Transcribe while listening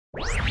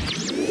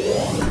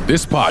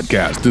This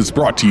podcast is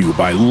brought to you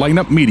by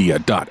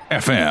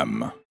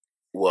lineupmedia.fm.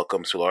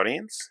 Welcome to our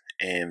audience,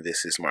 and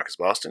this is Marcus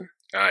Boston.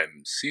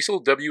 I'm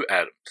Cecil W.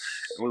 Adams.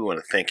 And we want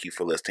to thank you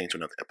for listening to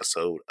another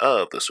episode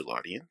of the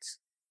Solarians.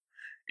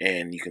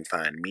 And you can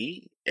find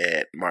me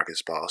at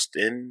Marcus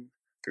Boston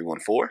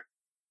 314.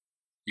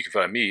 You can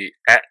find me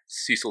at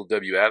Cecil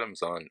W.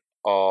 Adams on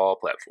all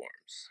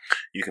platforms.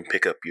 You can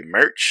pick up your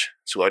merch,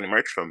 Solarian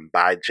merch, from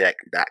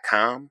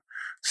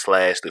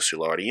buyjack.com/the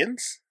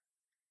Solarians.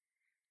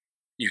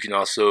 You can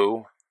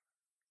also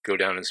go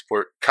down and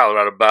support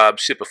Colorado Bob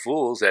Ship of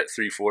Fools at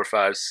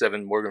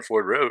 3457 Morgan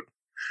Ford Road.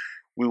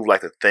 We would like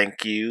to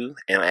thank you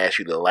and ask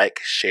you to like,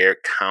 share,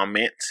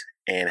 comment,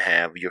 and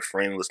have your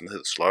friend listen to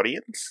the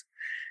Solarians.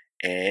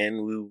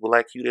 And we would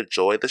like you to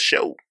enjoy the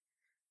show.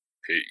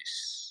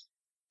 Peace.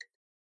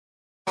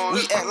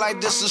 We act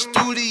like this a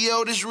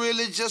studio, this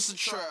really just a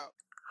trap.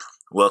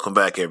 Welcome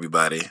back,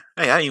 everybody.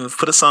 Hey, I didn't even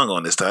put a song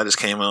on this time. I just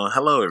came on.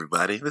 Hello,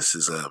 everybody. This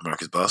is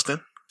Marcus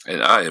Boston.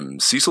 And I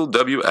am Cecil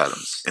W.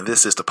 Adams. And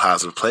this is the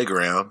Positive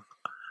Playground,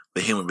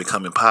 the Human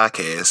Becoming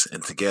Podcast.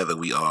 And together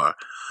we are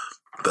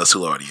the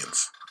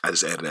Solarians. I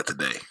just added that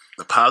today.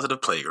 The Positive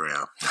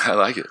Playground. I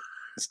like it.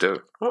 It's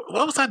dope. What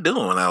was I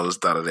doing when I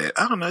thought of that?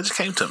 I don't know. It just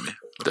came to me.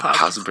 The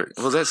positive.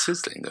 Well, that's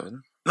his thing, though, isn't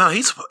it? No,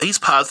 he's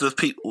positive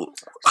people.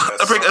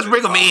 Let's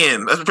bring him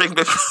in. Let's bring him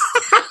in.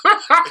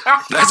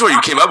 That's where you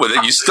came up with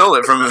it. You stole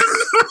it from him.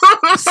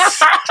 I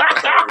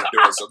thought we were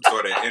doing some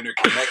sort of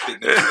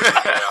interconnectedness.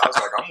 I was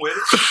like, I'm with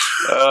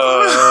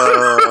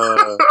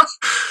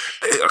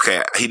it.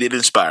 Okay, he did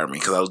inspire me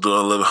because I was doing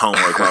a little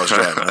homework while I was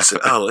driving. I said,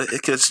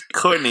 because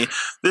Courtney,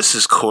 this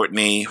is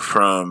Courtney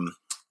from...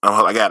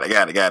 Oh, I got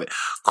it.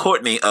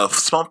 Courtney of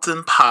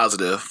Something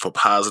Positive for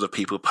Positive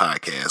People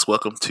podcast.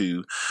 Welcome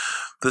to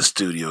the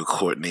studio,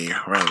 Courtney.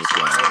 Round of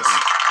applause.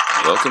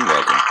 Welcome. Hey,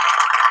 man,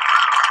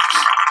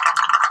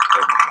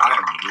 I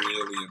am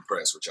really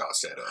impressed with y'all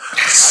setup.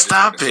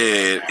 Stop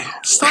it.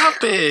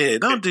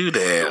 Don't do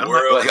that.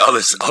 Like all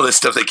this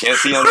stuff they can't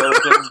see on the other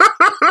thing.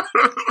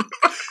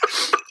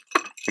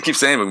 I keep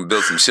saying we can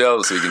build some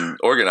shelves so we can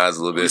organize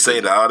a little bit. We say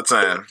that all the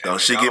time. Don't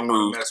shit get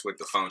moved. Mess with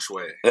the feng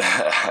shui.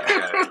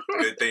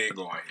 Good thing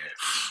going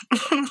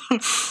here.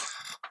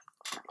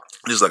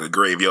 Just like a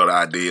graveyard of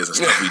ideas and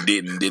stuff we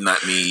did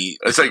not need.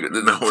 It's like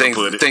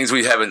things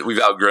we've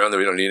outgrown that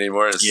we don't need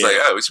anymore. And it's like,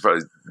 we should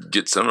probably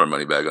get some of our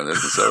money back on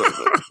this and sell it.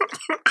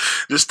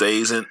 Just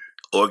stays in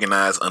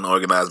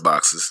unorganized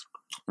boxes.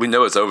 We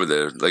know it's over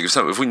there. Like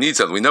if we need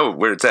something, we know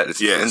where it's at.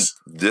 It's in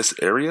this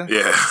area.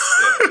 Yeah.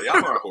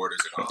 Y'all are hoarders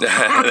and all.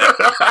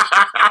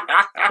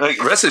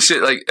 Like rest of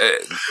shit. Like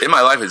in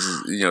my life, it's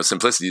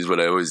simplicity is what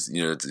I always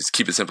just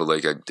keep it simple.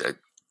 Like I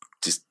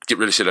just get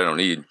rid of shit I don't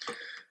need.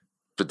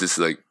 But this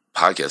like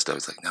podcast stuff,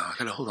 it's like no, I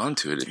gotta hold on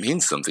to it. It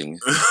means something.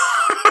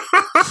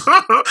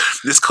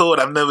 This cord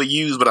I've never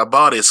used, but I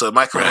bought it, so it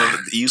might come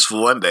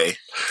useful one day.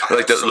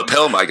 Like the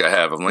lapel mic I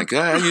have, I'm like,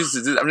 I used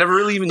it. I've never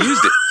really even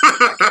used it.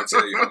 I can't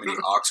tell you how many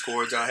aux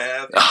cords I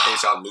have in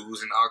case I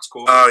lose an aux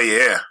cord. Oh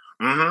yeah.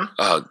 Mm-hmm.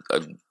 I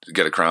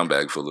got a crown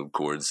bag full of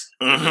cords.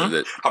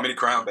 Mm-hmm. How many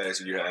crown bags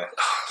do you have?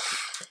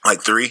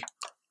 Like 3.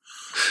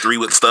 3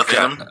 with stuff in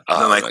them.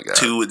 Oh, and like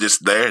 2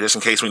 just there, just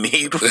in case we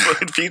need for the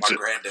future. My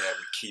granddad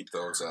would keep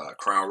those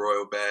Crown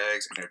Royal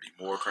bags, and there'd be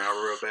more Crown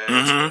Royal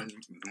bags, and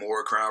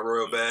more Crown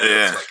Royal bags.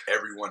 Yeah. Like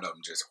every one of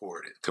them just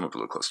hoarded. Come up a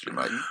little closer to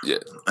your mic.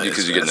 Yeah,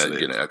 because you're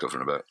getting an echo from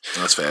the back.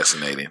 That's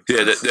fascinating.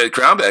 Yeah, the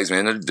crown bags,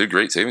 man, they're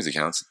great savings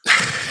accounts.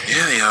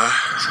 Yeah, they are.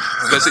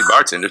 Especially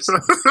bartenders.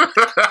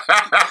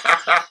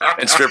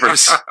 And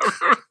strippers.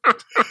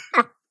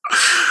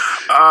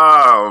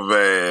 Oh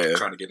man!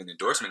 Trying to get an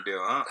endorsement deal,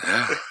 huh?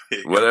 Yeah.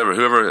 Whatever.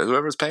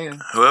 Whoever's paying.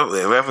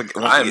 Whoever.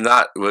 I am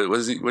not.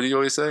 What do you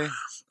always say?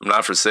 I'm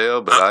not for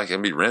sale, but I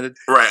can be rented.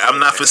 Right. I'm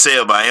not for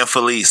sale, but I am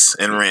for lease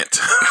and rent.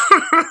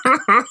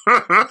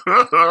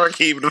 Or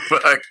keep the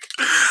fuck.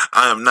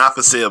 I am not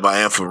for sale, but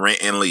I am for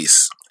rent and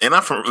lease. And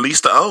I'm for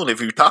lease to own.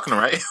 If you're talking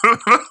right,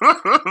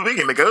 we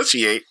can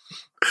negotiate.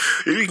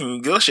 We can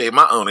negotiate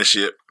my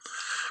ownership.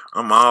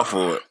 I'm all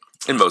for it.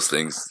 In most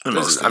things.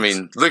 I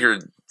mean, liquor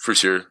for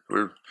sure.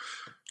 We're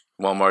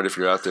Walmart. If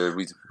you're out there,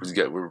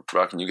 we're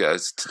rocking you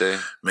guys today.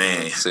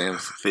 Man,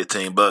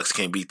 $15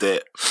 can't beat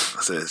that.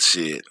 I said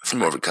shit. I'm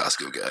more of a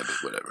Costco guy,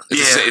 but whatever.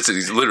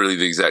 It's literally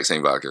the exact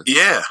same vodka.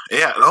 Yeah.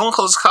 The only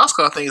closest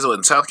Costco I think is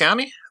in South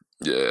County.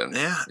 Yeah. And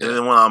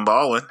then one on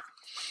Baldwin,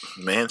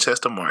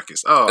 Manchester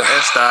Marcus. Oh,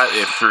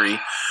 S.F3.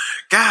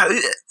 God,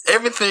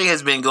 everything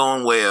has been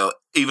going well,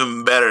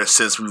 even better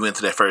since we went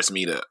to that first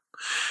meetup.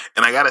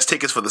 And I got us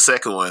tickets for the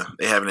second one.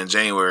 They have it in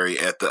January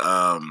at the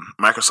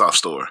Microsoft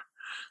store,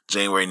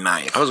 January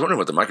 9th. I was wondering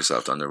what the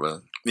Microsoft on there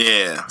was.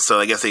 Yeah, so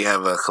I guess they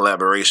have a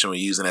collaboration with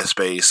using that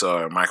space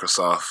or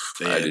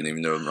Microsoft. I didn't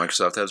even know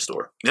Microsoft had a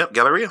store. Yep,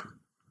 Galleria.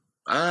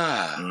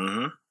 Ah.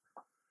 Mm-hmm.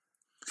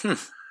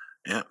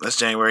 Yeah, that's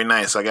January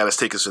 9th, so I got us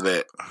tickets for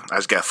that. I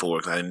just got 4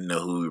 because I didn't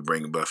know who we were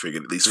bringing, but I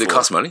figured at least 4. Did it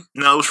cost money?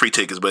 No, it was free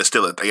tickets, but it's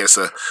still, I guess,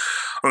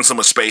 on so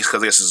much space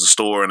because I guess it's a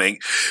store and they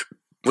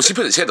Well, she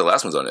had the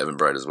last ones on Evan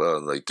Bright as well.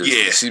 Like, there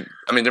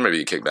may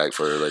be a kickback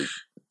for her. Like,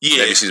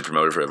 maybe she's a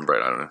promoter for Evan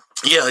Bright. I don't know.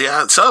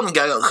 Yeah. Some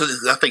got,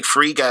 because I think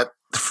Free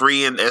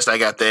and S.I.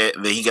 got that.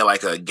 And then he got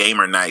like a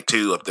gamer night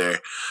too up there,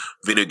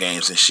 video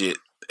games and shit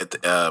at the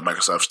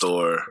Microsoft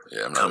Store.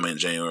 Yeah, I'm coming in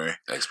January.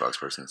 Xbox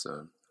person,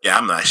 so yeah,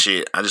 I'm not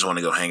shit. I just want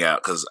to go hang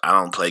out because I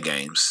don't play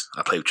games.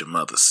 I play with your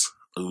mothers.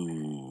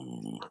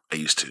 Ooh, I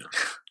used to.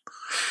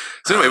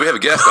 So anyway, we have a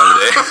guest on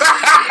today.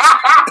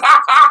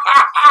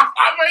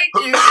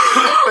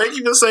 Thank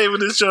you for saving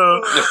this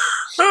show.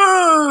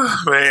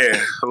 Oh,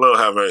 man, Lord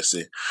have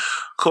mercy.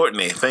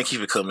 Courtney, thank you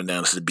for coming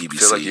down to the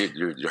BBC. I feel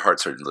like your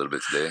heart's hurting a little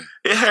bit today.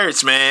 It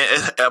hurts, man.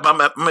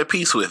 I'm at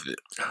peace with it.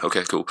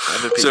 Okay, cool.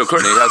 So,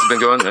 Courtney, how's it been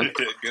going, man?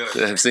 Good.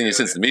 I haven't seen you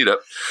since the meetup.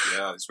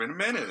 Yeah, it's been a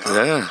minute.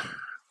 Yeah.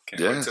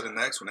 Can't wait till the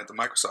next one at the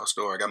Microsoft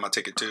Store. I got my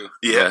ticket, too.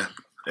 Yeah,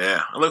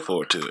 I look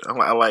forward to it.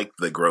 I like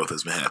the growth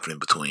that's been happening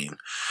between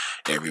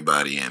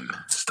everybody and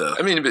stuff.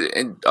 I mean,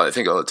 and I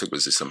think all it took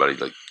was just somebody,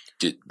 like,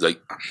 get,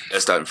 like,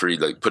 S.I. and Free,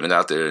 like, putting it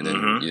out there, and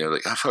then, you know,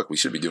 like, fuck, we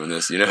should be doing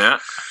this, you know? Yeah.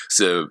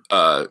 So,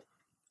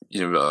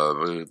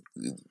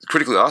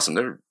 Critically Awesome,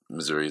 they're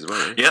Missouri as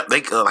well, right? Yeah,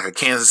 they like a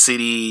Kansas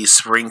City,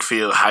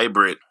 Springfield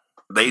hybrid.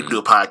 They do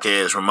a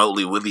podcast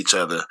remotely with each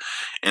other,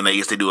 and they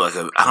used to do like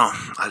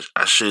I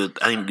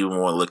didn't do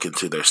more look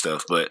into their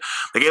stuff, but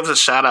they gave us a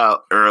shout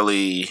out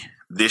early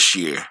this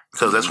year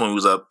because that's when we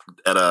was up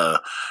at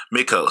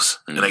Midcoast,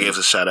 and they gave us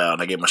a shout out,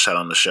 and I gave them a shout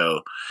out on the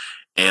show,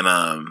 and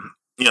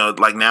you know,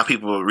 like now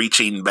people are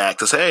reaching back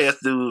to say, hey,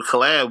 let's do a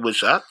collab,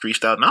 which I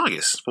reached out in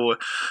August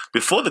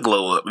before the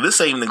glow up.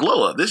 This ain't even the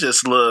glow up. This is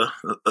just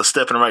a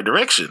step in the right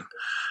direction.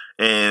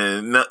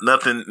 And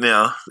nothing, you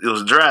know, it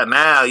was dry.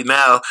 Now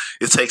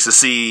it takes to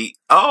see,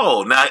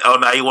 now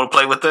you want to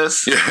play with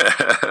us? Yeah.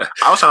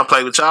 I was trying to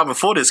play with y'all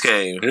before this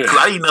came. Because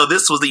I didn't know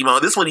this wasn't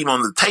even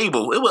on the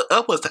table. It was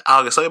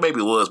August, so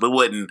maybe it was, but it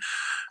wasn't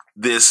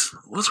this.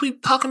 Was we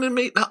talking to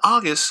me? Not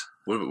August.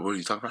 What are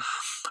you talking about?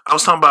 I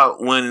was talking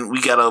about when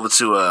we got over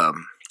to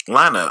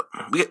Lineup.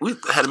 We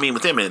had a meeting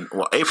with them in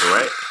April,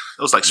 right?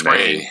 It was like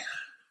spring. May.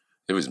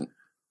 It was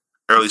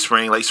early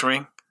spring, late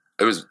spring.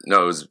 It was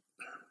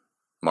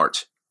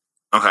March.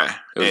 Okay,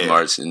 it was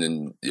March, and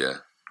then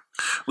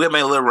we had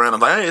made a little run. I'm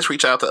like, hey, let's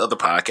reach out to other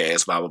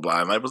podcasts, blah blah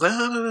blah. And I was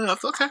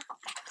like,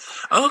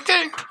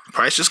 okay.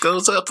 Price just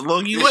goes up the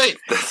longer you wait.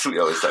 That's what we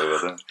always talk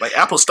about. That. Like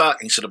Apple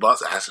stock, you should have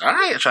bought. I said, all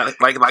right,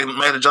 like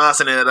Magic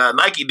Johnson and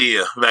Nike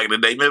deal back in the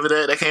day. Remember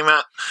that? That came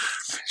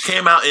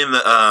out in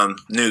the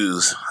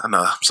news. I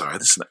know. I'm sorry.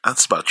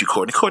 That's about you,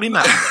 Courtney. Courtney,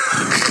 not.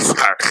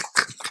 Sorry.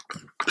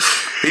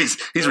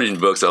 He's reading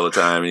books all the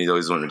time, and he's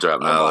always wanting to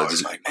drop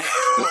knowledge. Like, man,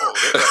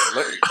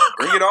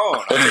 bring it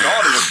on. I take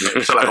all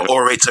this. So like an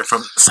orator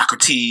from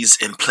Socrates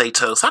and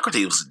Plato.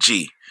 Socrates was a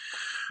G.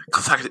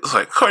 Socrates was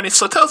like, Courtney,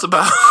 so tell us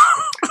about.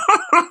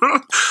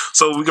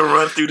 So we're gonna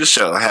run through the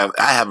show. I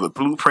have a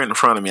blueprint in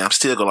front of me. I'm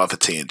still going off of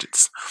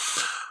tangents.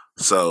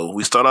 So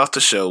we start off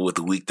the show with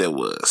the week that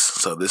was.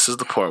 So this is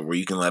the part where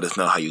you can let us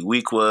know how your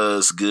week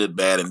was, good,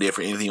 bad, and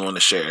different. Anything you want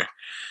to share.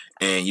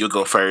 And you'll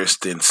go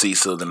first, then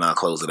Cecil, then I'll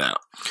close it out.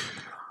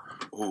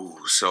 Ooh,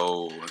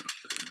 so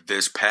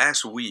this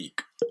past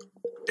week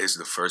is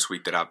the first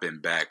week that I've been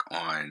back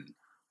on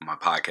my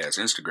podcast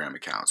Instagram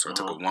account. So I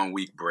took a 1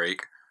 week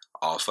break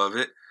off of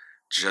it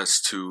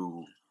just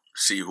to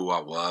see who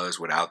I was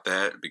without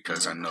that,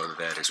 because I know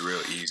that it's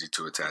real easy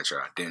to attach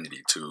our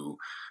identity to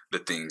the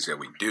things that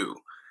we do.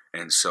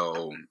 And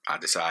so I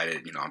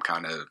decided,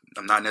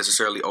 I'm not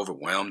necessarily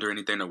overwhelmed or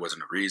anything. There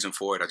wasn't a reason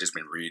for it. I've just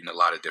been reading a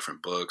lot of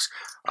different books.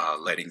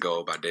 Letting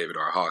Go by David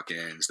R.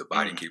 Hawkins, The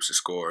Body Keeps the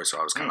Score. So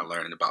I was kind of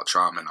learning about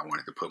trauma, and I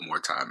wanted to put more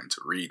time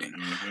into reading.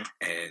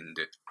 And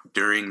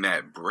during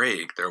that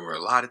break, there were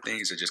a lot of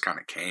things that just kind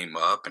of came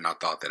up, and I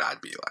thought that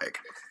I'd be like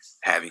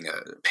having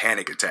a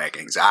panic attack,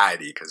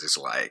 anxiety, because it's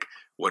like,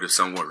 what if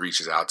someone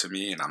reaches out to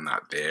me and I'm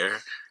not there?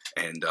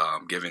 And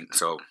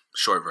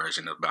short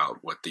version about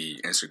what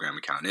the Instagram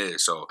account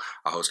is. So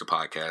I host a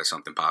podcast,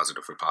 Something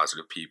Positive for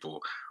Positive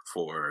People,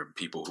 for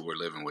people who are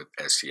living with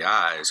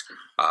STIs,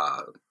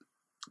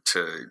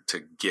 to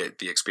get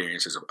the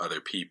experiences of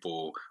other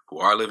people who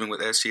are living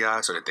with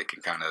STIs so that they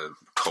can kind of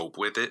cope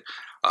with it.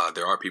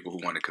 There are people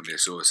who want to commit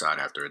suicide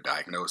after a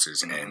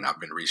diagnosis, and I've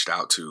been reached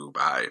out to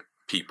by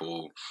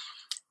people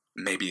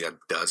maybe a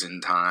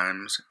dozen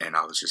times, and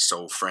I was just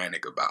so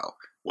frantic about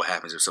what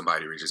happens if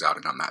somebody reaches out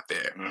and I'm not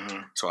there.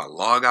 So I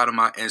log out of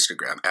my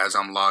Instagram. As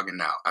I'm logging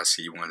out, I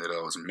see one of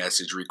those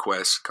message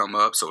requests come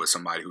up. So it's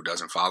somebody who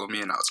doesn't follow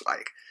me, and I was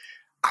like,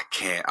 I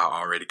can't. I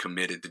already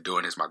committed to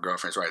doing this. My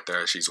girlfriend's right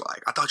there. She's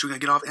like, I thought you were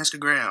going to get off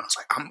Instagram. I was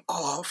like, I'm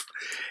off.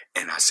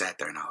 And I sat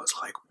there and I was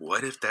like,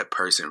 what if that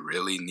person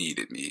really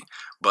needed me?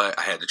 But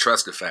I had to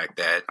trust the fact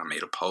that I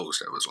made a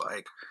post that was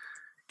like,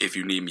 if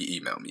you need me,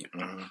 email me.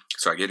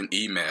 So I get an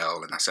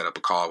email, and I set up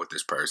a call with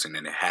this person,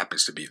 and it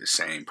happens to be the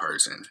same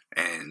person.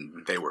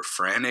 And they were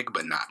frantic,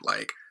 but not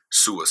like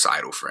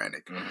suicidal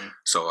frantic.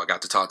 So I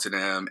got to talk to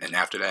them, and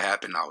after that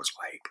happened, I was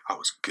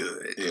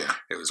good. Yeah.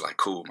 It was like,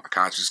 cool, my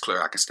conscience is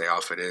clear, I can stay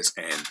off of this.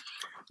 And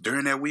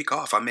during that week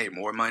off, I made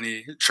more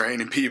money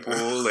training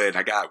people, and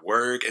I got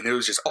work, and it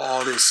was just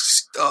all this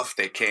stuff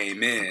that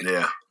came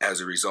in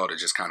as a result of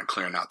just kind of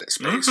clearing out that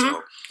space.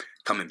 So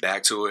coming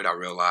back to it, I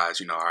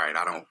realized, all right,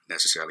 I don't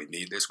necessarily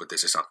need this, but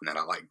this is something that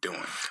I like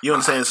doing. You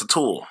understand it's a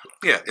tool.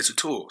 Yeah, it's a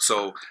tool.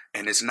 So,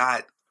 and it's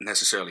not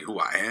necessarily who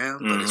I am,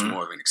 but it's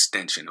more of an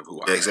extension of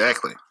who I am.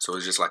 Exactly. So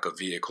it's just like a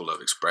vehicle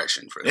of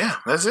expression for that. Yeah,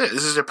 that's it.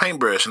 This is your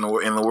paintbrush, and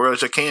the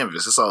world's your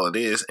canvas. That's all it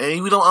is.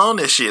 And we don't own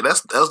this shit.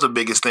 That's the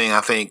biggest thing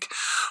I think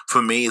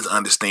for me is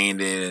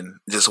understanding,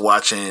 just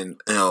watching,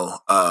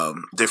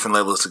 different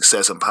levels of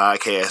success in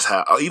podcasts.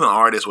 How even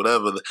artists,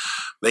 whatever,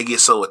 they get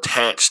so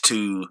attached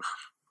to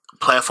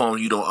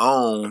platforms you don't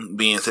own,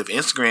 being if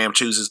Instagram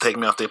chooses to take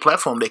me off their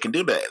platform, they can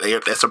do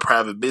that. That's a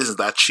private business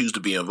I choose to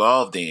be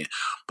involved in.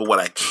 But what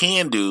I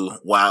can do,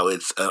 while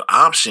it's an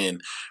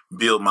option,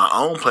 build my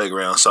own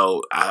playground.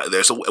 So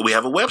we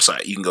have a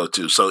website you can go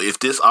to. So if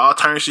this all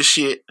turns to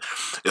shit,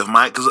 if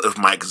Mike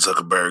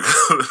Zuckerberg,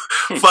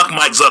 fuck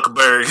Mike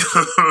Zuckerberg,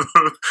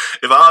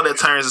 if all that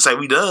turns to say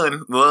we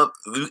done, well,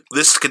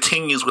 this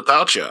continues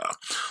without y'all.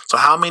 So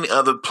how many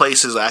other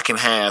places I can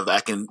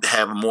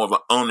have more of an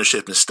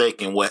ownership and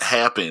stake in what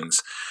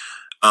happens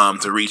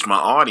to reach my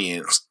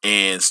audience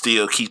and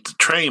still keep the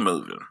train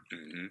moving.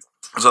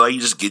 So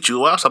you just get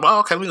you a website. I'm like,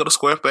 okay, we go to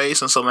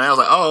Squarespace, and so now I was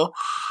like, oh.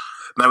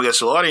 Now we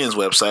got your audience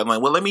website. I'm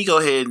like, well, let me go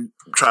ahead and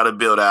try to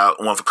build out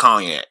one for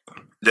cognac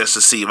just to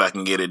see if I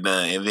can get it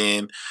done. And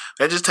then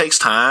that just takes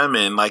time.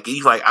 And I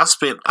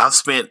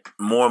spent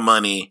more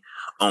money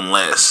on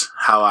less.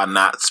 How I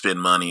not spend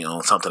money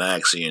on something I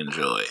actually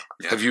enjoy.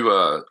 Yeah. Have you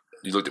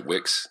looked at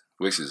Wix?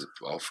 Wix is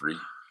all free.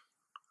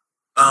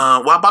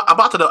 I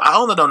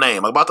own the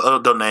domain. I bought the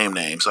domain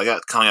name, so I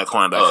got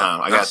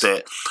cognaccorner.com. I got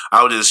that.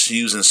 I was just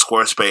using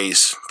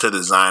Squarespace to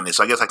design it,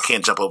 so I guess I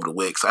can't jump over to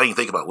Wix. I didn't even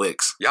think about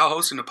Wix. Y'all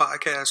hosting the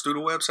podcast through the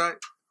website?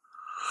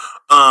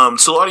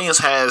 So Audience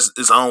has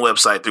its own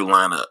website through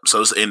Lineup,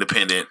 so it's an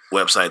independent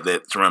website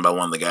that's run by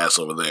one of the guys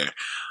over there.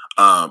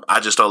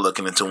 I just started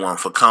looking into one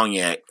for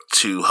cognac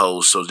to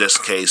host, so just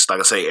in case, like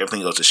I say,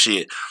 everything goes to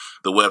shit,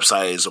 the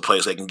website is a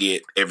place they can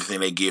get everything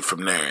they get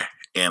from there.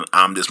 And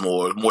I'm just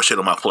more shit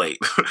on my plate.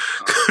 Okay,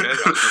 I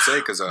was going to say,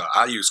 because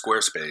I use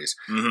Squarespace,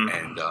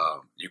 and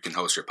you can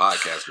host your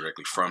podcast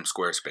directly from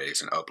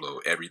Squarespace and upload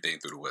everything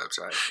through the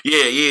website.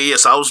 Yeah.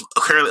 So I was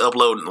currently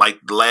uploading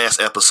the last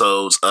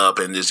episodes up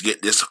and just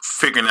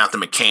figuring out the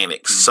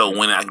mechanics. So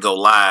when I go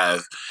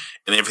live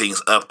and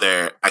everything's up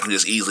there, I can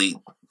just easily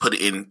put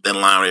it in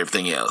line with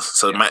everything else.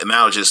 So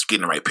now it's just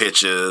getting the right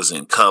pictures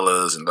and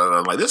colors and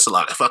I'm like, this is a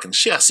lot of fucking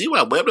shit. I see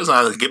why web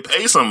designers get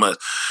paid so much.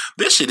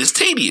 This shit is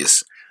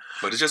tedious.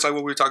 But it's just like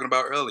what we were talking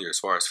about earlier as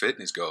far as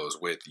fitness goes.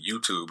 With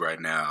YouTube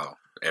right now,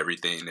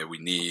 everything that we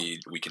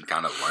need, we can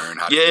kind of learn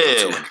how to do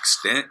it to an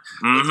extent.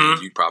 But then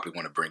you probably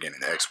want to bring in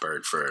an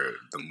expert for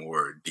the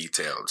more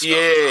detailed stuff.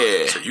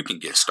 Yeah. So you can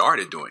get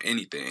started doing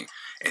anything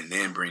and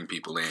then bring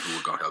people in who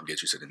are going to help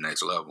get you to the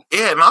next level.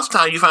 Yeah, and most of the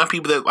time you find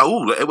people that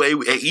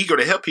are eager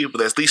to help people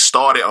that's at least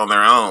started on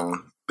their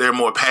own. They're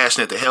more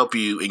passionate to help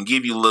you and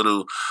give you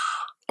little,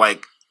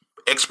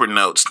 expert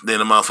notes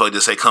than a motherfucker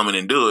just say, come in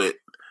and do it.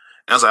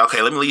 I was like,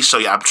 okay, let me at least show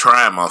you. I'm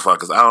trying,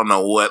 motherfuckers. I don't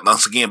know what.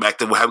 Once again, back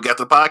to how we got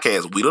the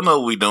podcast. We don't know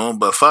what we're doing,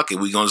 but fuck it.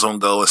 We're just going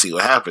to go and see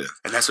what happens.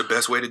 And that's the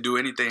best way to do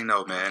anything,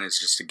 though, man. It's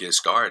just to get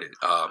started.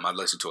 I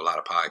listen to a lot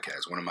of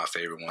podcasts. One of my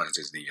favorite ones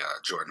is the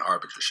Jordan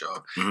Harbinger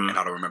show. And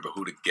I don't remember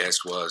who the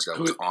guest was that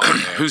was on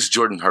there. Who's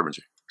Jordan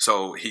Harbinger?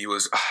 So he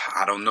was,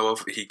 I don't know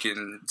if he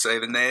can say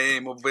the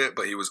name of it,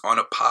 but he was on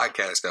a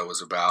podcast that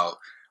was about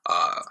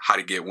how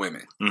to get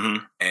women.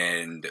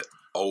 And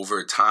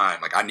over time,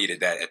 I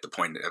needed that at the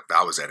point that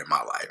I was at in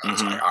my life. I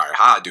was like, all right,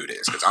 how I do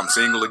this? Because I'm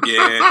single again.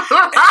 And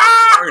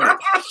I'm learning.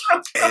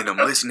 And I'm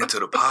listening to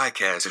the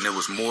podcast, and it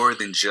was more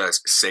than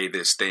just say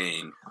this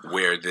thing,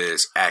 wear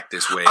this, act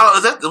this way. Oh,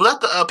 was that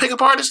the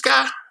pickup artist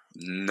guy?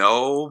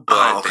 No,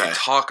 but they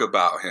talk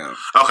about him.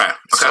 Okay.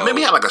 So, maybe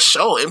he had a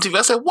show on MTV.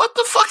 I said, what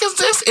the fuck is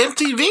this,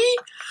 MTV?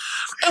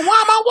 And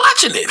why am I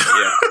watching it?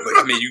 Yeah,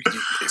 but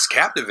it's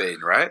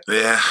captivating, right?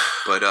 Yeah.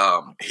 But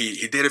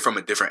he did it from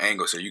a different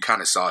angle, so you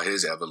kind of saw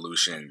his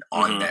evolution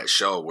on that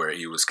show, where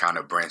he was kind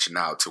of branching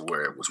out to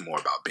where it was more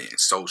about being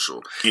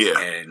social,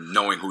 and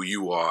knowing who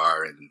you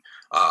are. And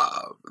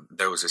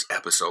there was this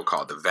episode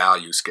called The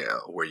Value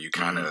Scale, where you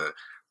kind of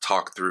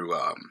talk through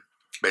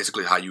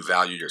basically how you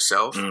value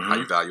yourself, how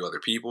you value other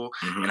people,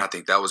 and I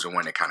think that was the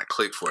one that kind of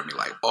clicked for me.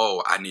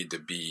 I need to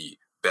be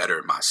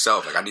better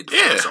myself. I need to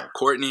focus on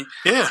Courtney.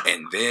 Yeah.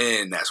 And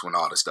then that's when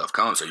all the stuff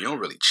comes. So you don't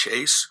really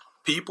chase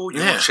people. You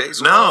don't chase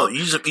them. No,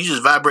 you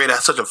just vibrate at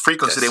such a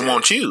frequency they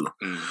want you.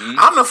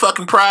 I'm the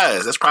fucking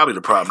prize. That's probably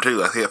the problem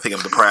too. I think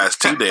I'm the prize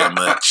too damn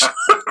much.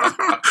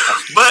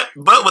 but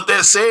with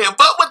that said,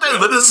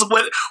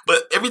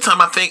 but every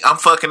time I think I'm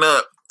fucking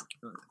up,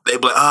 they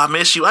be like, oh, I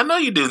miss you. I know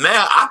you do.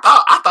 Now,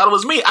 I thought it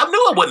was me. I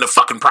knew it wasn't a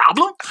fucking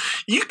problem.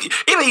 It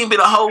ain't even been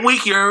a whole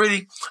week. You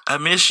already, I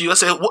miss you. I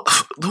said,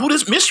 who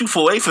does miss you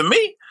for? Ain't for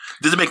me.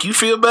 Does it make you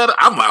feel better?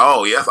 I'm like,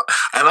 oh yeah,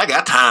 and I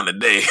got time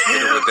today. Hit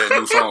it with that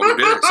new phone. Who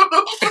this?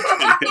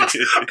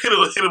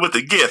 hit it with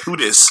the gift. Who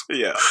this?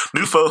 Yeah.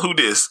 New phone. Who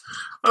this?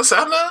 I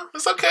said, no,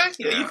 it's okay.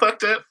 Yeah, you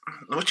fucked up.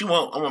 What you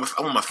want? I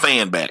want my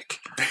fan back.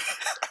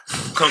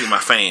 Come get my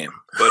fan.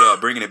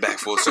 But bringing it back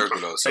full circle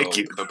though. So Thank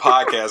you. The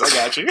podcast, I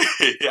got you.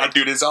 I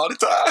do this all the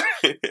time.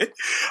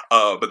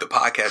 But the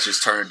podcast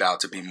just turned out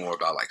to be more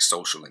about like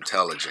social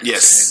intelligence.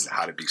 Yes. And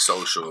how to be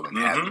social and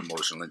have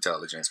emotional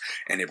intelligence.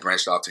 And it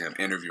branched off to him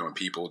interviewing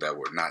people that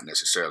were not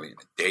necessarily in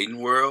the dating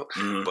world,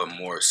 but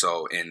more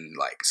so in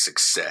like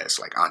success,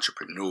 like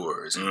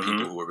entrepreneurs and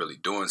people who are really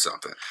doing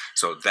something.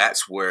 So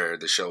that's where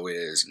the show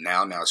is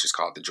now. Now it's just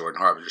called the Jordan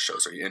Harbinger Show.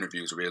 So he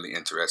interviews really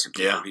interesting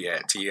people. Yeah. He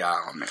had T.I.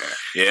 on there.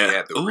 Yeah. He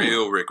had the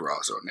real Rick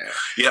Ross on there.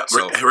 Yeah,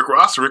 So, Rick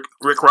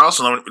Ross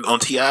on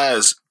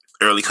T.I.'s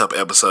early couple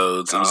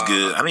episodes. It was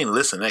good. I didn't even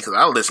listen to that because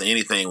I'll listen to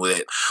anything with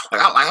it.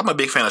 I'm a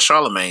big fan of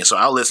Charlemagne, so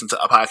I'll listen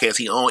to a podcast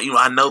he owned. Even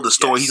I know the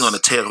story he's going to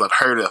tell because I've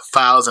heard it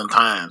 1,000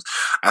 times.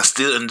 I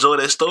still enjoy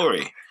that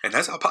story. and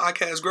that's how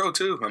podcasts grow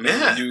too. I mean,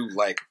 when you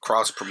like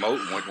cross promote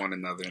one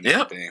another and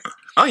everything.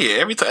 Oh yeah,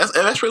 every time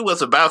that's really what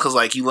it's about. Because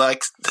like you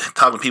like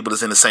talking to people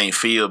that's in the same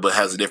field but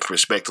has a different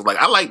perspective. Like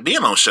I like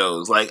being on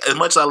shows. Like as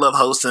much as I love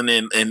hosting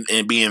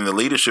and being in the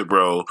leadership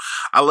role,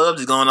 I love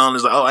just going on.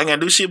 It's like, oh, I ain't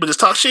gotta do shit but just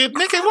talk shit,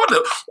 nigga. What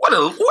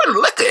to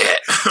look at?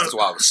 That's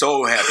why I was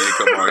so happy to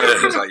come on here.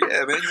 It was like,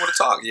 yeah, man, you want to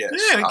talk? Yes.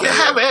 Yeah,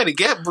 have at it.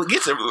 Get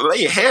to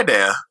lay your hair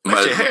down.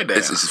 Let your hair down.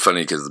 It's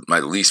funny because my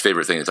least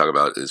favorite thing to talk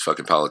about is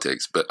fucking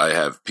politics. But I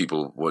have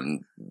people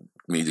wanting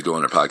me to go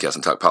on their podcast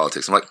and talk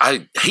politics. I'm like,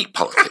 I hate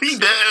politics. He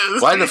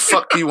does. Why the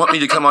fuck do you want me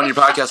to come on your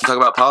podcast and talk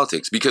about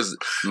politics? Because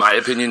my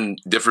opinion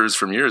differs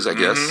from yours, I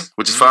guess,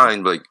 which is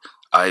fine. But like,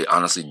 I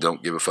honestly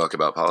don't give a fuck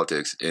about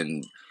politics.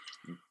 And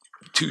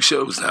 2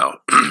 shows now,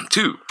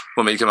 2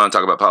 want me to come on and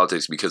talk about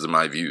politics because of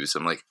my views.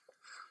 I'm like,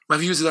 my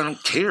views is I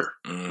don't care.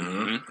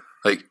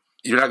 Like,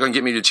 you're not going to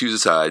get me to choose a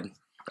side.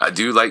 I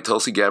do like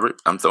Tulsi Gabbard.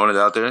 I'm throwing it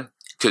out there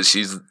because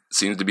she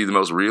seems to be the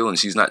most real and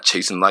she's not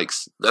chasing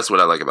likes. That's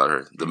what I like about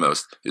her the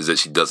most, is that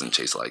she doesn't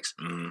chase likes.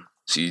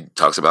 She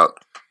talks about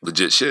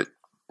legit shit.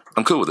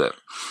 I'm cool with that.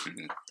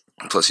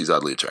 Plus, she's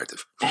oddly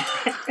attractive. I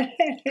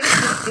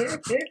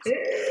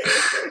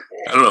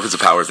don't know if it's a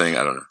power thing.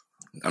 I don't know.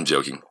 I'm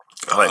joking.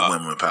 I like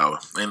women with power.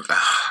 And,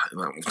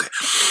 okay.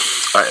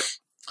 All right.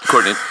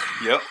 Courtney.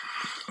 Yep.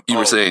 You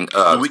were saying...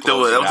 I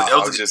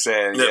was just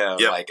saying,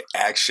 like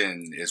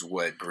action is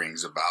what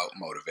brings about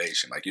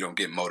motivation. Like you don't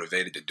get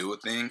motivated to do a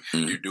thing,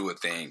 you do a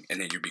thing,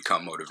 and then you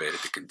become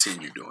motivated to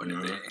continue doing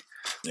the thing.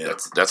 Yeah,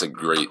 that's a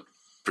great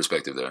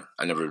perspective there.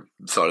 I never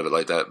thought of it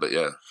like that, but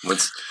yeah.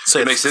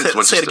 It makes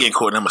sense. Say it again,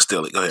 Courtney. I'm going to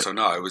steal it. Go ahead. So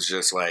no, it was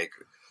just like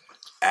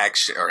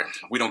action, or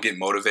we don't get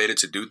motivated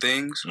to do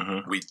things.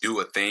 We do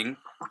a thing,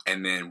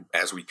 and then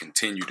as we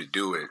continue to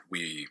do it,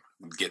 we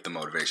get the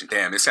motivation.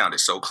 Damn, it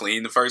sounded so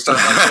clean the first time.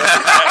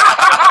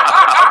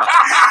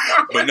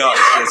 But no,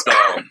 it's just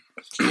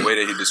the way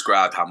that he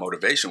described how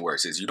motivation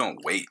works is you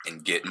don't wait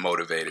and get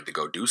motivated to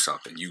go do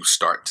something. You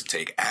start to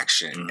take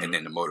action, and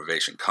then the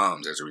motivation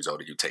comes as a result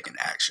of you taking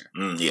action.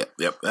 Yep.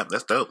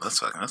 That's dope. That's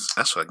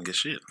fucking good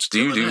shit.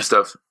 Do you do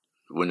stuff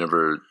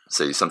whenever,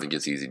 say, something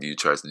gets easy? Do you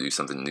try to do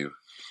something new?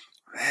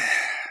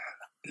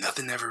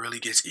 Nothing ever really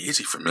gets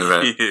easy for me.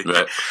 Right.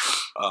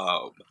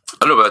 I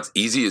don't know about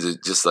easy. Is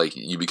it just like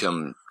you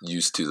become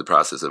used to the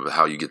process of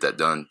how you get that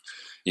done?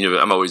 You know,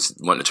 I'm always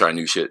wanting to try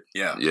new shit.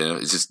 Yeah. You know,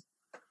 it's just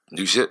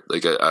new shit.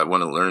 Like I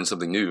want to learn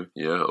something new.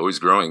 You know, always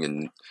growing,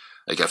 and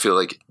like I feel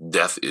like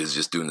death is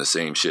just doing the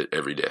same shit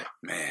every day.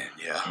 Man,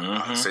 yeah.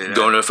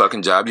 Going to a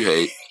fucking job you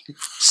hate,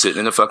 sitting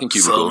in a fucking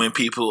cubicle. So many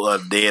people are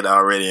dead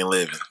already and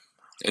living.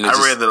 And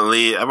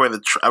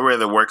I'd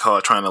rather work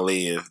hard trying to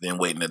live than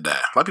waiting to die.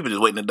 A lot of people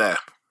just waiting to die.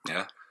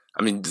 Yeah.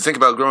 I mean, think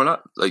about growing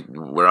up. Like,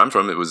 where I'm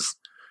from, it was,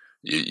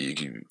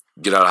 you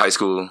get out of high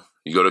school,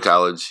 you go to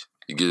college,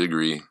 you get a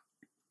degree,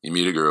 you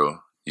meet a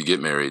girl, you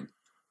get married,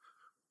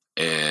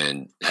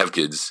 and have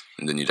kids,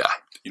 and then you die.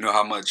 You know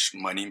how much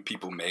money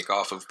people make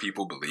off of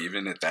people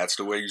believing that that's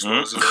the way you're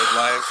supposed to live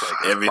life?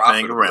 Like,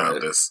 everything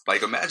around us.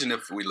 Like, imagine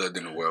if we lived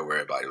in a world where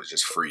everybody was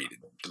just free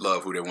to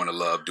love who they want to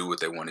love, do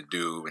what they want to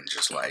do, and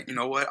just like, you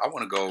know what? I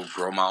want to go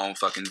grow my own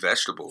fucking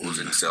vegetables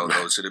and sell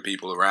those to the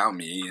people around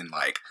me, and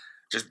like,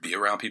 just be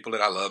around people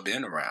that I love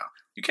being around.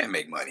 You can't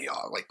make money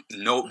off. Like,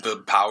 no, the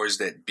powers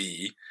that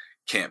be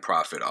can't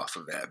profit off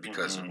of that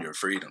because of your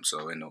freedom.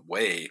 So in a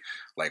way,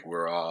 like,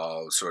 we're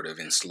all sort of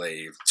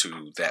enslaved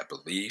to that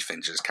belief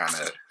and just kind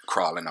of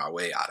crawling our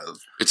way out of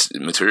it's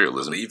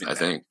materialism. I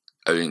think.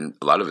 I mean,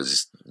 a lot of it is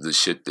just the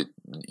shit that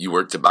you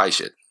work to buy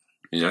shit.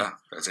 You know? Yeah,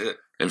 that's it.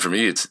 And for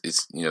me, it's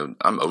you know,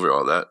 I'm over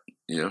all that.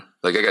 You know,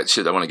 like I got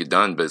shit I want to get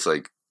done, but it's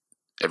like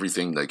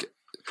everything like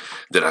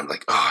that. I'm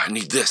like, oh, I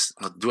need this.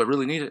 Do I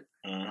really need it?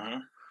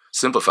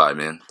 Simplify,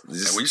 man. And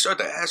when you start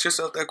to ask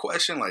yourself that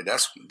question, like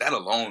that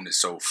alone is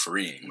so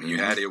freeing. When you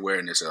have the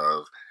awareness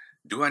of,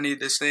 do I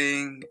need this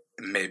thing?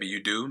 Maybe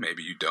you do,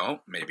 maybe you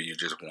don't. Maybe you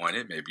just want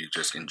it. Maybe you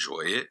just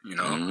enjoy it. You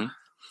know,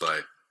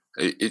 but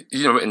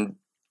you know, and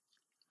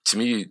to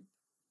me,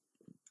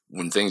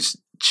 when things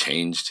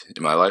changed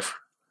in my life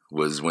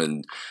was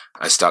when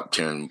I stopped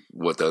caring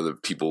what the other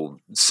people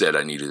said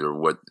I needed or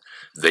what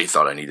they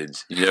thought I needed,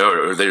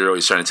 or they were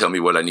always trying to tell me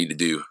what I need to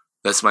do.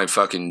 That's my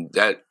fucking,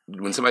 that,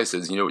 when somebody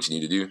says, you know what you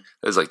need to do,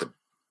 that's like the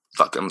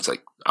fuck, I'm just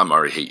like, I'm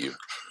already hate you.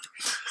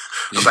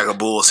 It's like a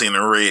bull seeing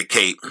a red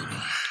cape.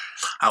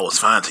 I was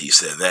fine till you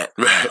said that.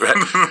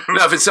 Right.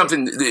 No, if it's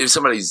something,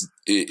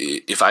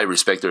 if I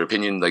respect their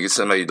opinion, like it's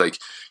somebody like,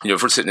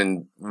 if we're sitting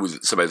in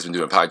with somebody that's been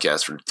doing a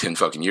podcast for 10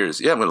 fucking years,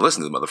 yeah, I'm going to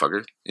listen to the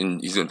motherfucker.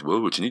 And he's going to,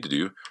 well, what you need to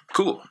do.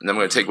 Cool. And I'm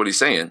going to take what he's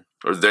saying,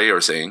 or they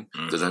are saying.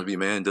 Doesn't have to be a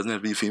man, doesn't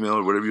have to be a female,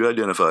 or whatever you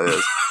identify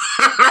as.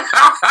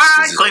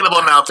 Clean up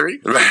on now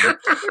 3. Right.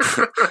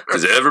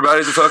 Because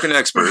everybody's a fucking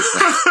expert.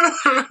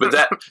 But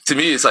that, to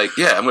me, it's like,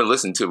 yeah, I'm going to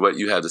listen to what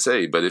you have to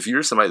say. But if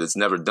you're somebody that's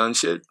never done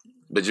shit,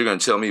 but you're going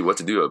to tell me what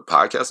to do a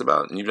podcast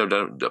about, and you've never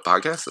done a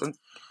podcast, then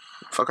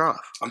fuck off.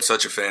 I'm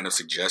such a fan of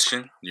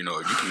suggestion. You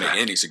can make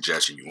any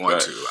suggestion you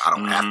want to. I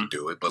don't have to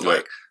do it, but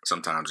like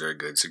sometimes there are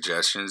good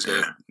suggestions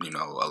that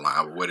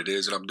align with what it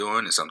is that I'm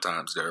doing, and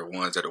sometimes there are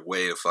ones that are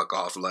way the fuck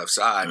off left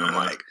side. And I'm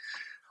like,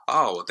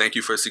 oh, well, thank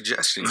you for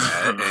suggesting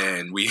that,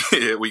 and we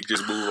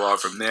just move on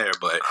from there.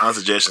 But our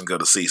suggestions go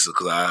to Cecil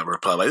because I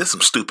reply like, "This is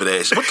some stupid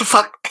ass shit. What the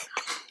fuck,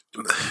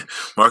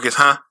 Marcus?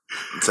 Huh?"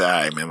 It's all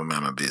right, man. I'm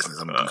mind my business.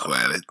 I'm gonna be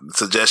quiet.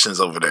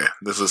 Suggestions over there.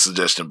 This is a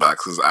suggestion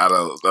box because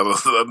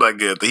I'm not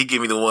good. He give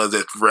me the ones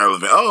that's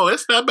relevant. Oh,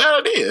 that's not a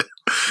bad idea.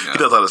 He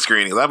does all the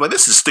screenings. I'm like,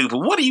 this is stupid.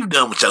 What have you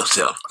done with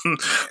yourself?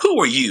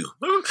 Who are you,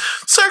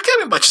 sir? Tell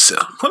me about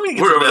yourself.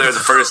 We're over there the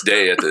first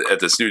day at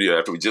the studio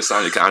after we just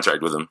signed a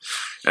contract with him,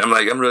 and I'm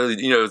like, I'm really,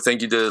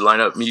 thank you to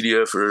Line Up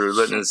Media for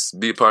letting us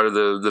be a part of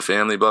the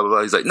family. Blah blah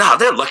blah. He's like, nah,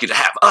 they're lucky to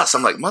have us.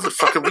 I'm like,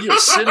 motherfucker, we are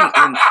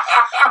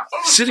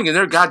sitting in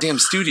their goddamn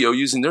studio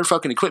using their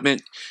fucking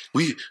equipment.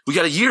 We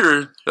got a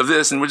year of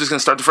this, and we're just gonna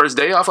start the first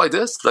day off like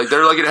this. Like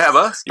they're lucky to have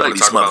us. Like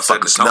these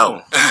motherfuckers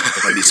know.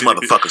 Like these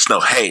motherfuckers know.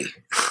 Hey,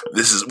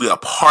 we are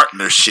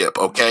partnership.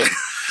 Okay,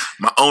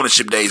 my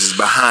ownership days is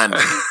behind me.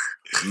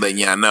 Letting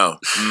y'all know.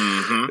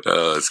 Mm-hmm.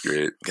 Oh, that's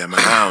great. Got my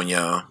eye on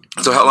y'all.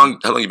 So how long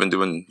you been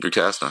doing your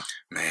cast now?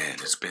 Man,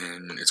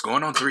 it's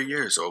going on 3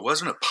 years. So it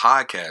wasn't a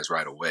podcast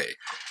right away.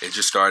 It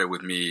just started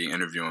with me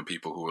interviewing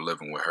people who were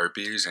living with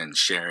herpes and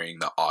sharing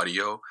the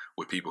audio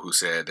with people who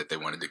said that they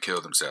wanted to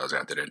kill themselves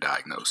after their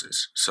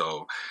diagnosis.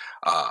 So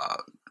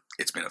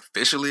it's been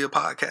officially a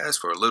podcast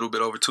for a little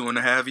bit over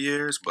 2.5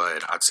 years,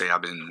 but I'd say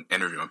I've been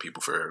interviewing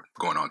people for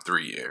going on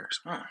 3 years.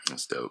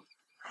 That's dope.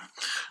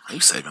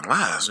 You saving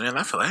lives, man.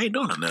 I feel like I ain't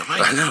doing enough.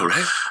 I know,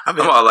 right? I'm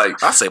all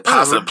like, I say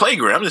positive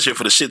playground. I'm just here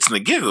for the shits and the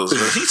giggles.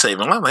 But he's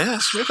saving lives.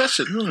 Like, yeah, that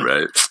shit.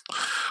 Right.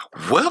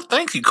 Well,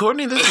 thank you,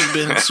 Courtney. This has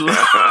been sweet.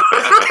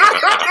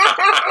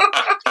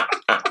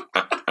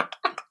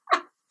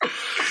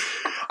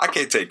 I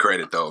can't take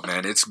credit though,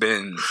 man. It's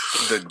been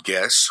the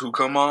guests who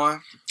come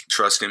on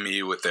trusting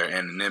me with their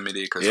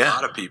anonymity because a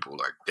lot of people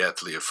are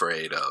deathly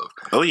afraid of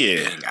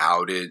being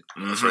outed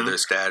for their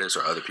status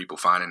or other people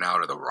finding out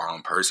or the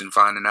wrong person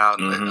finding out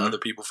and letting other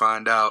people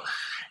find out.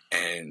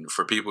 And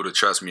for people to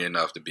trust me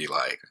enough to be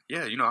like,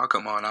 yeah, I'll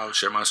come on, I'll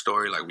share my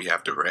story. Like, we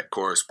have direct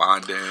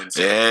correspondence.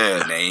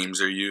 Yeah.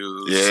 Names are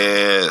used.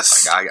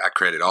 Yes. Like, I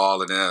credit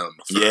all of them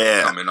for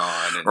coming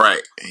on. And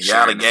right.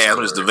 Y'all the gas,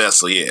 I'm just the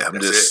vessel. Yeah.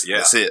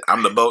 That's it.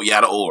 I'm the boat,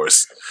 y'all the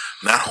oars.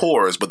 Not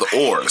whores, but the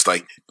oars.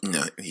 Like,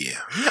 yeah.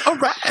 All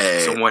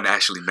right. Someone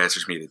actually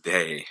messaged me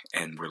today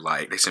and were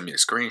like, they sent me a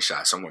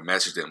screenshot. Someone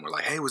messaged them and were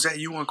like, hey, was that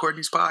you on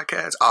Courtney's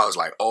podcast? I was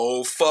like,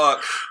 oh,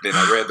 fuck. Then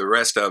I read the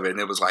rest of it and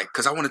it was like,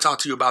 because I want to talk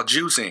to you about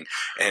juicing.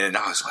 And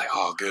I was like,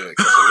 oh, good.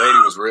 Because the lady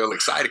was real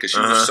excited because she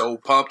was so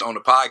pumped on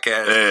the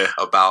podcast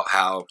about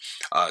how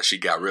she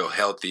got real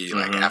healthy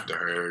like after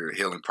her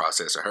healing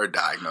process of her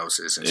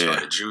diagnosis and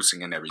started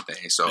juicing and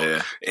everything. So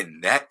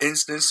in that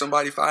instance,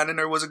 somebody finding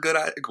her was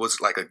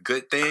like a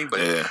good thing.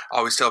 But I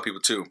always tell people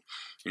too,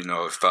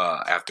 if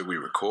after we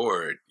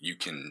record, you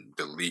can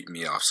delete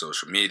me off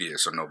social media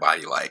so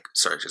nobody like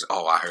searches,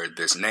 oh, I heard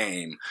this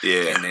name,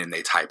 and then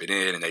they type it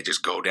in and they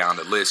just go down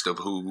the list of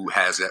who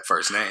has that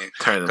first name.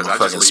 Turn them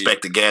fucking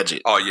Inspector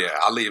Gadget. Oh yeah,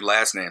 I leave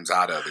last names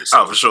out of it.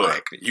 So for sure.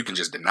 Like, you can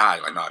just deny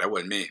it. Like, no, that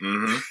wasn't me.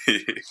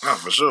 Oh,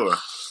 for sure.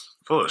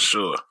 For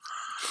sure.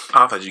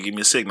 I thought you give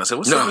me a signal. I said,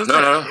 what's up?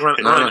 No.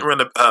 Run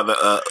the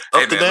up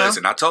hey, to man, down.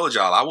 Listen, I told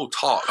y'all I will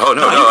talk. Oh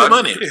no, you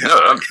money.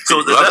 No, so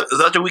is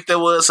that your week that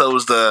was? So it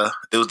was the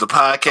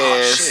podcast.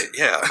 Oh, shit,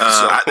 yeah.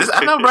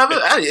 I know,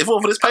 brother. If it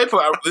weren't for this paper,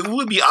 it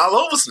would be all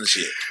over some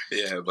shit.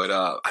 Yeah, but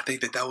I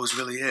think that was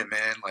really it,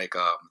 man. Like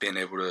being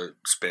able to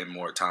spend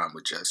more time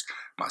with just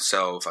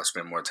myself. I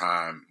spent more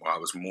time, I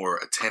was more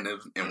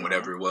attentive in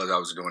whatever it was I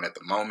was doing at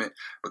the moment,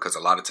 because a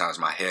lot of times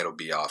my head will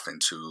be off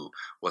into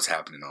what's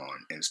happening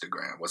on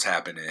Instagram, what's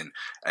happening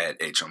at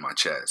H on my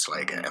chest.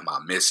 Like, am I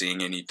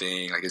missing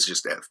anything? Like, it's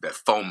just that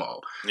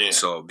FOMO. Yeah.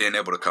 So being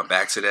able to come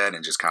back to that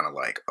and just kind of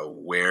like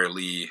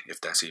awarely,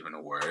 if that's even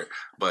a word,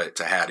 but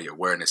to have the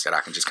awareness that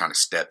I can just kind of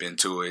step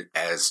into it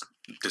as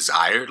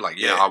desired. Like,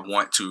 I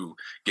want to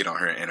get on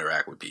here and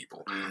interact with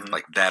people.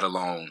 Like, that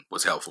alone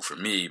was helpful for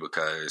me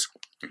because,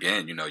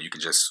 again, you know, you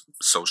can just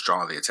so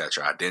strongly attach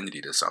your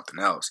identity to something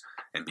else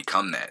and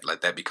become that.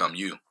 Let that become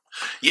you.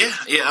 Yeah.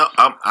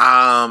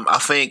 I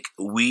think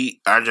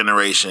our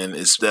generation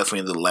is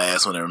definitely the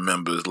last one that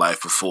remembers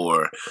life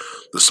before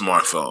the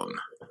smartphone.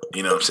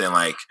 You know what I'm saying?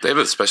 Like, they have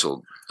a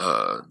special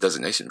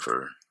designation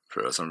for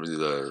some of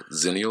the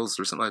Zennials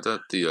or something like that.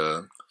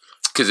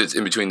 Because it's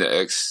in between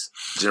the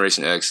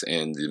Generation X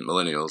and the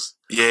Millennials.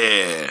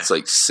 Yeah, it's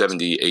like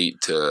 78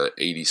 to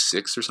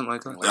 86 or something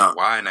like that. Like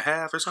Y and a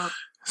half or something.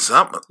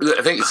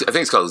 I think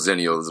it's called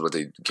Zennials is what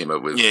they came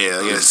up with. Yeah,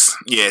 I guess.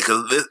 Yeah,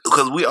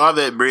 because we are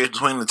that bridge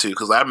between the two.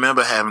 Because I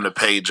remember having a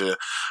pager.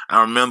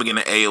 I remember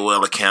getting an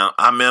AOL account.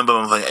 I remember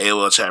like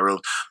AOL chat room.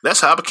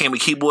 That's how I became a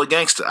keyboard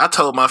gangster. I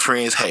told my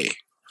friends, "Hey,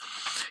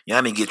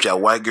 y'all need to get y'all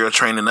white girl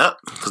training up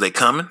because they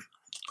coming.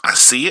 I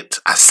see it.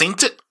 I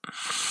synced it.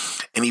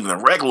 And even the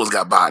regular ones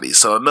got bodies.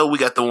 So I know we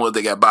got the ones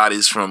that got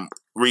bodies from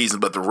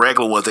reason, but the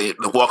regular ones, they're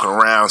walking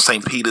around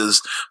St.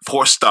 Peter's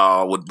Force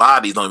Star with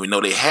bodies, don't even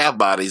know they have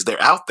bodies.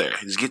 They're out there.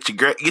 Just get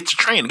your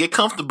training, get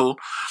comfortable,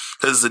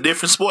 because it's a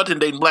different sport than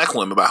dating black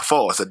women by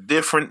far. It's a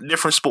different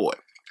sport.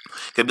 You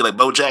gotta be like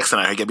Bo Jackson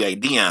out here. You gotta be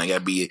like Deion. You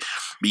gotta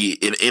be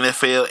in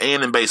NFL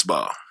and in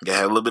baseball. You gotta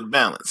have a little bit of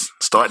balance.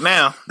 Start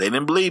now. They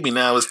didn't believe me.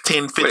 Now it's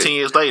 10, 15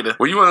 years later.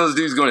 Were you one of those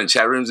dudes going in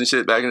chat rooms and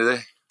shit back in the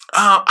day?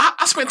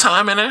 I spent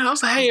time in there. I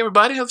was like, "Hey,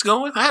 everybody, how's it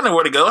going?" I had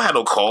nowhere to go. I had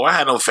no car. I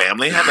had no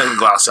family. I had no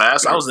go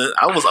outside. So I was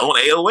on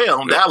AOL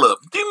on dial-up.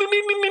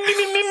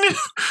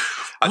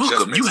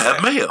 Welcome, you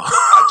have mail.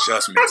 I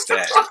just missed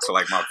that. So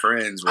like my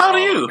friends were How old are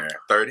you?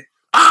 30.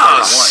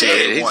 Oh,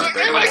 shit.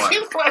 31.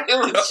 You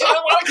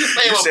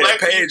said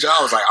Page.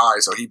 I was like, all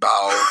right, so he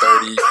about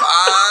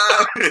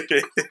 35.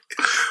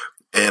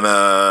 And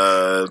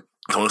on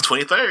the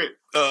 23rd.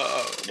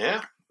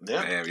 Yeah.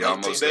 Damn, y'all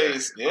almost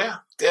days. There.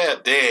 Yeah.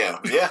 Damn.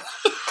 Yeah.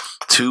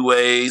 2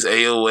 ways,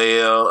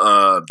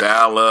 AOL,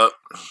 dial up,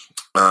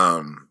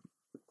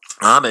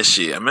 all that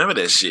shit. I remember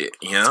that shit,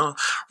 you know?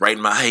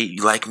 Writing my, "Hey,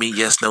 you like me?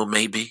 Yes, no,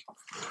 maybe."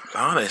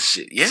 All that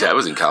shit. Yeah. See, I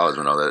was in college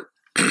when all that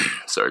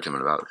started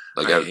coming about.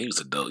 Like, he was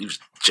adult. He was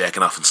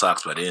jacking off in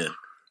socks by then.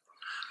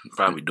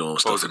 Probably doing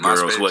stuff with MySpace?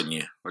 girls, wasn't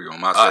you? Were you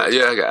on MySpace?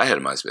 Yeah, I had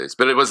a MySpace.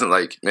 But it wasn't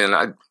like, man,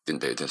 I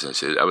didn't pay attention to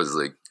shit. I was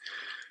like,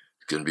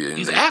 gonna be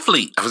He's an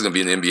athlete. I was gonna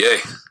be in the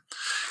NBA.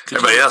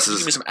 Everybody else is.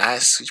 Give me some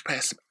ice. Could you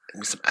pass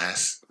me some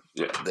ice?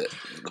 Yeah, that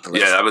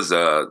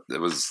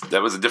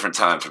was a different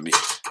time for me.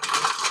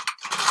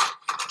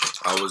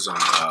 I was on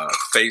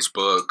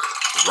Facebook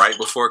right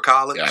before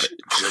college,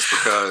 just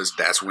because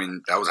that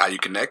was how you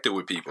connected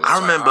with people. I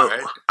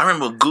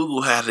remember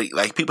Google had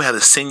people had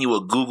to send you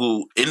a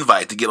Google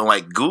invite to get on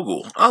like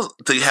Google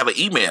to have an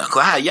email. Cause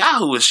I had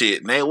Yahoo and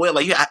shit. And they were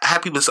like, I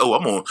had people say, "Oh,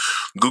 I'm on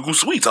Google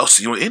Suites. I'll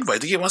see you an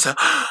invite to get one." I said,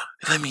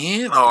 "Let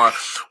me in." Or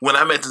when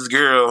I met this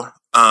girl,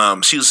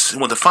 she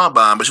went to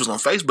Fontbonne, but she was on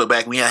Facebook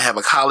back when we had to have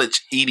a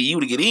college EDU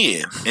to get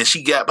in. And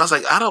I was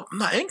like, I'm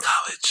not in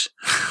college.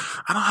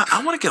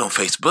 I want to get on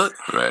Facebook.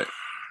 Right.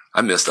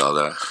 I missed all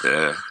that.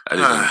 Yeah. I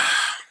didn't.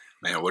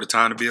 Man, what a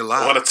time to be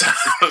alive. What a time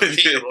to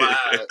be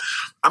alive.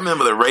 I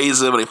remember the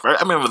Razor, I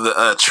remember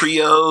the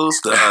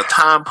Trios, the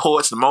Time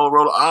Ports, the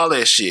Motorola, all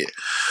that shit.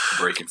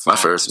 Breaking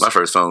phones. My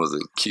first phone was a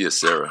Kia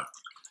Sarah.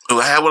 Oh,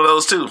 I had one of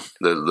those too.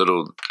 The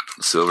little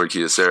silver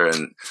Kia Sarah,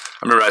 and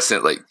I remember I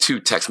sent like 2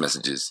 text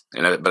messages,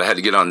 but I had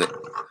to get on the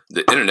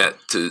internet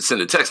to send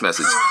a text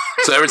message.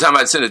 So every time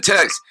I'd send a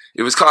text,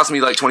 it was costing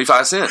me like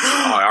 25 cents.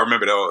 Oh, I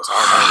remember those.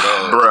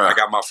 Bruh. I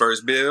got my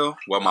first bill.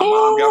 Well, my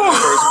mom got my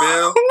first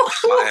bill.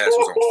 My ass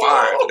was on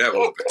fire. That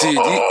was dude.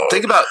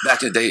 Think about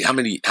back in the day. How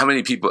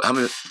many people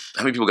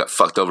got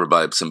fucked over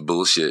by some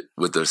bullshit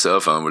with their cell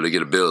phone where they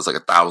get a bill? It's like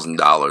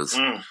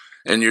 $1,000,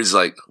 and you're just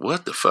like,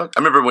 what the fuck? I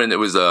remember when it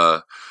was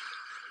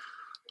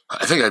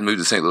I think I'd moved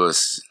to St.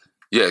 Louis.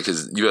 Yeah,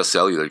 because U.S.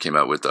 Cellular came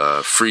out with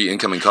free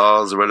incoming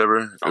calls or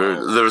whatever.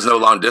 There was no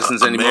long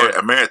distance anymore.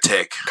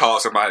 Ameritech. Call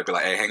somebody, be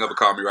like, "Hey, hang up and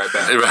call me right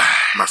back."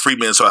 My free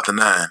minutes are after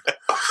 9.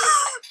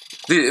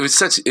 Dude, it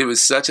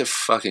was such a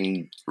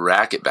fucking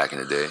racket back in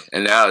the day,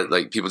 and now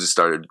like people just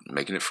started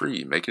making it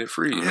free.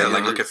 Yeah,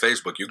 like look at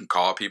Facebook. You can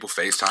call people,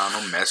 FaceTime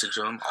them, message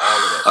them, all of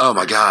that. Oh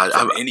my god,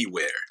 from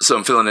anywhere. So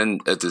I'm filling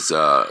in at this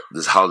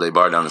holiday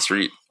bar down the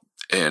street,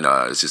 and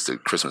it's just a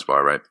Christmas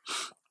bar, right?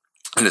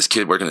 And this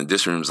kid working in the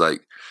dish room is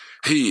like,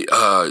 "Hey,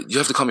 you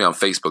have to call me on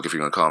Facebook if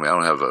you're gonna call me. I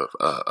don't have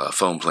a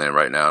phone plan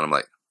right now." And I'm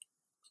like,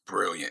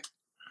 brilliant.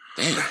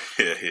 Damn. All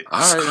right,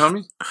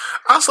 homie.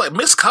 I was like,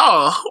 "Missed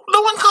call?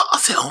 No one called." I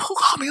said, "Who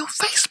called me on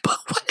Facebook?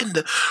 What in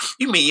the?"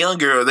 You mean young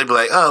girl? They'd be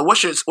like,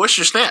 what's your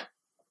Snap?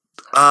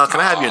 Can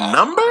I have your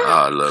number?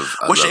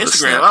 What's your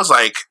Instagram?" I was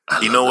like,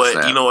 you know what?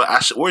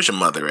 Where's your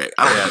mother at?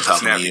 I don't have to talk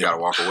Snap, to you. You gotta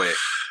walk away.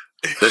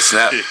 The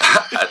Snap.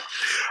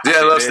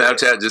 I love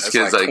Snapchat just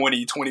because like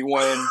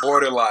 2021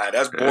 borderline.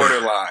 That's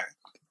borderline.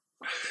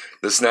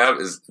 The Snap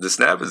is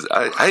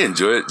I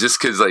enjoy it just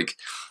because like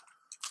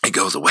it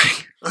goes away,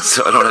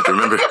 so I don't have to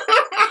remember.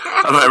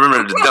 I don't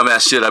remember the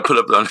dumbass shit I put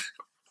up on.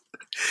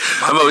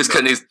 I'm always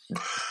cutting these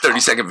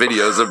 30-second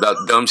videos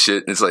about dumb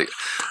shit, and it's like,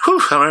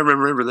 whew, I don't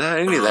remember that,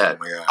 any of that.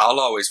 I'll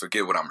always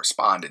forget what I'm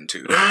responding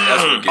to.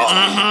 That's what gets me.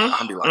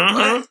 I'll be like,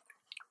 what?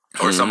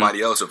 Or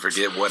somebody else will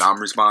forget what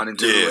I'm responding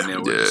to, and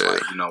then we're just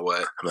like, you know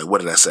what? I'm like, what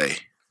did I say?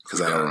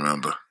 Because I don't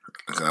remember.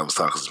 Because I was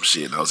talking some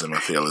shit, and I was in my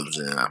feelings,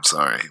 and I'm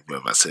sorry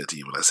what I said to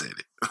you when I said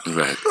it.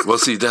 Right. Well,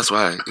 see, that's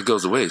why it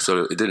goes away,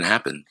 so it didn't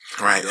happen.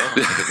 Right.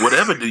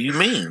 Whatever do you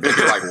mean? You'd be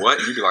like, what?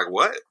 You'd be like,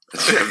 what?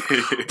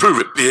 Prove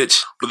it,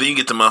 bitch. But then you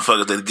get the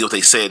motherfuckers that get what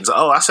they said and say,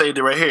 oh, I saved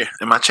it right here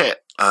in my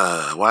chat.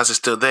 Why is it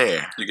still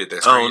there? You get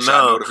that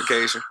screenshot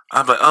notification.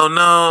 I'm like, oh,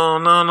 no.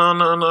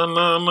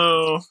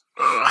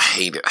 I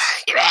hate it.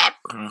 I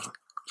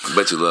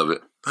bet you love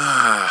it.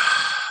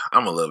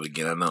 I'm going to love it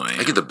again. I know I am.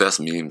 I get the best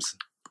memes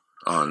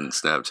on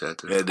Snapchat.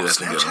 Too. Yeah, that's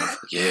good.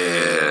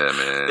 Yeah,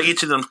 man. They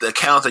get you them the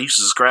accounts that you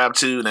subscribe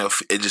to, and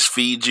it just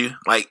feeds you.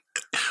 Like,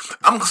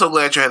 I'm so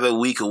glad you had that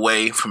week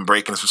away from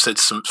breaking from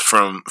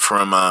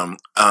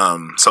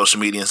social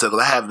media and stuff.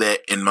 Because I have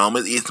that in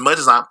moments. As much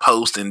as I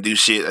post and do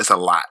shit, that's a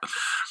lot.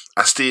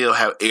 I still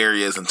have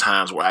areas and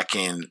times where I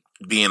can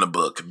be in a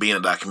book, be in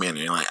a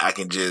documentary, and like I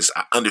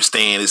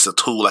understand it's a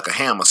tool like a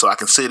hammer, so I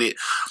can sit it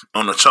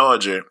on the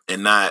charger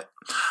and not.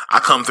 I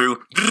come through,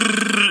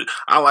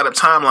 I light up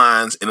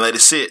timelines and let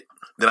it sit.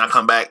 Then I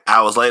come back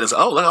hours later and say,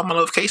 "Oh, look at my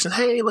notifications!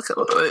 Hey, look at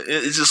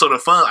it's just sort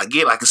of fun." I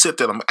can sit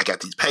there. I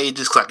got these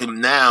pages because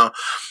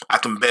I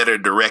can better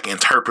direct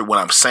interpret what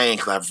I'm saying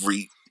because I've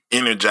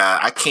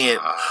re-energized. I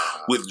can't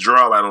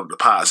withdraw. I don't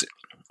deposit.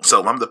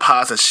 So if I'm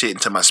depositing shit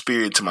into my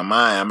spirit, to my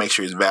mind, I make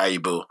sure it's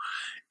valuable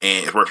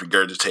and it's worth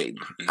regurgitating.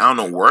 I don't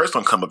know where it's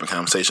gonna come up in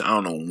conversation. I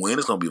don't know when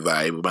it's gonna be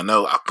valuable, but I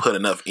know I put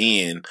enough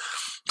in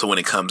so when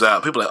it comes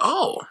out, people are like,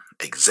 "Oh,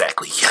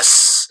 exactly,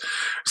 yes."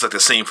 It's like the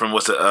scene from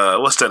what's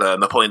that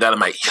Napoleon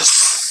Dynamite?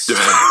 Yes.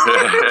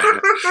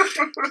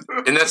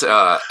 And that's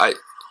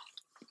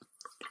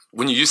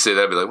when you say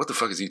that, I'd be like, "What the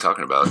fuck is he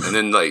talking about?" And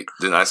then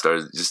I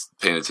started just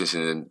paying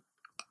attention and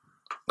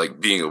like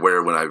being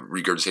aware when I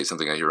regurgitate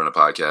something I hear on a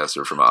podcast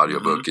or from an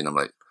audiobook, and I'm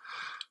like,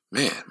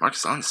 man,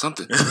 Marcus on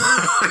something.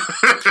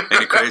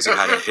 Ain't it crazy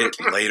how that hit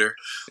later?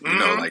 You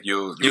know, like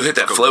you hit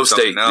that flow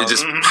state. It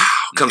just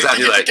comes out and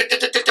you're like,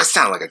 that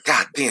sounds like a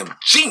goddamn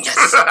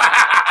genius.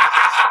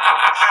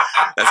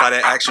 That's how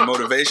that action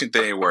motivation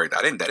thing worked.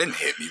 That didn't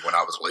hit me when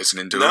I was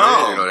listening to it.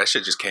 You know, that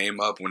shit just came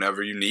up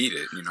whenever you need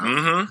it, you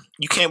know?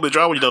 You can't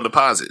withdraw when you don't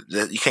deposit.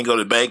 You can't go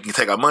to the bank and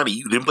take out money.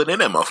 You didn't put in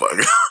that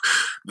motherfucker.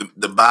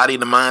 The body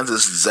and the mind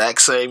is the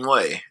exact same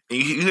way.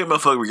 You hear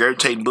motherfucker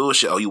regurgitating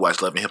bullshit. Oh, you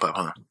watch Love and Hip Hop,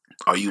 huh?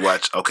 Oh, you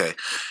watch? Okay.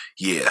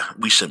 Yeah,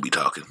 we shouldn't be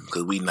talking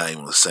because we not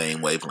even on the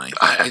same wavelength.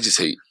 I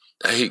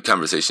hate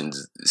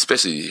conversations,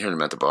 especially hearing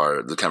them at the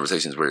bar, the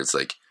conversations where it's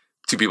like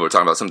two people are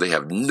talking about something they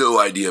have no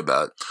idea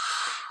about.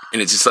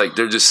 And it's just like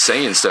they're just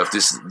saying stuff,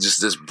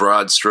 this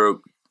broad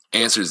stroke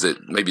answers that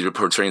maybe they're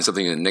portraying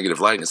something in a negative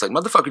light. And it's like,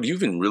 motherfucker, do you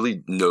even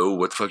really know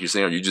what the fuck you're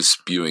saying? Or are you just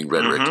spewing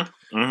rhetoric?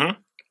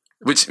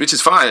 Which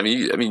is fine. I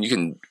mean, you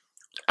can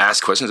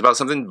ask questions about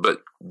something,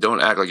 but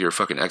don't act like you're a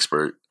fucking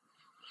expert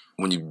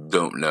when you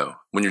don't know.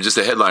 When you're just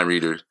a headline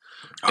reader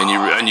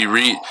and you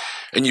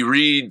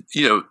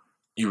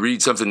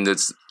read something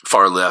that's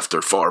far left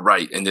or far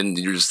right, and then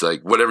you're just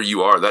like, whatever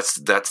you are,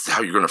 that's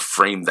how you're going to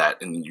frame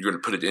that, and you're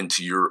going to put it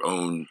into your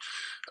own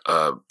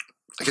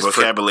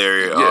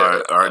vocabulary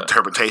or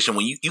interpretation.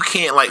 When you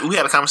can't, like, we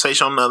had a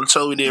conversation on the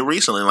show we did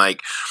recently,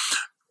 like,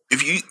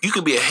 if you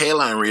can be a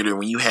headline reader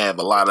when you have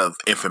a lot of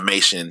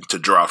information to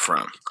draw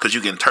from, because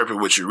you can interpret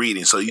what you're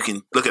reading. So you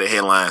can look at the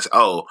headlines.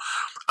 Oh,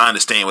 I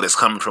understand where it's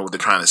coming from, what they're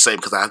trying to say,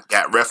 because I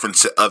got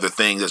reference to other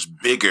things that's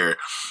bigger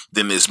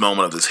than this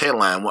moment of this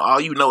headline. Well, all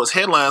you know is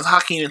headlines. How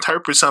can you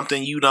interpret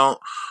something you don't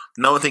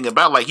know anything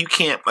about? Like, you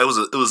can't. It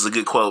was a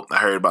good quote I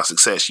heard about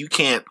success. You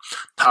can't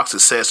talk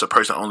success to a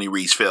person who only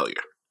reads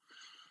failure.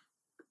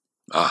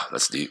 Ah,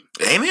 that's deep,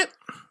 ain't it?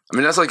 I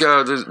mean, that's like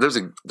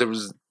there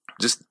was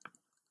just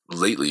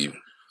lately.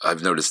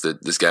 I've noticed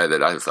that this guy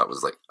that I thought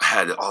was like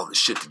had all this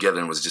shit together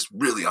and was just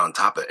really on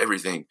top of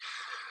everything.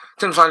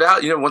 Trying to find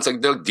out, once I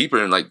dug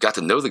deeper and like got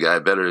to know the guy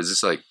better, it's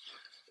just like,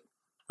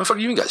 motherfucker,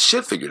 you ain't got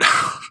shit figured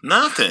out.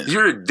 Nothing.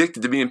 You're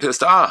addicted to being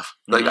pissed off.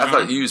 Like, I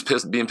thought you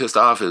used being pissed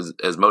off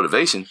as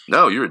motivation.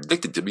 No, you're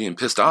addicted to being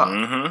pissed off.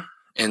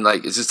 And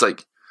like, it's just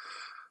like,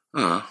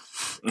 man,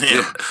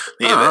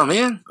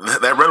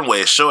 that runway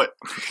is short.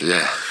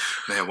 Yeah,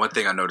 man. One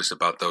thing I noticed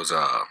about those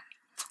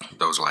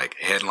like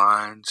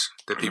headlines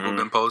that people have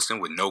been posting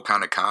with no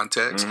kind of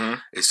context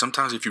is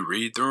sometimes if you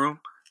read through them,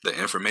 the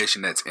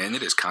information that's in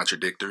it is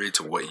contradictory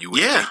to what you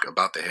would think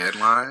about the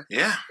headline.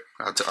 Yeah.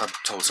 I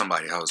told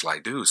somebody, I was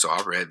like, dude, so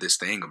I read this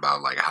thing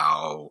about like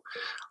how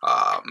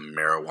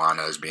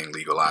marijuana is being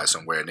legalized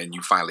somewhere, and then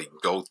you finally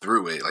go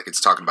through it, like it's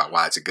talking about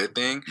why it's a good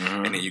thing,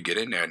 and then you get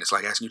in there and it's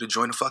like asking you to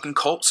join a fucking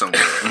cult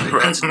somewhere. Like,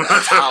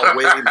 that's how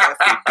way left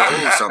it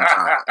goes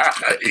sometimes.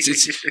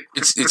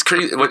 It's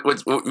crazy.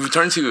 What we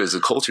turn to as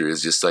a culture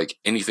is just like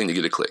anything to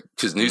get a click,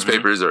 because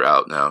newspapers are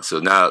out now, so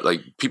now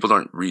like people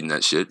aren't reading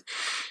that shit.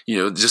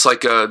 Just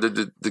like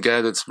the guy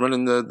that's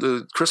running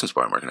the Christmas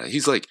bar market.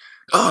 He's like,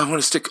 oh, I'm going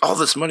to stick all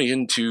this money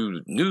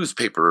into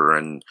newspaper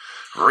and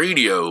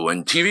radio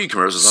and TV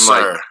commercials. I'm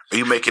Sir, like, are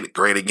you making it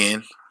great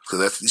again?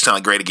 Because you sound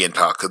like great again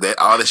talk. Because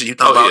all this shit you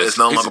talking about is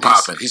no longer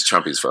popping. He's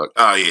Trumpy as fuck.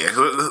 Oh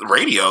yeah,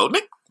 radio,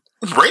 Nick.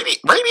 Radio.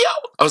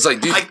 I was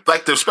like, dude,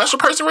 like the special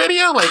person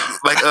radio, like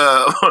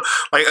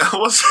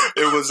what's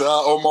It was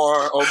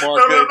Omar.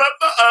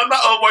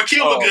 not Omar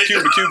Cuba Good.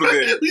 Cuba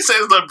Good. He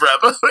says the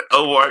brother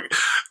Omar.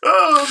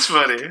 Oh, it's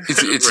funny.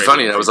 It's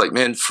funny. And I was like,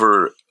 man,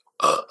 for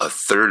a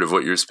third of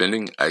what you're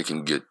spending, I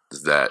can get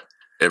that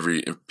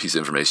every piece of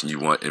information you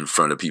want in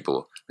front of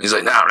people. And he's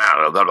like, no,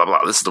 blah blah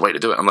blah. This is the way to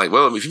do it. I'm like,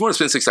 well, if you want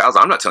to spend $6,000,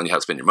 I'm not telling you how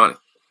to spend your money.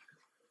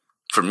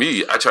 For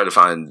me, I try to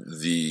find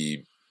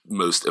the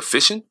most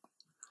efficient.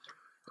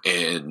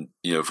 And,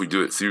 if we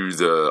do it through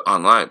the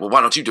online, well,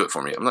 why don't you do it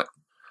for me? I'm like,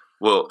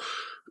 well,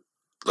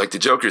 like the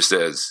Joker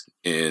says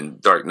in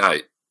Dark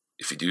Knight,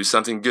 if you do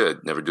something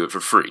good, never do it for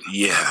free.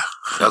 Yeah.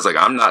 I was like,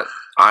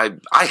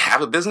 I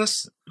have a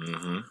business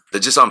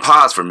that's just on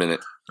pause for a minute.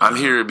 I'm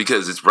here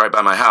because it's right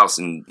by my house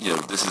and,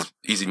 this is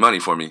easy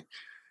money for me.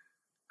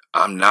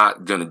 I'm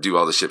not going to do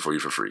all this shit for you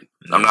for free.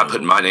 No. I'm not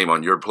putting my name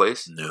on your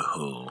place.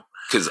 No.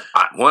 Because,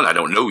 one, I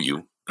don't know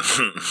you.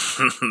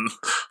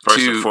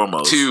 First and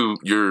foremost. Two,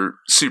 you're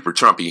super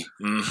Trumpy,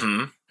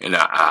 and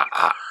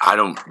I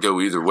don't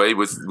go either way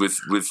with we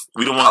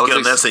don't want to get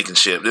on that sinking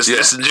ship. This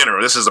in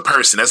general. This is a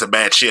person. That's a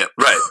bad ship,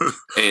 right?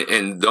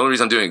 and the only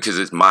reason I'm doing it because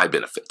it's my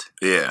benefit.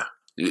 Yeah,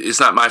 it's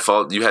not my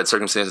fault. You had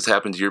circumstances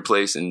happen to your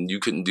place, and you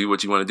couldn't do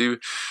what you want to do.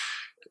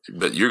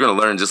 But you're going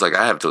to learn just like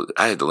I had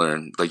to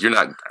learn. Like I'm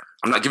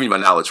not giving you my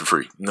knowledge for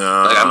free.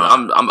 No, like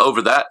I'm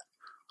over that.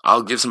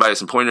 I'll give somebody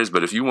some pointers,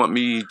 but if you want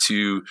me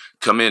to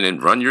come in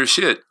and run your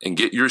shit and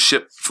get your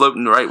ship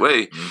floating the right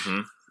way,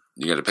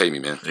 you got to pay me,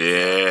 man.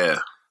 Yeah.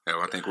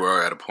 I think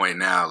we're at a point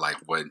now, like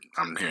what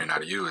I'm hearing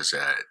out of you is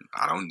that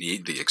I don't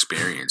need the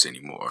experience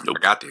anymore. Nope.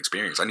 I got the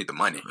experience. I need the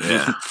money.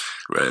 Yeah.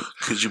 Right.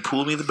 Could you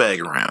pull me the bag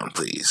around,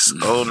 please?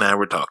 Oh, now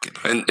we're talking.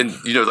 And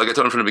like I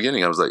told him from the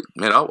beginning, I was like,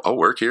 man, I'll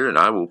work here and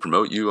I will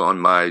promote you on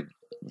my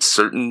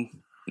certain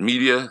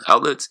media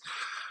outlets,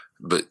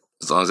 but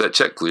as long as that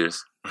check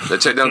clears.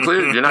 That check doesn't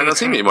clear, you're not gonna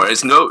see me anymore.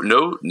 It's no.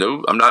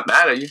 I'm not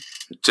mad at you.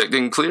 Check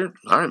didn't clear.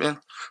 All right, man.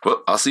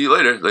 Well, I'll see you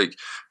later. Like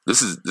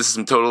this is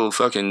some total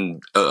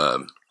fucking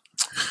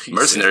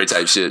mercenary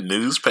type shit.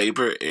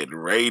 Newspaper and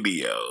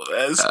radio.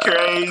 That's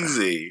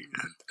crazy.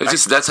 It's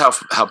just that's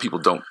how people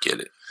don't get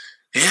it.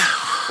 Yeah.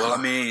 Well, I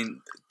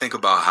mean, think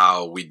about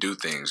how we do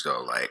things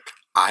though. Like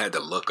I had to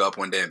look up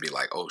one day and be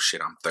like, oh shit,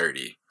 I'm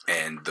 30.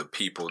 And the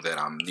people that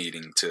I'm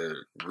needing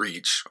to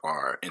reach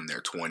are in their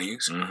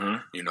 20s,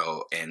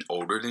 and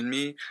older than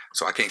me.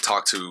 So I can't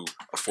talk to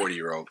a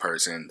 40-year-old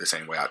person the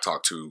same way I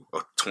talk to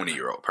a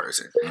 20-year-old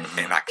person.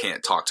 And I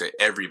can't talk to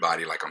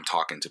everybody like I'm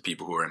talking to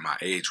people who are in my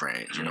age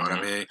range. You know what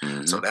I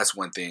mean? So that's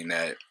one thing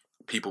that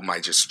people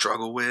might just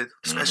struggle with,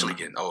 especially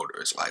getting older.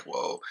 It's like,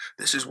 well,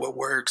 this is what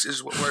works.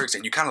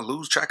 And you kind of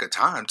lose track of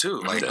time, too.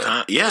 Like,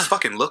 I just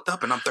fucking looked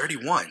up and I'm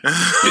 31.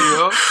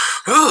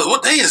 Oh,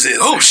 what day is it?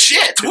 Oh,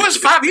 shit. Where's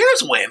 5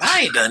 years when?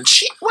 I ain't done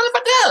shit. What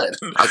have I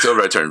done?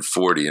 October I turned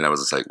 40 and I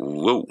was just like,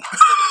 whoa.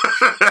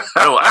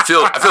 I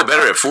feel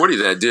better at 40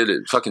 than I did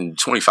at fucking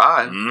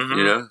 25. I'm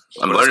learning.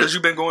 Because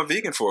you've been going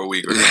vegan for a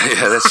week. Right?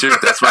 Yeah, that's true.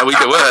 That's my week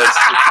it was.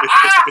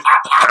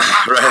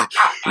 Right.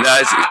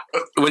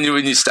 No,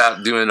 when you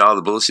stop doing all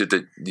the bullshit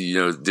that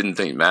didn't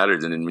think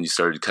mattered, and then when you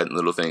started cutting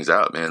little things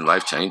out, man,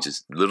 life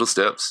changes. Little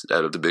steps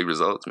out of the big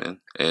results, man.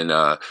 And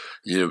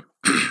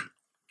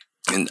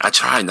and I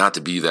try not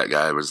to be that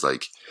guy where it's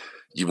like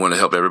you want to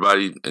help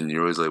everybody, and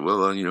you're always like,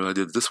 well, I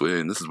did it this way,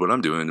 and this is what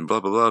I'm doing, and blah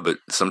blah blah. But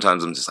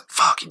sometimes I'm just like,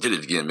 fuck, you did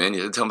it again, man.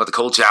 You had to tell them about the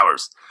cold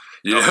showers.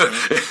 You had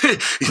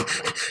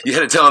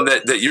to tell them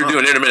that you're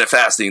doing intermittent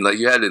fasting. Like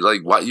you had to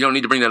why you don't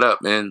need to bring that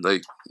up, man.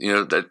 Like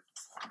that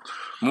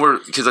more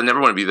because I never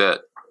want to be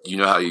that. You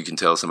know how you can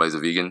tell somebody's a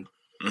vegan?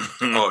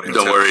 Don't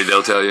worry,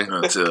 they'll tell you.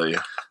 I'll tell you.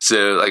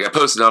 So, I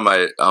posted on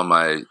my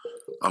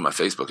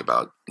Facebook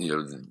about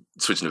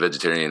switching to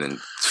vegetarian, and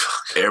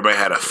everybody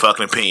had a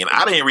fucking opinion.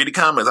 I didn't read the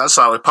comments. I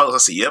saw the post. I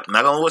said, "Yep,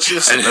 not gonna watch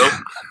this." Nope,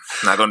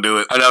 not gonna do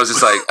it. And I was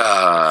just like,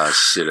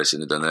 shit, I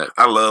shouldn't have done that.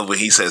 I love when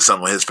he said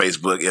something on his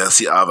Facebook. Yeah, I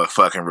see all the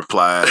fucking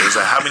replies. He's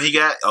like, "How many he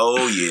got?"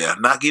 Oh yeah,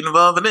 not getting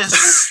involved in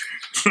this.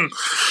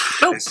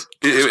 Nope.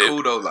 It's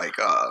cool though. Like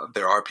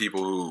there are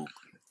people who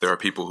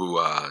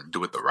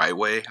do it the right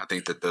way. I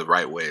think that the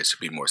right way is to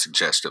be more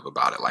suggestive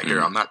about it. Like,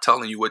 here, I'm not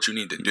telling you what you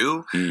need to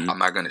do. I'm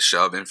not going to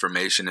shove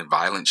information and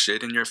violent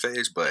shit in your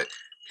face, but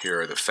here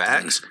are the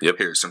facts.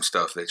 Here's some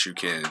stuff that you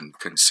can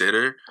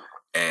consider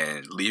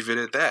and leave it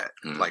at that.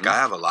 Like, I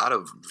have a lot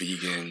of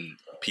vegan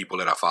people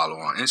that I follow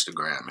on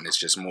Instagram, and it's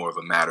just more of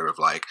a matter of,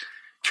 like,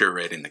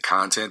 curating the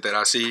content that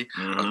I see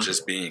of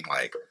just being,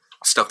 like,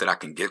 stuff that I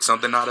can get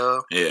something out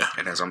of. Yeah.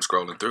 And as I'm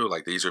scrolling through,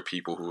 like, these are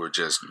people who are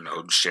just,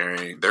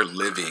 sharing, they're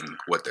living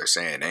what they're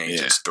saying. They ain't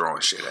just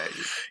throwing shit at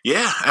you.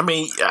 Yeah. I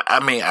mean,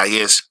 I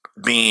guess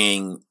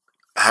being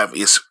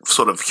is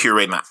sort of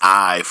curating an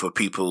eye for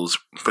people's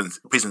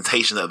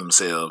presentation of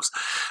themselves.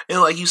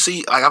 And like you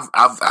see, like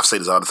I've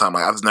said this all the time.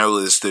 Like I've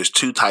noticed there's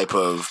two type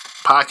of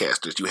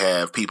podcasters. You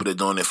have people that are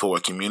doing it for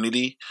a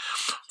community,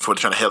 for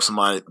trying to help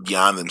somebody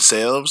beyond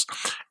themselves,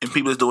 and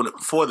people that's doing it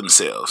for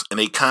themselves. And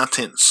their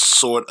content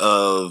sort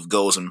of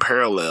goes in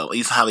parallel. At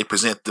least how they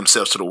present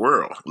themselves to the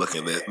world. Look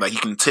at it. Like you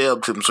can tell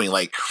the difference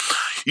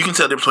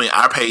between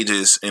our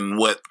pages and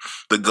what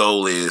the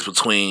goal is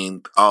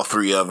between all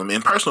three of them,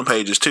 and personal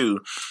pages too.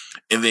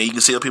 And then you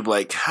can see people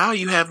like, how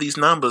you have these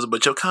numbers,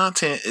 but your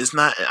content is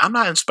not. I'm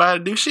not inspired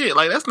to do shit.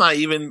 Like that's not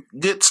even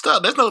good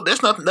stuff. There's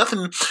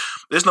nothing.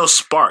 There's no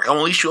spark. I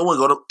want to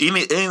go to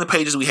any of the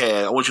pages we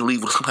had. I want you to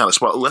leave with some kind of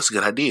spark. Oh, that's a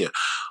good idea.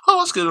 Oh,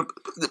 that's good.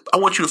 I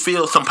want you to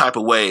feel some type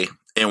of way,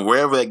 and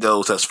wherever that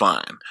goes, that's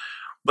fine.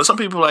 But some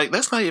people are like,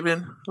 that's not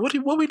even. What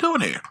are we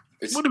doing here?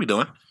 What are we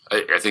doing?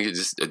 I think it's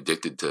just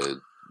addicted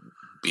to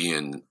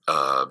being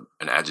an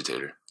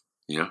agitator,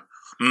 you know?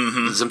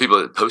 Mm-hmm. Some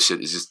people that post shit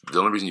is just the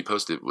only reason you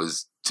post it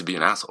was to be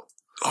an asshole.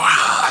 Wow.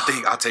 I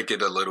think I'll take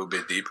it a little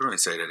bit deeper and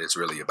say that it's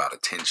really about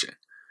attention.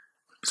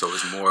 So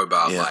it's more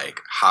about like,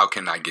 how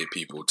can I get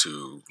people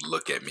to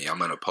look at me? I'm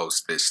going to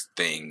post this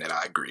thing that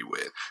I agree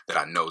with, that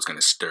I know is going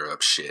to stir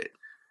up shit.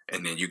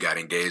 And then you got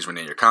engagement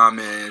in your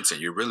comments,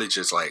 and you're really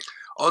just like,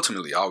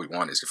 ultimately all we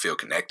want is to feel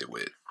connected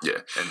with. Yeah.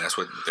 And that's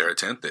what their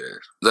attempt is.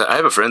 I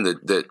have a friend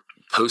that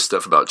posts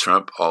stuff about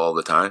Trump all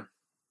the time,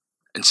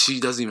 and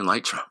she doesn't even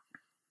like Trump.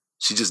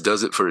 She just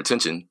does it for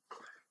attention.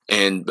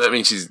 And, I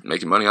mean, she's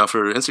making money off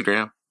her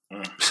Instagram.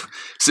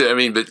 So, I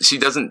mean, but she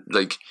doesn't,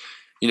 like,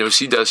 you know,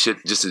 she does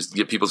shit just to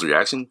get people's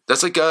reaction.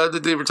 That's like,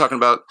 they were talking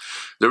about,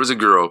 there was a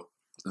girl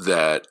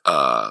that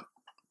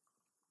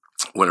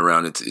went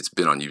around, it's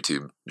been on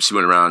YouTube. She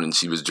went around and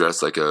she was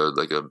dressed like a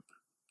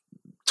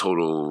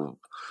total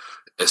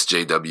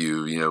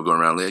SJW, you know, going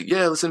around like,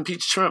 yeah, let's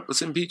impeach Trump.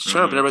 Let's impeach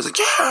Trump. And everybody's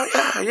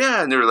like,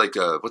 yeah. And they were like,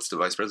 what's the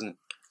vice president?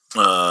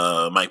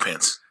 Mike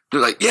Pence. They're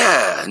like,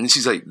 yeah. And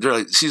she's like,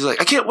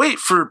 I can't wait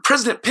for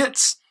President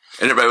Pence.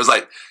 And everybody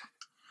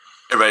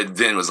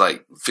then was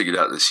like, figured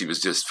out that she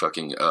was just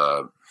fucking, she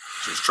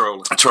was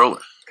trolling.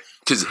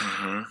 Because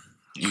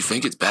you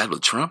think it's bad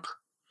with Trump?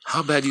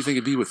 How bad do you think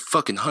it'd be with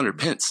fucking Hunter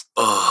Pence?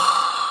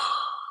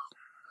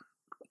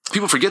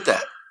 People forget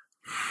that.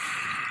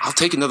 I'll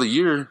take another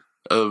year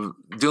of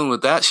dealing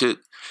with that shit,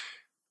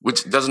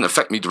 which doesn't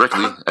affect me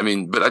directly. I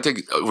mean, but I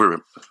take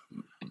over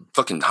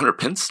fucking Hunter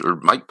Pence or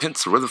Mike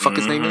Pence or whatever the fuck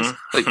his name is.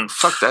 Like,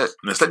 fuck that.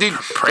 That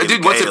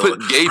dude wants to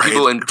put gay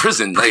people in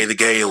prison. Pray the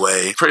gay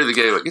away. Pray the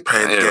gay away.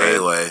 Pray the gay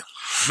away.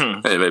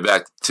 Anyway,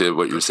 back to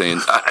what you were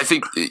saying. I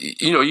think,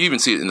 you know, you even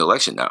see it in the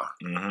election now.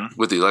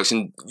 With the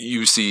election,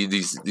 you see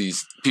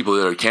these people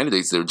that are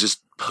candidates, they're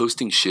just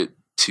posting shit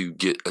to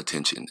get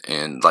attention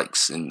and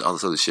likes and all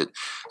this other shit.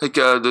 Like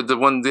the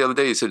one the other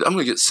day said, I'm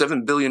going to get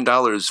 $7 billion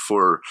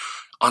for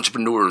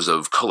entrepreneurs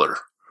of color.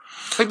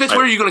 Like, bitch, where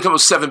are you going to come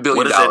with $7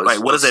 billion?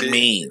 What does that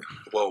mean?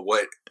 Well,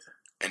 what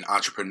an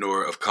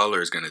entrepreneur of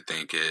color is going to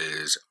think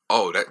is,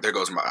 there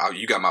goes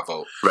you got my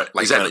vote. Right.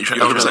 Like, exactly. You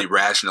don't really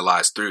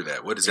rationalize through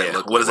that. What does that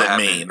look like? What does that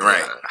mean?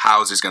 Right.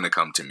 How is this going to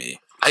come to me?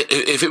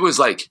 If it was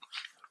like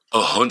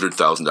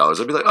 $100,000,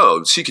 I'd be like,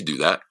 oh, she could do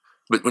that.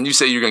 But when you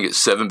say you're going to get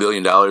 $7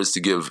 billion to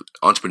give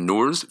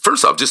entrepreneurs,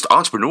 first off, just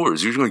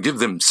entrepreneurs, you're going to give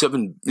them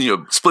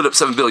split up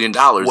 $7 billion.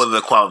 What are the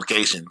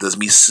qualifications? Does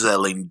me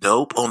selling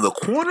dope on the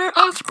corner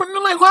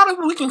entrepreneur? Like, why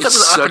do we can cut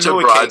It's such a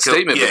broad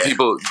statement, but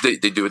people, they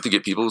do it to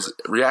get people's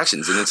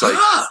reactions. And it's like,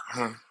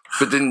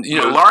 but then, you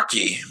know.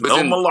 Malarkey.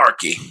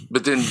 Malarkey.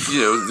 But then,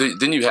 you know,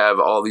 then you have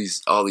all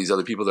these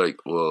other people that are like,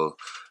 well,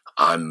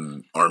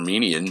 I'm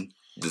Armenian.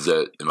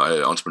 Am I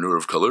an entrepreneur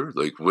of color?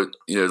 Like, what,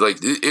 you know, like,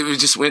 it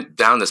just went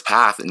down this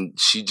path, and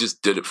she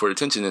just did it for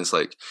attention. And it's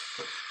like,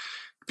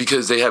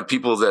 because they have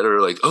people that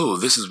are like, oh,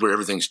 this is where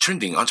everything's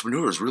trending.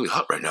 Entrepreneurs really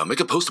hot right now.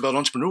 Make a post about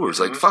entrepreneurs.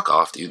 Like, fuck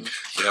off, dude.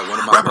 Yeah, one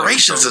of my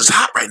reparations is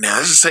hot right now.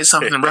 Let's just say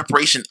something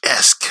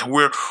reparation-esque.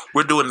 We're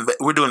doing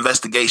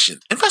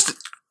investigation.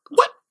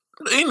 What?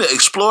 Ain't an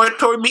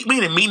exploratory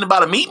meeting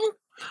about a meeting?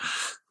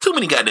 Too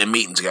many goddamn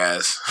meetings,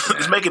 guys.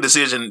 Let's make a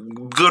decision,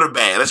 good or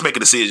bad. Let's make a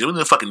decision. We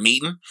need a fucking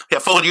meeting. We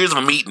have 4 years of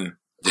a meeting.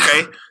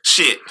 Okay?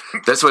 Shit.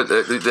 That's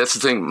the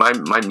thing.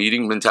 My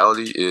meeting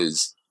mentality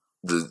is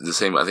the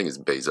same. I think it's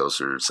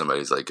Bezos or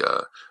somebody's like,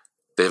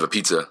 they have a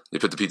pizza. They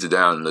put the pizza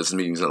down, and this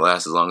meeting's gonna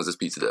last as long as this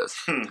pizza does.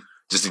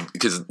 Just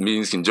because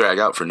meetings can drag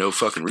out for no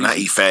fucking reason. I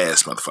eat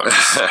fast,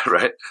 motherfuckers.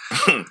 Right?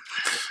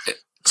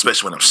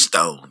 Especially when I'm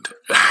stoned.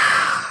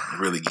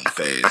 Really eat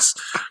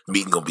fast.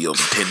 Meeting gonna be over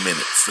in 10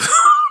 minutes.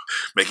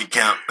 Make it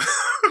count.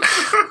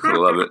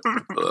 Love it.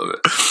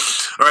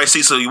 All right,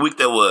 so your week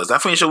that was. I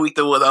finished your week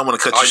that was. I want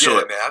to cut you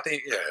short. Man. I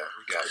think, we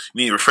got it.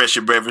 You need to refresh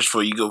your beverage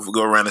before you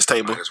go around this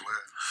table. Might as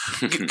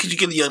well. Could you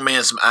give the young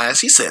man some eyes?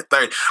 He said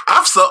 30.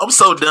 I'm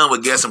so done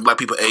with guessing black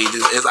people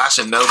ages. As I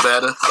should know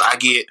better. I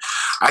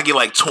get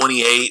like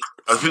 28.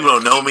 Or people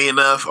don't know me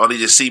enough, or they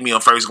just see me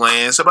on first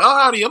glance. I'm like, oh,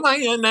 how old are you? I'm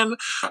like,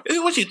 yeah,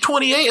 what you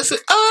 28? I said,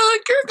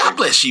 girl, God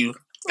bless you.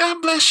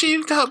 God bless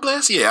you. God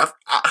bless. Yeah,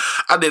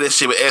 I did that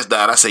shit with S.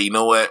 Dot. I said, you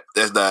know what?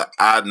 S. Dot,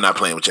 I'm not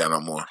playing with y'all no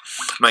more.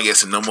 I'm not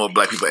guessing no more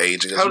black people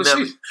aging. How old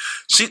is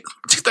she?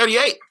 She's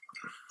 38.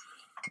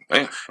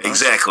 Man,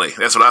 Exactly.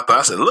 That's what I thought.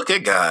 I said, look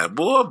at God,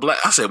 boy, black.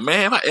 I said,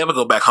 man, if I ever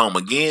go back home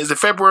again, is it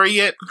February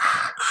yet?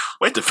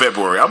 Wait till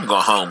February. I'm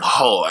going home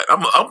hard.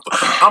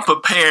 I'm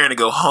preparing to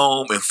go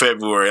home in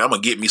February. I'm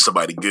gonna get me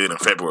somebody good in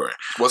February.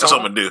 That's what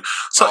I'm gonna do.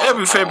 So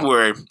every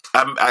February,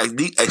 I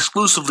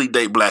exclusively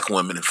date black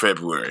women in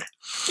February.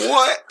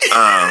 What?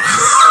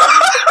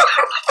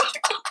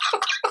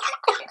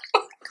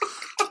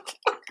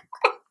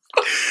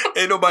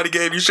 Ain't nobody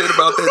gave you shit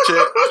about that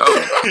chick.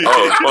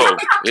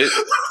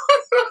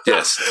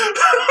 Yes.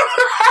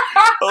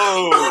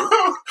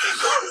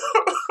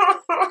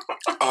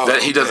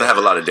 He doesn't have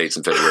a lot of dates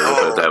in February. We'll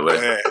put it that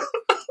way. Man.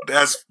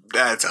 That's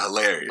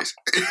hilarious.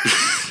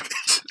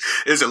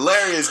 It's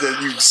hilarious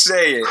that you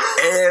say it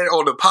and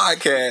on the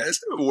podcast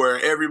where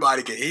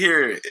everybody can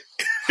hear it.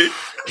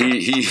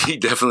 He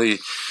definitely.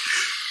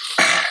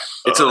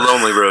 It's a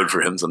lonely road for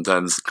him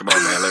sometimes. Come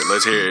on, man.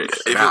 Let's hear it.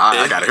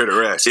 I gotta hear the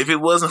rest. If it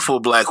wasn't for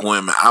black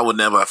women, I would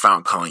never have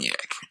found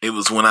cognac. It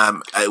was when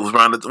it was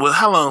around.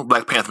 How long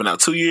Black Panther been out?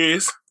 2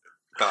 years.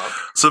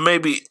 So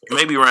maybe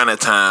around that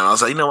time, I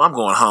was like, I'm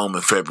going home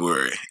in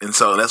February, and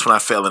so that's when I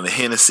fell into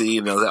Hennessy,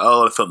 and I was like,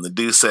 I felt the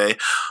Douce. A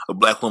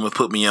black woman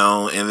put me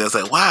on, and I was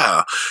like,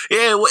 wow,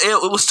 yeah,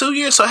 it was 2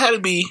 years, so it had to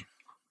be.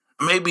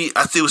 Maybe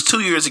I think it was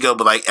 2 years ago,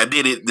 but like I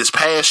did it this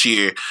past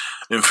year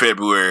in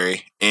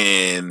February,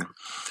 and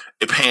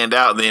it panned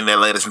out, and then that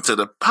led us into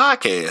the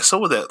podcast. So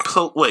with that,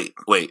 wait,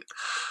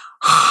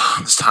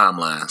 this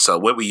timeline. So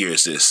what year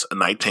is this?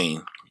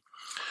 19.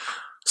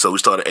 So we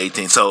started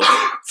 18. So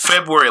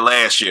February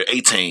last year,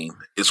 18,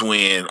 is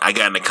when I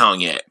got into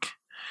cognac.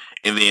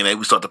 And then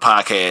we started the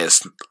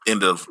podcast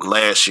end of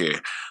last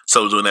year.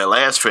 So during that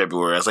last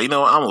February, I was like, I'm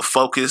going to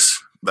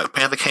focus. Black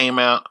Panther came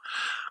out.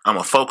 I'm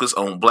going to focus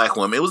on black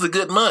women. It was a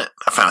good month.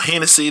 I found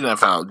Hennessy, and I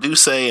found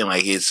Douce, and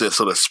like it just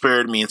sort of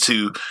spurred me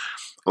into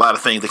a lot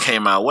of things that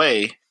came my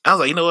way. I was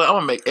like, you know what? I'm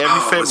going to make every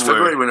February. Was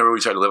February whenever we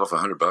tried to live off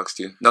 $100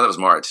 too? No, that was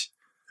March.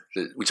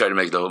 We tried to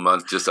make the whole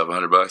month just off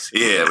 $100.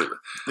 Yeah,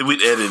 we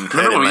didn't.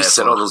 Remember when we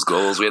set all those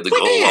goals? We had the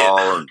goal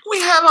wall. And we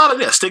had a lot of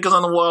that stickers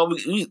on the wall.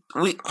 We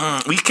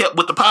kept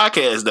with the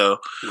podcast though.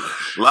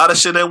 A lot of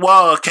shit that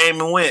wall came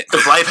and went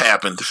because life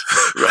happened.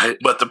 Right,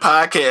 but the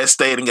podcast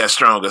stayed and got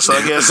stronger. So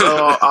I guess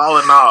all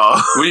in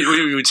all,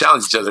 we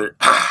challenged each other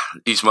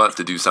each month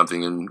to do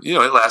something, and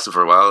it lasted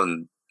for a while,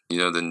 and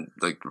then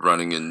like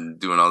running and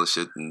doing all the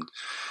shit and.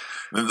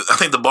 I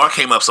think the bar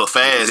came up so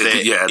fast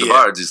that the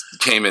bar just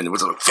came in. It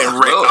was like, and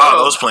wrecked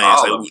all those plans.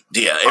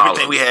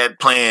 Everything we had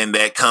planned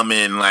that come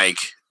in like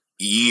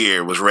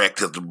year was wrecked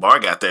because the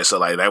bar got there. So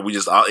like that,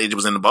 it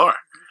was in the bar.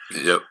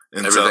 Yep,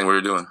 and everything we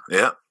were doing.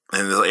 Yep,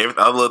 and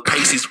all the little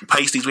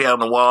pasties we had on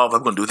the wall.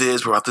 I'm going to do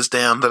this. Brought this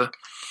down.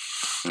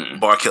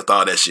 Bar killed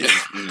all that shit.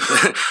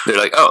 They're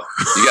like, "Oh,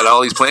 you got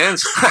all these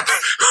plans?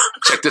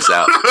 Check this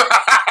out."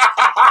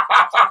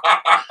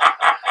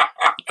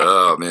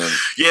 Oh man,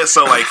 yeah.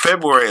 So like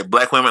February,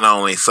 black women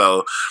only.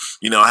 So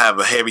I have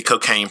a heavy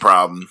cocaine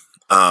problem.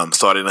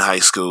 Started in high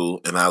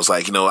school, and I was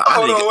like, wait.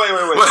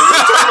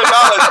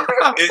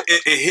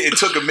 It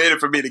took a minute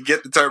for me to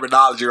get the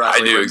terminology right.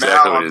 I knew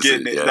exactly. Now I'm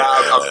getting it. Now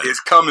it's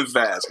coming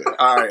faster.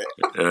 All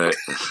right.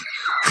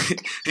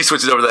 He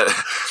switches over that.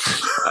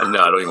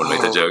 No, I don't even want to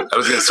make that joke. I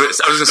was gonna switch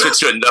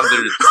to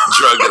another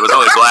drug that was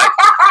only black,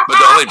 but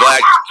the only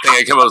black thing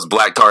I came up with was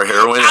black tar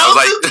heroin. And I was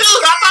like, I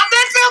thought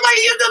that sounded like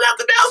you didn't have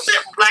to announce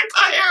it. Black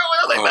tar heroin.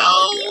 I was like, no.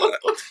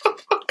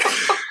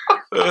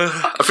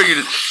 I figured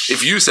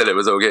if you said it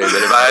was okay, but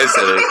if I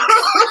said it,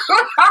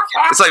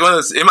 it's like one of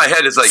those. In my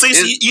head, it's like,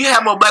 see, you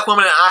have more black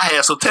women than I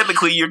have, so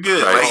technically you're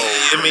good.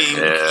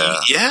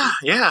 Right.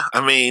 Yeah.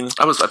 I mean,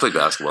 I played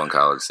basketball in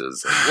college. So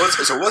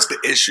what's the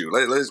issue?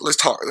 Let's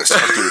talk through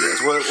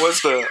this.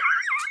 What's the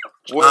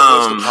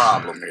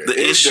problem here?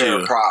 Is there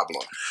a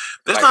problem?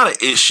 There's not an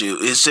issue.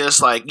 It's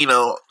just like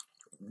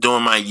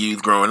during my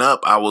youth growing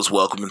up, I was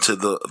welcomed into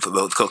the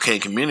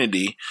cocaine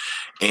community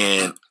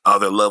and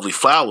other lovely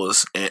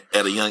flowers at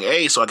a young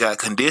age. So I got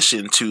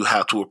conditioned to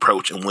how to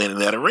approach and win in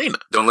that arena.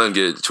 Don't let them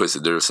get it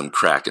twisted. There was some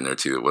crack in there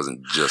too. It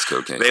wasn't just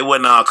cocaine. They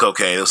wasn't all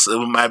cocaine.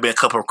 It might have been a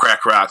couple of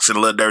crack rocks and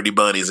little dirty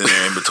bunnies in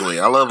there in between.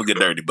 I love a good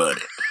dirty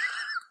bunny.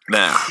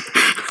 Now,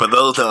 for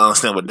those that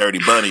understand what dirty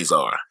bunnies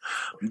are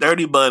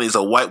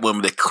white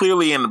women that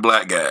clearly into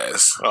black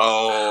guys.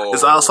 Oh,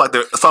 it's almost like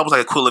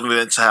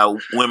equivalent to how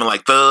women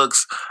like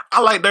thugs.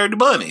 I like dirty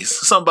bunnies.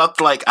 Something about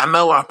I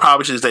know I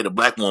probably should date a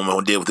black woman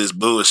who deal with this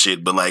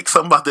bullshit, but like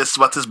something about this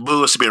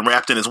bullshit being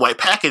wrapped in this white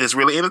packet is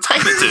really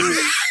entertaining to me.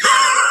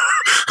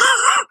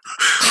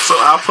 So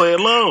I'll play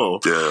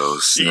along.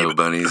 Those snow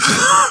bunnies.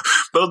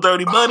 Those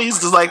dirty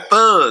bunnies is like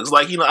thugs.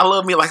 Like, I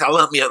love me like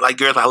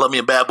girls, I love me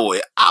a bad boy.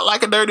 I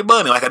like a dirty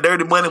bunny. Like a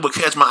dirty bunny would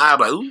catch my eye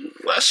like, ooh,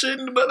 I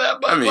shouldn't, but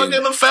that motherfucker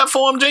in the fat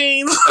form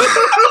jeans.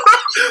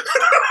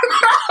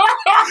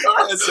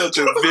 That's such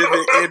a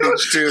vivid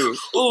image too.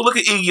 Ooh, look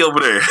at Iggy over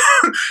there.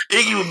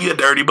 Iggy would be a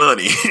dirty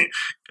bunny.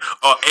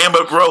 Or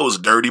Amber Rose,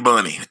 dirty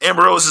bunny.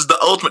 Amber Rose is the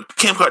ultimate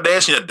Kim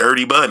Kardashian, a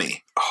dirty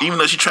bunny. Even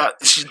though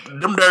she's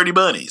them dirty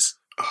bunnies.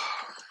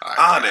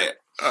 All right.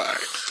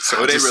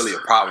 So it ain't really a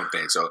problem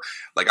thing. So,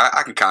 like,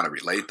 I can kind of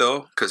relate,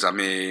 though. Because, I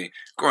mean,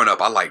 growing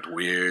up, I liked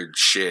weird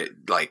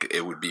shit. Like,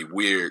 it would be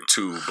weird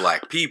to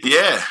black people.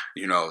 Yeah.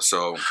 You know,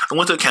 so. I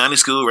went to a county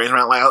school right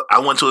around like I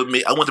went to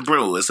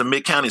Brentwood. It's a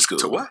mid-county school.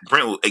 To what?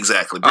 Brentwood,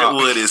 exactly.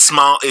 Brentwood is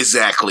small.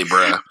 Exactly,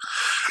 bro.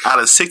 Out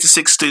of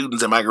 66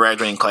 students in my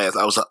graduating class,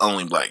 I was the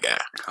only black guy.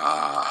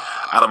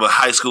 Out of a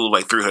high school of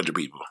like 300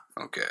 people.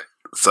 Okay.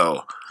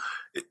 So...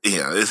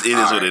 yeah, it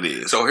is what it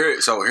is. So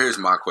here's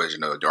my question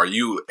though: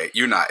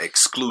 you're not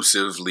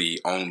exclusively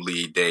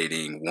only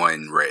dating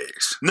one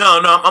race?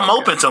 No, I'm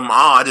open to them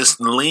all. I just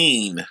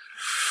lean.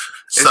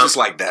 It's just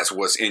like that's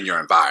what's in your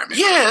environment.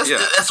 Yeah,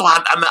 that's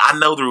why I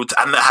know the route.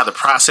 I know how the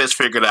process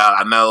figured out.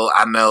 I know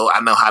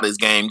how this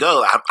game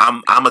goes.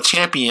 I'm a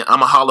champion.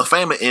 I'm a Hall of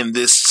Famer in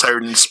this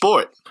certain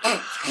sport.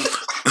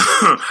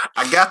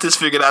 I got this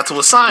figured out to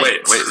a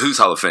science. Wait, who's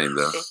Hall of Fame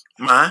though?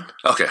 Mine.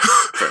 Okay.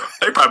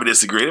 They probably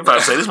disagree. They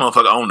probably say this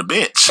motherfucker on the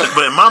bench.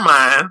 But in my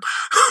mind,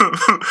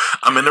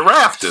 I'm in the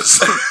rafters.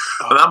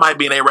 But I might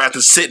be in a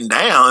rafters sitting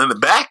down in the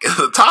back at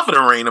the top of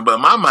the arena. But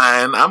in my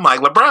mind, I'm like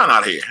LeBron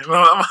out here.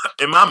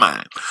 In my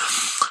mind.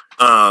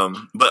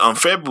 But on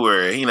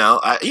February,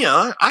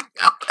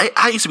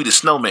 I used to be the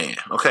snowman.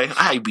 Okay,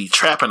 I used to be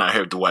trapping out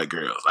here with the white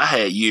girls. I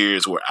had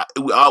years where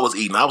I was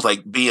eating. I was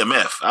like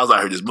BMF. I was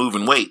out here just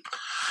moving weight.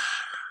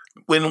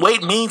 When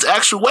weight means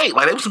actual weight,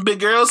 like there was some big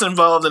girls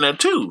involved in there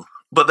too,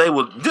 but they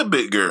were good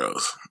big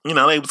girls. You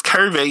know, they was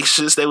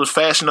curvaceous. They was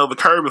fashion over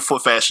curve before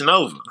fashion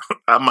over.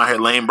 I'm out here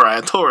Lane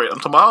Bryant Torrey. I'm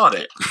talking about all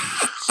that.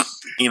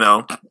 You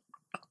know.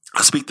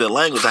 I speak the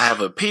language. I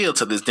have appeal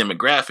to this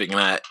demographic, and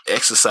I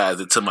exercise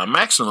it to my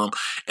maximum,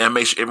 and I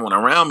make sure everyone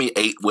around me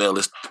ate well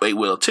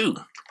too.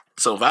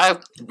 So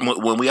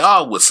when we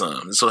all was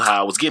some, this is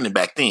how I was getting it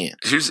back then.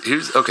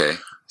 Here's okay.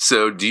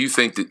 So do you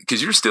think that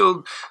because you're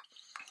still,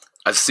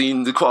 I've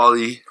seen the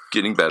quality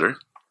getting better,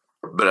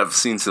 but I've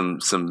seen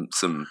some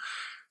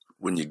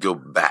when you go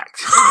back.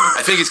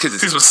 I think it's because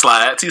it's some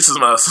slides.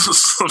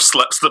 Some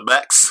slaps the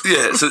backs.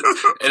 Yeah,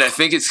 and I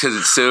think it's because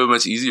it's so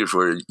much easier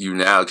for you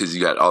now because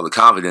you got all the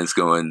confidence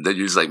going that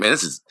you're just like, man,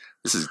 this is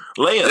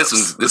layup. This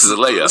is a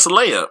layup. It's a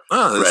layup.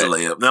 Oh, this is a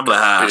layup. And I'm like,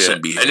 I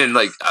shouldn't be here. And then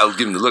like I'll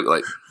give him the look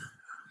like.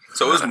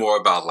 So it's more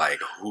about like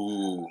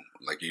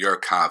your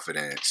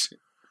confidence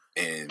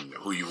in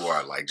who you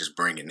are, like just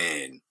bringing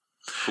in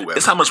whoever.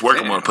 It's how much work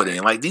I'm going to put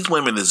in. Like these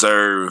women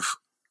deserve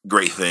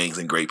great things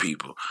and great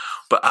people,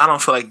 but I don't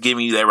feel like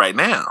giving you that right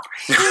now.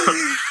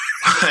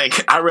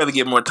 Like I'd rather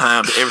give more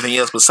time to everything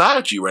else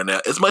besides you right now.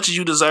 As much as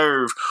you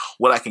deserve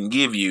what I can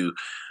give you,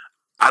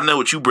 I know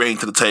what you bring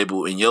to the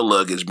table in your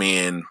luggage,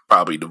 being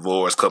probably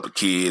divorced, couple of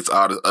kids,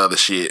 all the other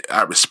shit.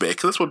 I respect,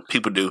 because that's what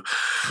people do.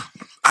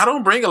 I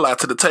don't bring a lot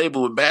to the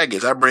table with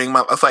baggage. I bring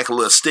it's like a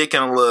little stick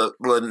and a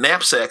little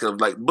knapsack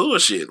of like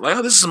bullshit. Like,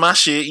 oh, this is my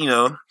shit, you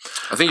know.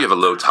 I think you have a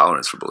low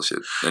tolerance for bullshit.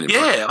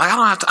 Yeah, like I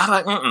don't have to. I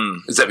like.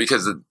 Is that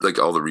because of like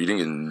all the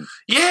reading and?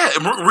 Yeah,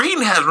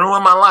 reading has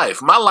ruined my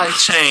life. My life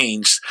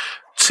changed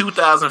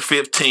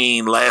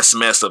 2015, last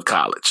semester of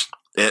college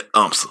at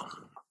UMSL.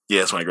 Yeah,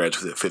 that's when I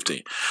graduated at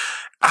 15.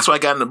 That's why I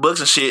got in the books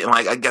and shit, and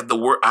like I got the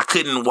work. I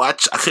couldn't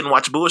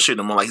watch bullshit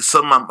anymore. Like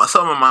some of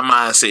my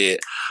mind said,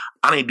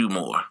 I need to do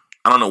more.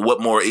 I don't know what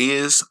more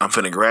is. I'm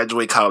finna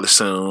graduate college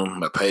soon. I'm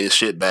gonna pay this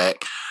shit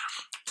back.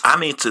 I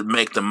need to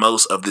make the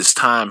most of this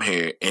time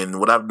here. And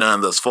what I've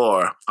done thus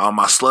far, all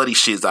my slutty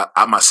shits,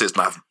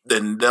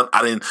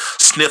 I didn't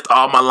sniffed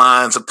all my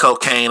lines of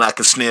cocaine I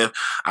can sniff.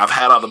 I've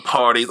had all the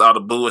parties, all the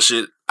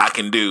bullshit I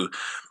can do.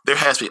 There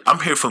has to be,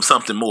 I'm here for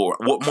something more.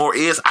 What more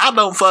is, I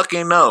don't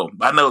fucking know.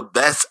 I know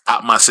that's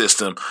out my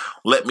system.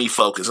 Let me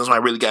focus. That's why I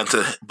really got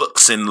into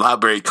books and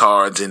library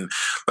cards and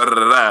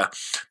da-da-da-da.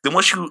 Then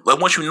once you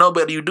know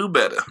better, you do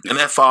better. And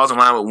that falls in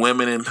line with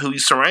women and who you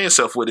surround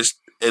yourself with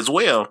as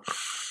well.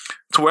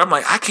 To where I'm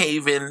like, I can't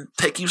even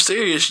take you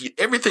serious.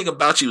 Everything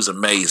about you is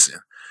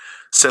amazing.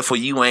 Except for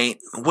you ain't,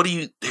 what are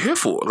you here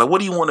for? Like, what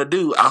do you want to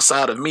do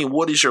outside of me?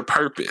 What is your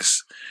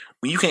purpose?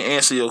 When you can't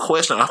answer your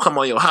question, I'll come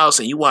on your house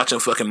and you watching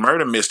fucking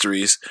murder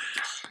mysteries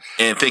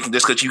and thinking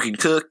just because you can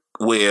cook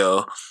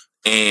well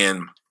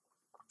and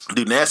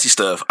do nasty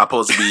stuff, I'm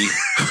supposed to be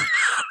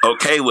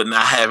okay with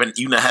not having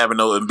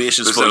no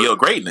ambitions for your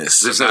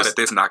greatness. It's not that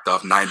this knocked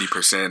off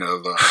 90%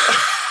 of.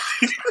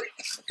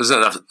 There's not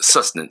enough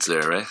sustenance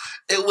there, right?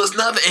 It was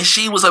nothing, and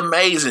she was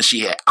amazing.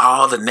 She had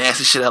all the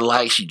nasty shit I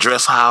like. She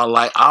dressed how I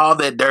like. All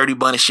that dirty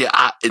bunny shit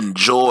I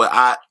enjoy.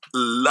 I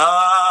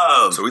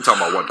love. So we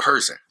talking about one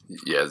person.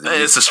 Yeah,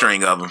 it's a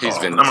string of them.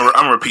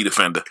 I'm a repeat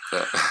offender.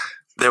 Yeah.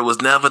 There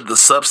was never the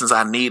substance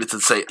I needed to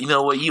say, you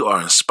know what, you are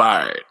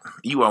inspired.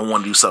 You are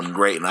want to do something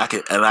great, and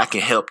I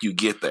can help you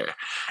get there.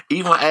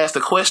 Even when I ask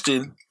the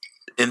question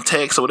in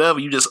text or whatever,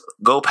 you just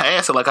go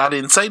past it like I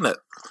didn't say nothing.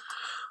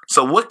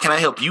 So what can I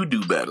help you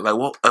do better? Like,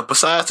 well,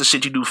 besides the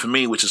shit you do for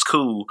me, which is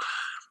cool,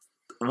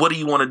 what do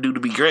you want to do to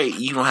be great?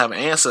 You don't have an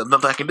answer.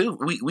 Nothing I can do.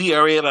 We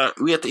are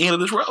we at the end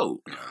of this road.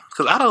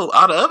 Because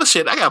all the other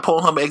shit, I got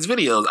Pornhub X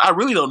videos. I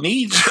really don't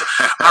need you.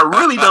 I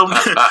really don't.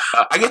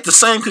 I get the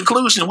same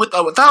conclusion with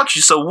or without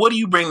you. So what do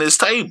you bring to this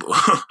table?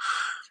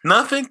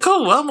 Nothing.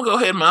 Cool. I'm gonna go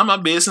ahead and mind my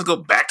business. Go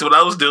back to what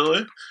I was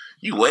doing.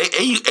 You wait,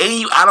 and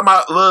you out of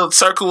my little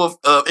circle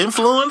of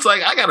influence.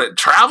 Like I gotta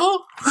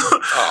travel.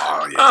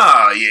 Oh yeah.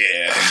 Oh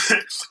yeah.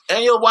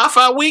 And your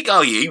Wi-Fi weak.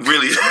 Oh yeah, you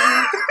really.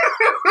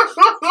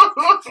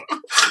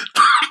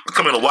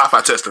 Come in a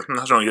Wi-Fi tester. I'm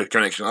not showing your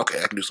connection.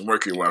 Okay, I can do some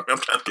work here. I'm trying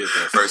to Get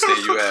that first thing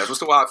you ask. What's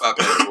the Wi-Fi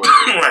password?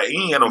 right.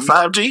 You ain't got no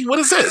 5G. What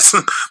is this?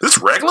 This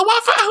regular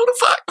Wi-Fi? Who the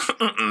fuck?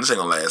 This ain't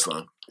gonna last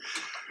long.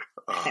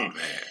 Oh man.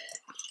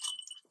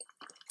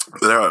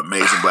 There are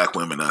amazing black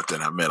women out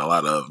there. I've met a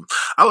lot of them.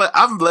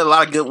 I've let a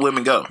lot of good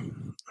women go.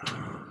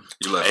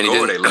 You left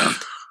or they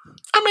left?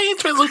 I mean, it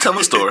depends on telling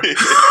the story.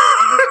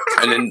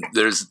 And then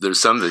there's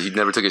some that he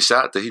never took a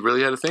shot that he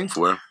really had a thing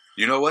for.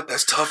 You know what?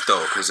 That's tough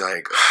though, because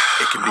like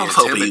it can be I was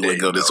hoping he intimidating.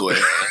 wouldn't go this though. way.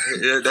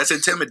 Yeah, that's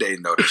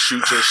intimidating though. To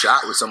shoot your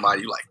shot with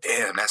somebody, you like,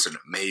 damn, that's an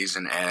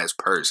amazing ass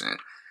person,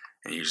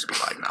 and you just be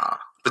like, nah.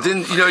 But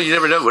then you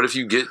never know. What if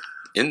you get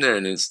in there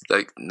and it's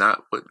like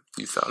not what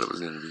you thought it was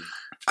going to be?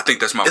 I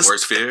think that's my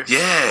worst fear.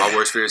 Yeah. My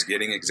worst fear is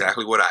getting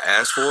exactly what I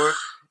asked for,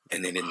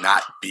 and then it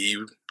not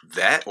be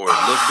that or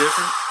look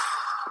different.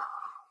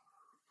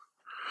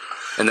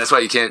 And that's why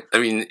you can't. I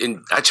mean,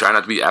 I try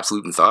not to be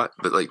absolute in thought,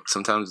 but like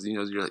sometimes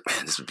you're like,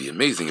 man, this would be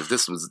amazing if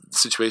this was the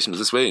situation was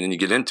this way, and then you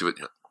get into it.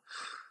 You're like,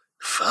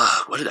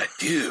 fuck, what did I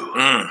do?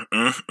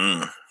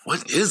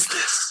 What is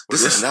this?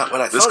 This is not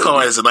what I thought. This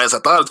car is as nice as I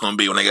thought it was going to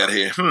be when I got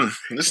here.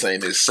 This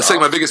ain't this. That's like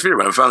my biggest fear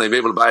when I'm finally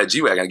able to buy a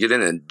G-Wagon. I get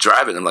in and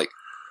drive it, and I'm like,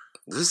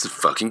 this is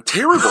fucking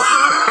terrible.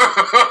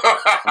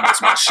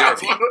 That's my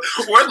Chevy.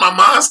 Where's my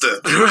Monster?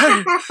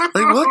 Right?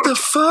 Like, what the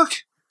fuck?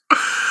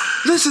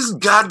 This is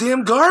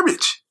goddamn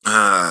garbage.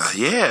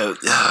 Yeah.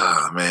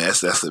 Man,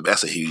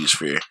 that's a huge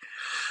fear.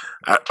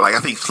 I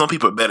think some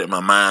people are better in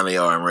my mind than they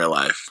are in real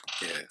life.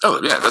 Yeah.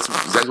 Oh, yeah, that's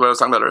exactly what I was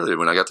talking about earlier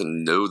when I got to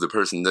know the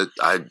person that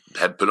I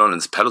had put on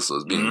this pedestal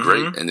as being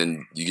great, and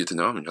then you get to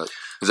know them, and you're like,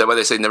 is that why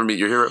they say never meet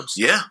your heroes?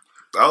 Yeah.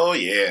 Oh,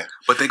 yeah.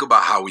 But think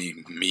about how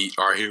we meet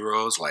our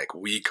heroes. Like,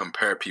 we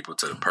compare people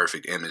to the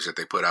perfect image that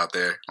they put out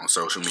there on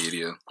social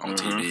media, on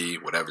TV,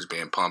 whatever's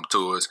being pumped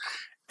to us.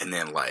 And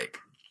then, like,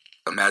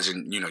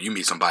 imagine, you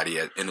meet somebody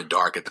in the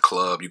dark at the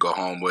club, you go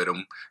home with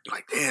them, you're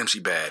like, damn, she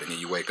bad. And then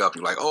you wake up,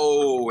 and you're like,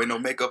 oh, ain't no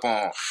makeup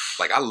on.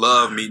 Like, I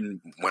love when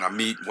I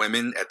meet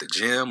women at the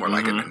gym or,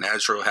 like, in the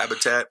natural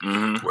habitat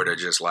where they're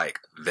just, like,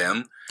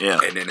 them. Yeah.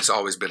 And then it's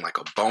always been, like,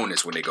 a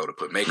bonus when they go to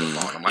put makeup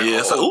on. I'm like,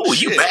 ooh,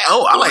 you bad.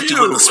 Oh, I like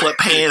you with the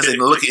sweatpants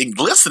and looking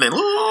glistening.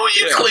 Ooh,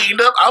 you cleaned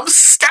up. I'm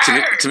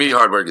scared. To me,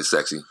 hard work is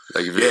sexy.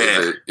 Like,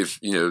 if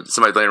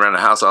somebody laying around the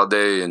house all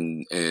day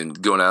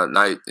and going out at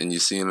night and you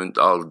see them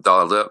all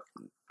dolled up,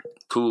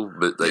 cool,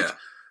 but like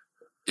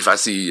if I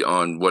see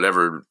on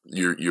whatever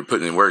you're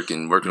putting in work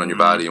and working on your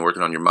body and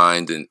working on your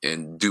mind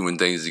and doing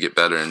things to get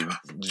better and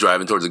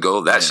driving towards a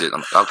goal, that shit, I'm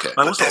like, okay.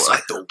 But that's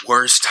like the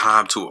worst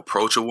time to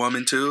approach a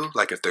woman too.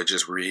 Like if they're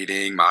just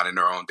reading, minding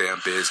their own damn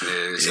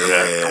business. Yeah.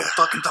 Like, don't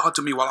fucking talk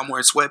to me while I'm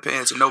wearing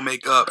sweatpants and no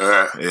makeup.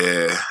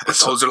 Yeah. But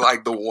those are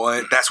like the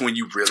one, that's when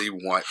you really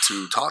want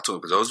to talk to them,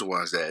 because those are the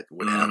ones that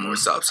would have more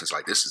substance.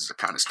 Like, this is the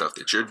kind of stuff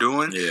that you're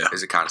doing. Yeah.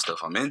 Is the kind of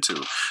stuff I'm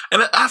into.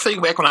 And I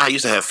think back when I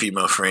used to have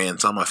female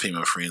friends, all my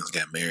female friends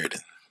got married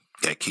and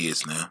got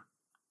kids now.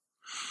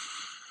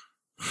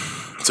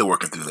 Still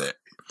working through that.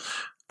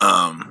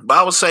 But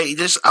I would say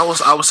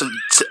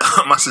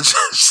my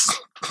suggestion.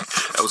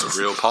 That was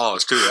a real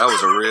pause too. That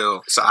was a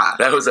real sigh.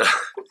 That was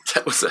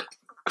a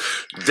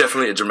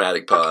definitely a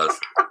dramatic pause.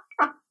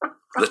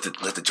 Let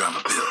the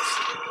drama build.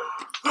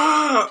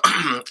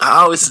 I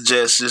always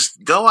suggest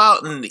just go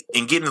out and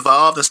get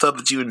involved in stuff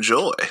that you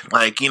enjoy.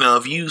 Like,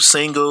 if you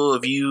single,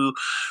 if you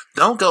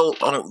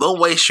don't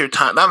waste your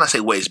time. Not say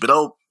waste, but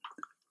don't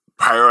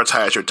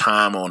prioritize your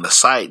time on the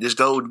site. Just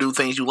go do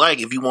things you like.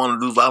 If you want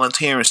to do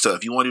volunteering stuff,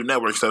 if you want to do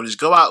network stuff, just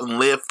go out and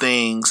live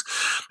things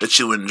that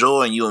you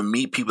enjoy, and you'll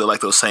meet people that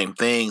like those same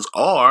things.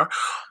 Or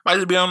might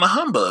just be on the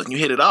humbug and you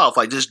hit it off.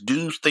 Like, just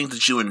do things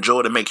that you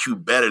enjoy to make you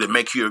better, to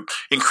make you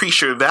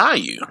increase your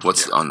value.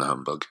 What's on the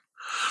humbug?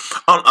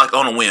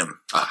 On a whim.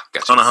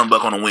 Gotcha. On a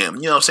humbug, on a whim.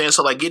 You know what I'm saying?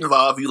 So, like, get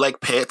involved. If you like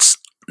pets,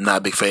 not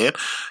a big fan,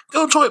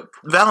 go enjoy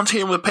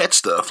volunteering with pet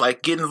stuff.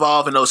 Like, get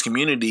involved in those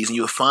communities, and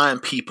you'll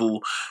find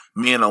people,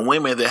 men or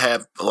women, that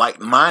have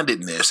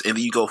like-mindedness, and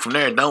then you go from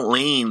there. Don't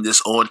lean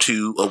this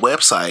onto a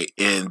website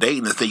and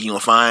dating and think you're going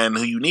to find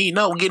who you need.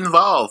 No, get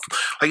involved.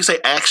 Like you say,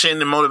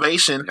 action and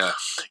motivation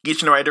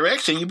get you in the right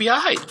direction. You'll be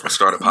all right.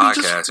 Start a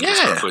podcast and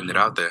just start putting it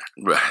out there.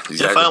 Right.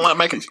 Exactly. Find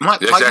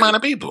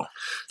like-minded people.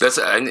 That's,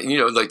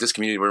 like this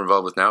community we're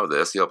involved with now, the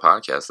SDL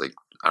podcast, like,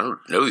 I don't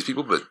know these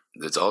people, but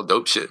it's all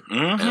dope shit.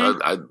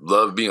 And I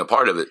love being a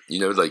part of it.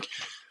 Like,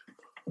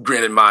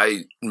 granted,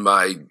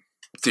 my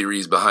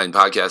theories behind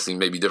podcasting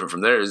may be different from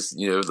theirs.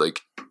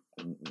 Like,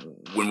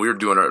 when we were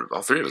doing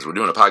all three of us, we're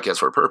doing a podcast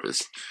for a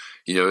purpose.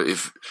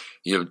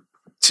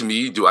 To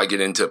me, do I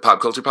get into pop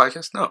culture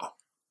podcasts? No.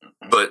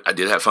 But I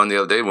did have fun the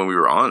other day when we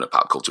were on a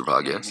pop culture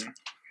podcast.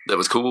 That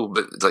was cool,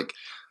 but it's like,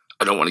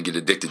 I don't want to get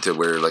addicted to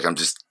where like I'm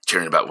just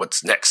caring about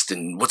what's next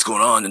and what's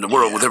going on in the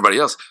world with everybody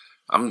else.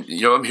 I'm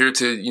here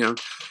to,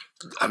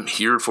 I'm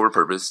here for a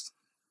purpose,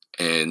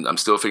 and I'm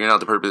still figuring out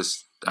the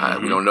purpose.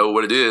 We don't know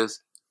what it is,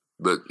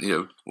 but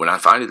when I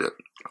find it,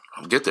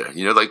 I'll get there.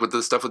 Like with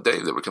the stuff with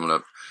Dave that we're coming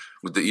up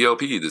with the ELP.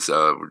 This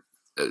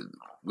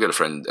we got a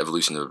friend,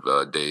 Evolution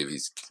of Dave.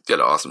 He's got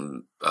an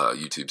awesome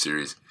YouTube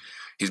series.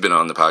 He's been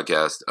on the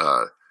podcast.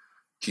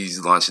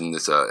 He's launching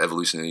this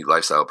evolutionary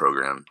lifestyle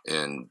program,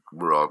 and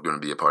we're all going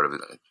to be a part of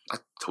it. I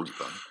told you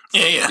about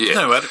it. Yeah.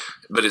 Know about it.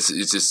 But it's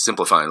just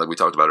simplifying, like we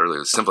talked about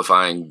earlier,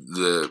 simplifying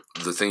the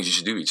things you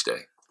should do each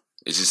day.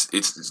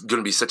 It's going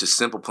to be such a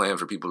simple plan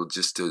for people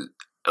just to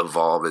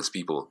evolve as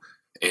people.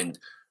 And,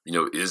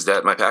 is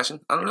that my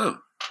passion? I don't know.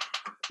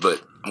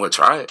 But I'm going to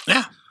try it.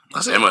 Yeah.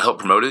 That's it. I'm going to help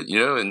promote it,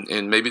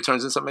 and maybe it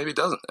turns into something, maybe it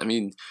doesn't. I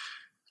mean,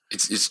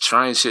 it's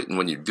trying shit, and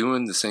when you're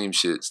doing the same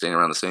shit, staying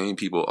around the same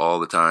people all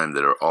the time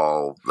that are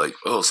all like,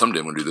 oh, someday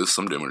I'm going to do this,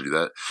 someday I'm going to do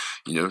that,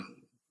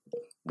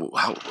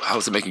 how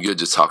is it making good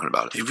just talking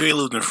about it? If you're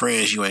losing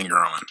friends, you ain't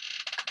growing.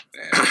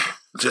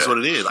 Just what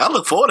it is. I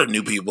look forward to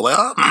new people. Like,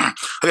 I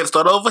got to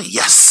start over?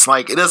 Yes.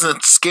 Like, it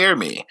doesn't scare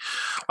me.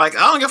 Like, I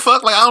don't give a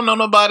fuck. Like, I don't know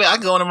nobody. I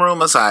go in the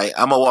room, I'm like,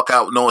 I'm going to walk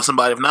out knowing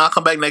somebody. If not, I'll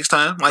come back next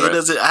time. Like, It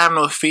doesn't, I have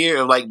no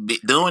fear of, like,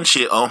 doing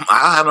shit.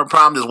 I have no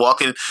problem just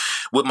walking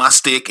with my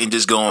stick and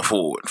just going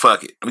forward.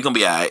 Fuck it. We going to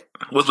be all right.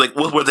 What's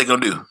they going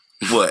to do?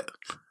 What?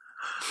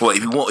 What,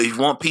 if you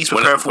want peace,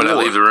 prepare for war. When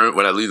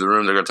I leave the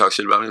room, they're going to talk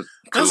shit about me?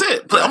 Cool. That's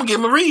it. But I'm going to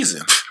give them a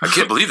reason. I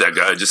can't believe that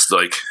guy just,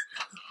 like,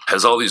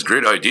 has all these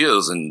great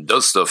ideas and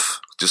does stuff,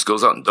 just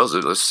goes out and does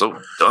it. That's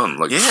so dumb.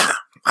 Like, yeah,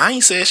 I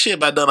ain't said shit,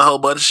 but I done a whole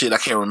bunch of shit I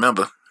can't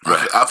remember.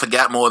 Right. I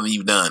forgot more than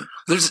you've done.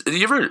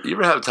 You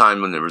ever have a time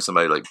when there was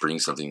somebody like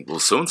brings something, well,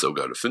 so-and-so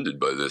got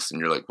offended by this, and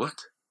you're like,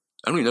 what?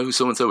 I don't even know who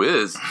so-and-so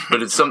is,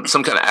 but it's some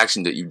kind of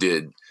action that you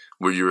did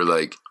where you were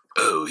like,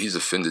 oh, he's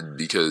offended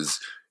because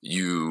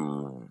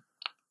you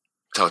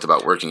talked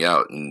about working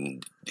out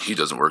and he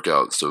doesn't work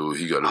out, so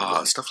he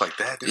got stuff like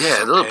that.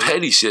 Yeah, little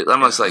petty shit.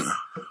 I'm just like,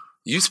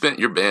 you spent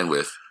your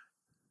bandwidth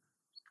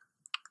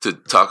to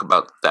talk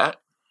about that?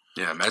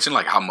 Yeah, imagine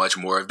like how much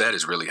more of that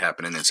is really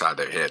happening inside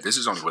their head. This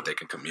is only what they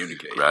can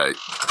communicate. Right.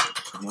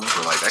 So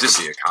like that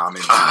could be a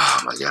common.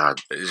 Oh my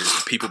God. It's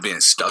just people being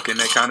stuck in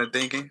that kind of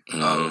thinking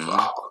of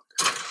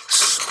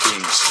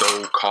being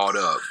so caught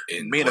up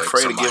in being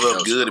afraid to give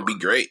up good and be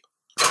great.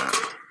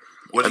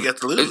 What do you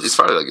got to lose? It's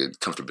probably like a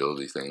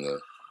comfortability thing though.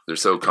 They're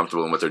so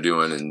comfortable in what they're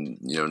doing and,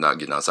 not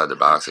getting outside their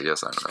box, I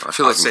guess. I don't know. I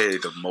feel like I'd say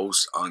the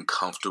most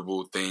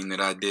uncomfortable thing that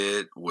I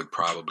did would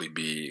probably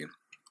be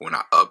when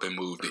I up and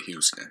moved to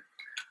Houston.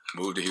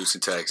 Moved to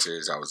Houston,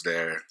 Texas. I was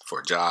there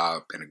for a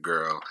job and a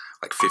girl,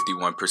 like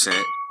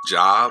 51%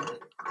 job,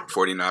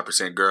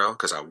 49% girl,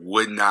 because I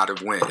would not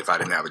have went if I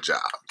didn't have a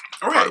job.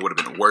 All right. It would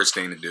have been the worst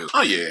thing to do.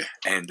 Oh, yeah.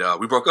 And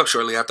we broke up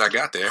shortly after I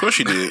got there. Of course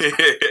you did.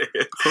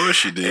 Of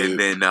course you did. And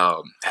then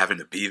having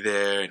to be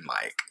there and,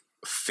 like,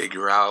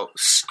 figure out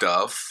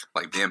stuff,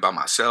 like being by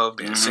myself,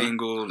 being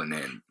single, and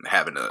then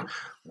having to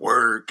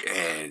work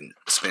and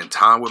spend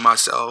time with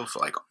myself,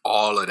 like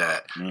all of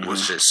that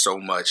was just so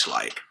much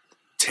like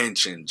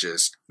tension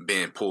just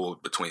being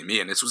pulled between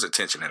me, and this was a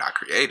tension that I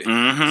created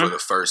for the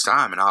first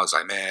time, and I was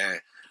like, man,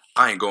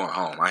 I ain't going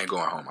home. I'm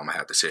gonna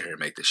have to sit here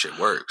and make this shit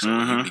work. So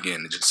when you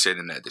begin to just sit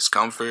in that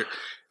discomfort,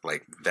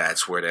 like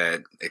that's where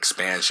that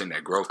expansion,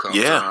 that growth comes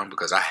from,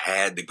 because I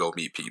had to go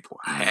meet people.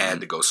 I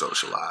had to go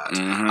socialize.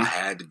 I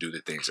had to do the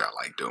things I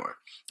like doing.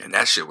 And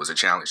that shit was a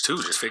challenge too,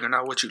 just figuring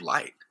out what you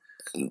like.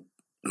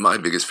 My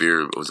biggest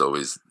fear was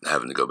always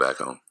having to go back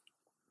home.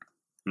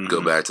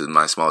 Go back to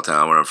my small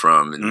town where I'm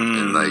from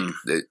and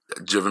like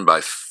driven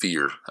by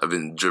fear. I've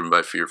been driven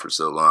by fear for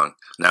so long.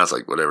 Now it's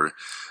like whatever.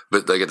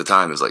 But like at the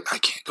time it was like I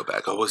can't go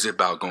back home. What was it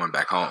about going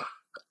back home?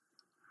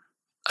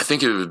 I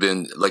think it would have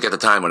been like at the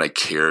time when I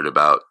cared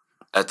about.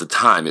 At the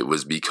time, it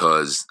was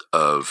because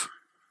of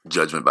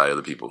judgment by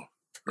other people.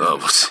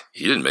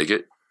 He didn't make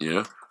it,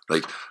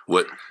 Like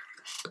what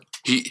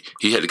he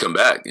had to come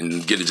back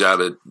and get a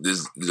job at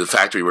the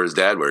factory where his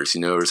dad works,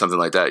 or something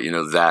like that.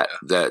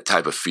 That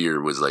type of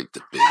fear was like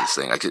the biggest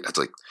thing. I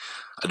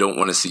don't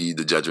want to see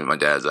the judgment in my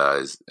dad's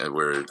eyes,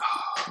 where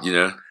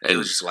And it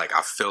was just like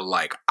I feel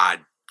like I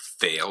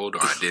failed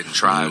or I didn't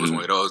try. It was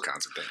one of those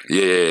kinds of things.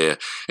 Yeah.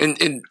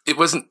 And it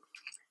wasn't.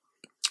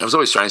 I was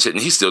always trying shit,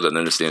 and he still doesn't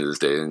understand to this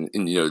day. And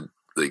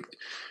like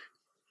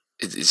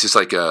it's just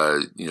like when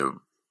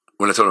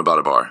I told him about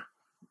a bar,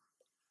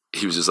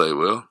 he was just like,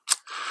 "Well,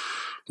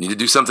 you need to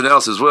do something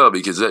else as well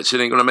because that shit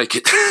ain't gonna make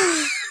it."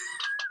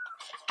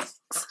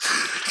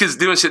 Because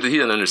doing shit that he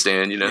doesn't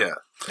understand, Yeah,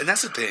 and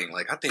that's the thing.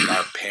 Like I think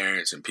our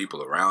parents and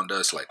people around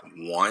us like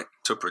want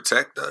to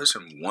protect us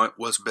and want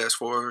what's best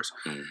for us,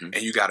 and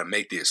you got to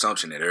make the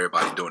assumption that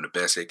everybody doing the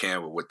best they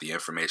can with the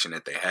information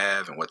that they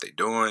have and what they're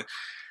doing,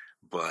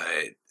 but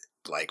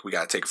like, we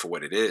got to take it for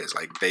what it is.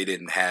 Like, they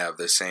didn't have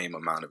the same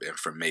amount of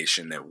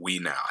information that we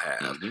now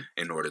have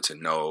in order to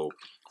know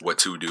what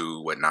to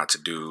do, what not to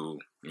do,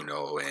 you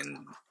know,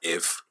 and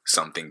if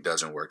something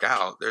doesn't work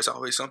out, there's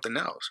always something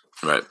else.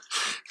 Right.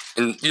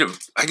 And, you know,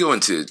 I go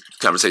into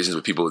conversations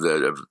with people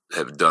that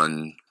have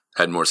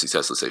had more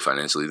success, let's say,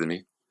 financially than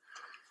me.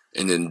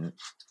 And then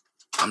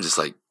I'm just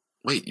like,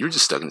 wait, you're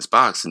just stuck in this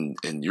box and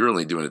you're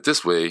only doing it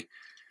this way.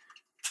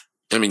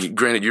 I mean,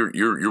 granted,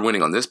 you're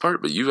winning on this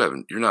part, but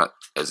you're not,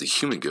 as a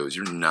human goes,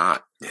 you're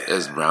not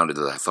as rounded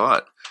as I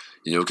thought.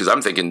 You know, because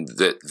I'm thinking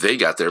that they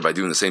got there by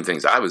doing the same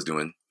things I was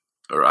doing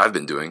or I've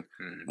been doing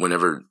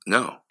whenever,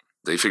 no.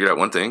 They figured out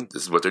one thing,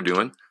 this is what they're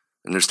doing,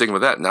 and they're sticking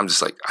with that. And I'm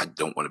just like, I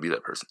don't want to be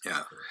that person.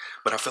 Yeah.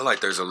 But I feel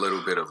like there's a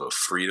little bit of a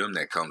freedom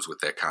that comes with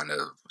that kind of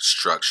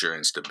structure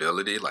and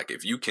stability. Like,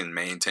 if you can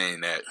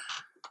maintain that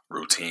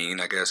routine,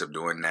 I guess, of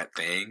doing that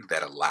thing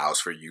that allows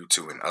for you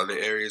to, in other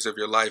areas of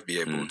your life, be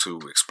able to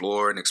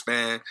explore and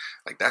expand,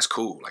 like, that's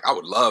cool. Like, I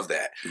would love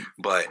that.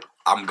 But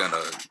I'm going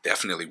to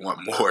definitely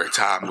want more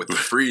time with the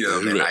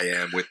freedom than I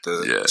am with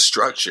the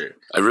structure.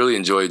 I really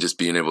enjoy just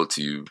being able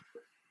to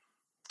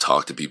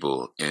talk to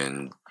people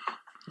and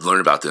learn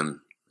about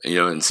them, you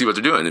know, and see what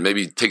they're doing, and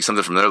maybe take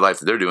something from their life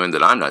that they're doing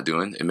that I'm not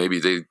doing, and maybe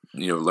they,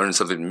 you know, learn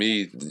something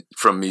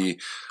from me.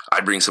 I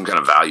bring some kind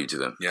of value to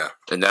them. Yeah.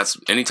 And that's,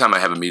 anytime I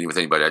have a meeting with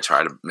anybody, I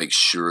try to make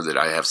sure that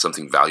I have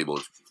something valuable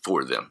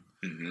for them.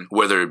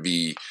 Whether it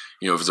be,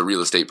 you know, if it's a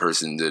real estate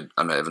person that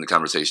I'm having a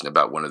conversation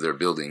about one of their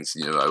buildings,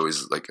 you know, I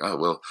always like, oh,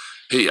 well,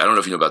 hey, I don't know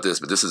if you know about this,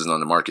 but this isn't on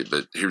the market,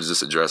 but here's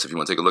this address if you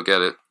want to take a look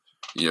at it.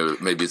 You know,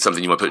 maybe it's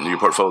something you want to put into your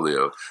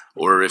portfolio,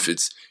 or if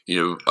it's,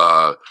 you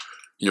know,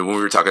 when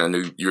we were talking, I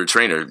knew you're a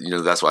trainer, you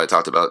know, that's why I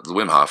talked about the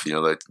Wim Hof, you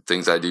know, like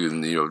things I do,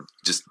 and, you know,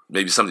 just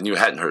maybe something you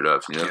hadn't heard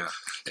of, you know,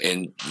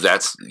 and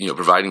that's, you know,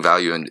 providing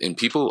value, and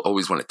people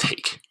always want to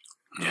take.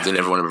 They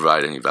never want to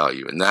provide any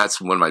value. And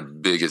that's one of my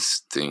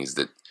biggest things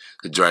that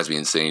drives me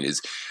insane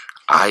is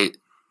I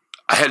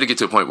had to get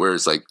to a point where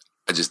it's like,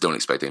 I just don't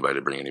expect anybody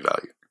to bring any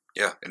value.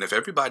 Yeah. And if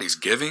everybody's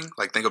giving,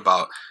 like, think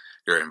about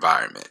your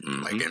environment.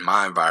 Like, in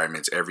my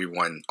environments,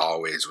 everyone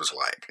always was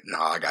like, no,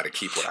 I got to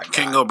keep what I got.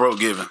 Can't go broke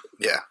giving.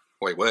 Yeah.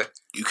 Wait, what?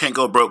 You can't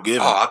go broke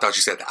giving. Oh, I thought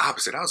you said the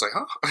opposite. I was like,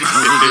 huh?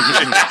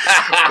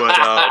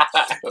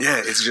 But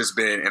yeah, it's just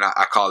been, and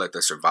I call it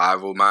the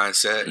survival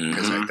mindset,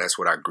 because like, that's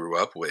what I grew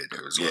up with.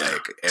 It was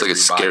like, it's like a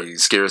scarcity.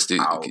 Scarcity.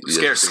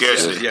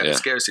 Yeah,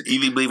 scarcity.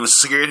 Either you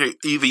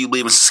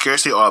believe in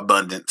scarcity or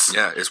abundance.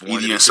 Yeah, it's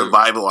one. Either in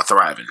survival or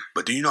thriving.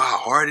 But do you know how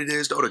hard it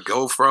is though to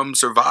go from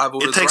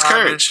survival to thriving? It takes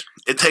courage.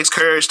 It takes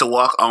courage to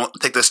walk on,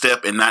 take the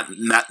step, and not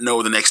know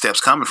where the next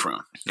step's coming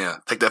from. Yeah,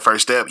 take that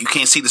first step. You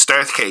can't see the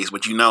staircase,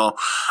 but you know,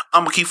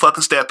 I'm gonna keep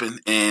fucking stepping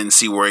and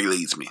see where it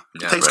leads me.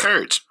 It takes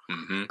courage.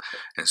 And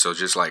so,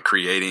 just like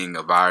creating an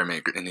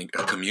environment and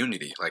a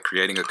community, like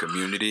creating a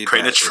community,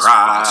 create a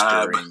tribe,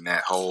 fostering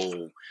that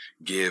whole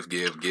give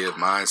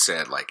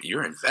mindset. Like,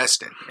 you're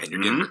investing and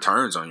you're getting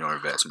returns on your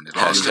investment. As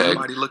long as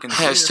everybody looking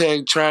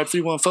hashtag Tribe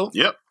 314.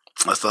 Yep,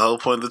 that's the whole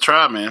point of the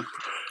tribe, man.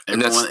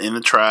 Everyone in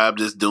the tribe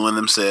just doing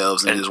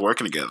themselves and just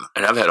working together.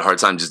 And I've had a hard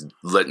time just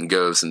letting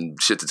go of some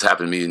shit that's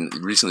happened to me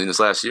recently in this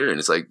last year. And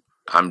it's like,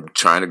 I'm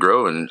trying to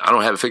grow and I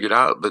don't have it figured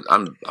out, but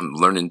I'm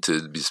learning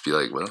to just be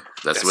like, well,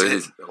 that's the way it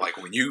is. Like,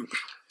 when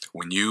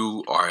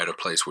you are at a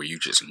place where you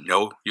just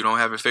know you don't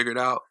have it figured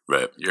out,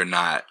 right? You're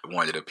not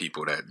one of the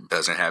people that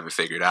doesn't have it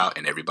figured out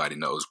and everybody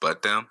knows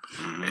but them,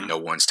 and no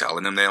one's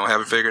telling them they don't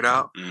have it figured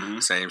out.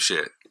 Same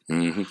shit.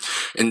 And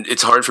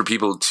it's hard for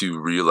people to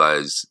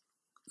realize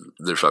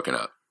they're fucking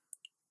up.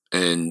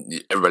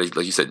 And everybody,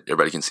 like you said,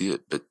 everybody can see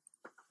it, but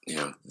you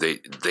know,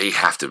 they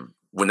have to,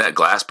 when that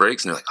glass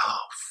breaks and they're like,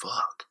 oh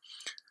fuck,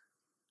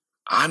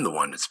 I'm the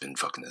one that's been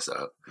fucking this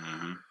up.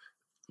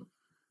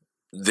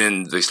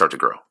 Then they start to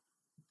grow.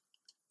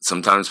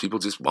 Sometimes people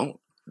just won't.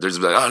 There's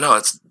like, oh no,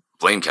 it's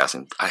blame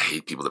casting. I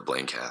hate people that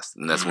blame cast.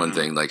 And that's one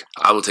thing, like,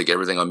 I will take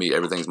everything on me.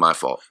 Everything's my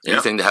fault.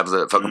 Anything to have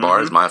the fucking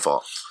bar is my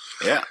fault.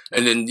 Yeah.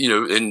 And then, you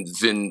know, and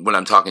then when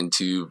I'm talking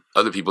to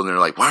other people and they're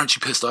like, why aren't you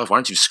pissed off? Why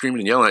aren't you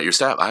screaming and yelling at your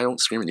staff? I don't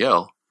scream and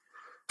yell.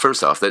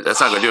 First off, that's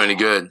not going to do any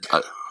good.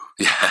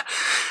 Yeah.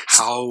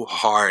 How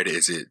hard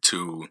is it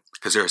to,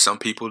 because there are some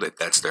people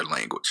that's their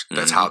language.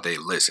 That's how they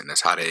listen.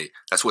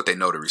 That's what they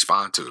know to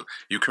respond to.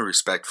 You can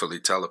respectfully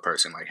tell a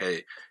person like,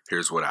 hey,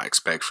 here's what I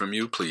expect from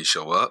you. Please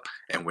show up.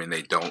 And when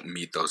they don't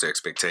meet those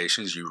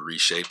expectations, you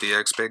reshape the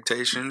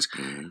expectations.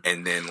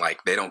 And then,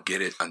 like, they don't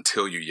get it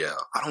until you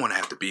yell. I don't want to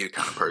have to be the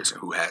kind of person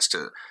who has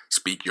to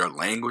speak your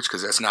language,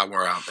 because that's not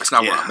where I'm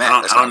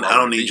at. I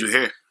don't need you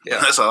here. Yeah,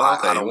 that's all.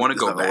 I don't want to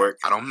go back.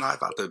 I'm not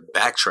about to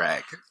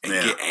backtrack and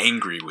get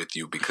angry with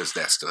you because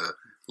that's the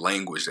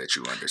language that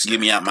you understand. Get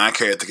me out my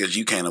character because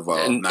you can't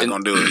evolve. I'm not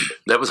gonna do it.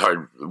 That was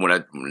hard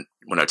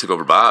when I took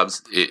over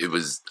Bob's.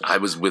 I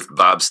was with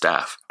Bob's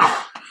staff,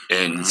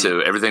 and so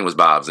everything was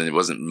Bob's and it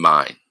wasn't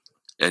mine.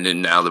 And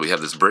then now that we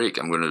have this break,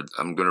 I'm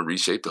gonna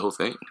reshape the whole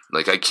thing.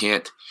 Like, I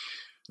can't.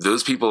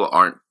 Those people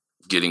aren't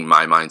getting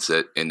my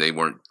mindset, and they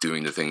weren't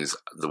doing the things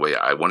the way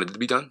I wanted it to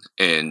be done.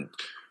 And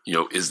you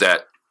know, is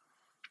that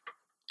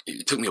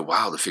it took me a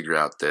while to figure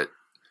out that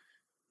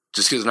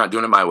just because they're not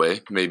doing it my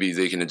way, maybe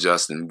they can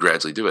adjust and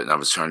gradually do it. And I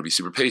was trying to be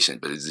super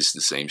patient, but it's just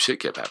the same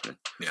shit kept happening.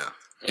 Yeah.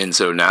 And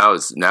so now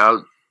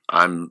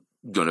I'm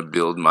going to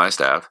build my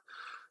staff.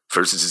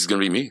 First, it's just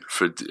going to be me.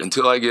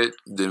 Until I get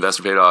the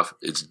investor paid off,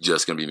 it's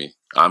just going to be me.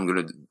 I'm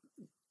going to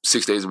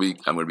 6 days a week.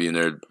 I'm going to be in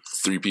there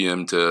 3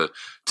 p.m. to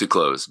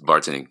close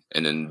bartending,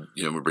 and then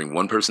we'll bring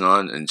one person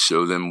on and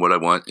show them what I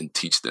want and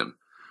teach them.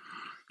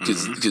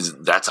 Because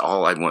that's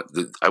all I want.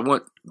 I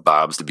want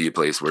Bob's to be a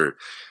place where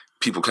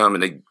people come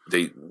and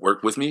they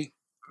work with me,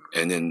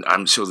 and then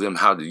I'm show them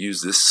how to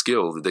use this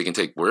skill that they can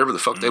take wherever the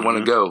fuck they want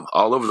to go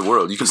all over the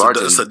world. You can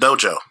bartend. It's a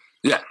dojo.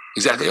 Yeah,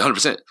 exactly,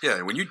 100%. Yeah,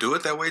 and when you do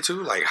it that way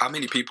too, like how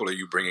many people are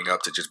you bringing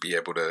up to just be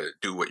able to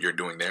do what you're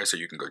doing there so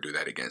you can go do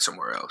that again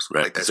somewhere else?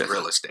 Right, like that's exactly.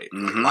 real estate.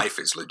 Like, life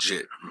is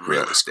legit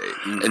real estate.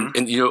 And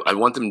I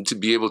want them to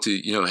be able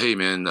to, hey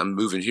man, I'm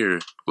moving here.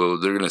 Well,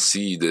 they're gonna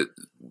see that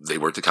they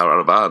worked at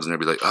Colorado Bob's, and they'll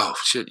be like, oh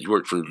shit, you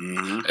worked for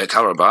at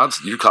Colorado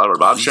Bob's? You're Colorado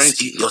Bob's trained?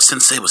 Your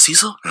sensei was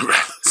Cecil?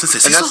 Right. Sensei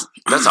And Cecil?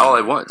 that's all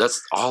I want.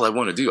 That's all I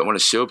want to do. I want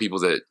to show people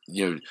that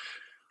you're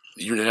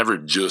never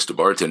just a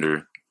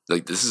bartender.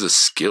 Like, this is a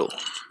skill.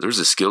 There's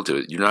a skill to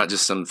it. You're not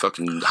just some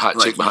fucking hot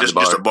chick behind the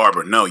bar. Just a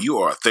barber. No, you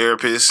are a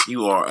therapist.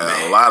 You are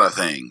a lot of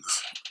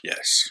things.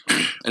 Yes.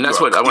 And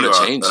that's what I want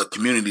to change. A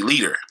community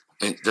leader.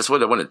 And that's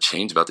what I want to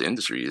change about the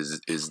industry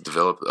is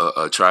develop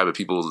a tribe of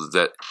people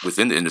that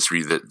within the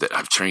industry that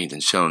I've trained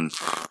and shown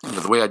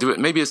the way I do it.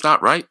 Maybe it's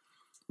not right,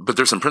 but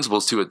there's some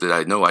principles to it that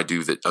I know I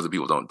do that other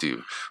people don't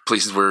do.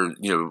 Places where,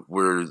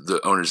 where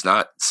the owner's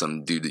not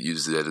some dude that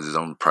uses it as his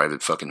own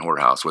private fucking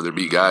whorehouse, whether it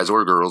be guys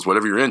or girls,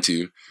 whatever you're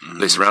into,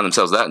 they surround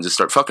themselves with that and just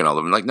start fucking all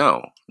of them. Like,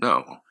 no.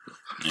 Yeah.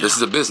 This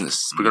is a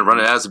business. We're going to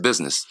run it as a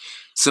business.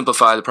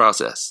 Simplify the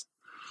process.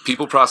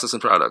 People, process,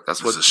 and product.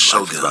 That's what it's a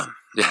shogun.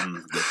 Yeah.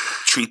 The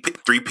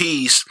three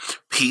P's.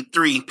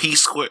 P3, P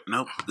squared.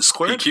 No, the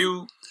squared?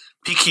 PQ.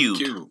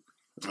 PQ.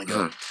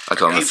 I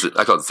call it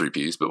the 3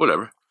 P's, but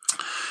whatever.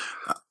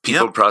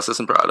 People, process,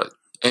 and product.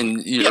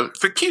 And,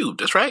 for cube.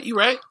 That's right. You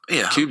right.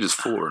 Yeah. Cube is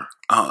 4.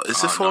 Oh,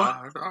 is it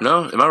 4?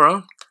 No, am I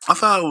wrong? I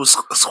thought it was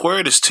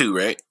squared is 2,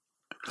 right?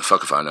 The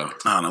fuck if I know.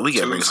 I don't know. We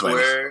got to bring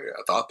square.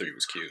 I thought 3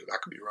 was cube. I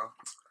could be wrong.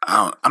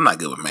 I'm not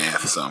good with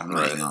math, so I'm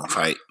not going to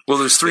fight. Well,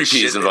 there's 3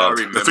 P's involved.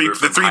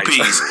 The three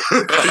P's.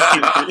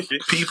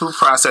 People,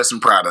 process,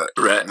 and product.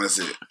 Right. That's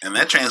it. And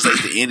that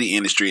translates to any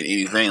industry and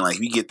anything. Like,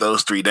 if you get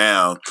those 3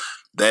 down,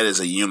 that is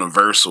a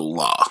universal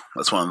law.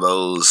 That's one of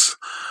those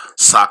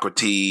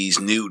Socrates,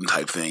 Newton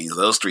type things.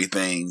 Those 3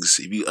 things,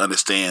 if you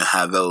understand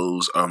how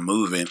those are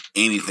moving,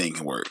 anything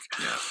can work.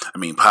 Yeah. I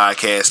mean,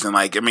 podcasting,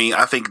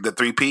 I think the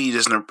 3 P's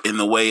is in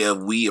the way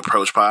of we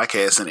approach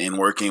podcasting and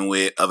working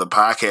with other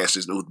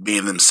podcasters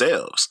being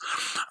themselves.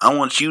 I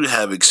want you to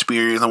have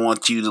experience. I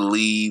want you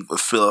to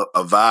feel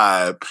a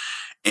vibe,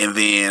 and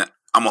then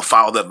I'm going to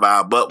follow that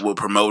vibe up with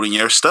promoting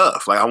your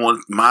stuff. Like, I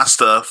want my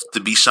stuff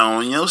to be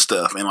showing your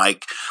stuff, and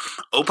like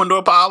open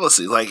door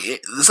policy. Like,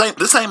 this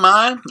ain't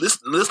mine. This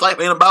life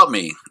ain't about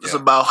me. It's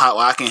about how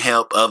I can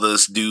help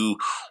others do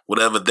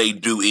whatever they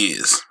do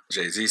is.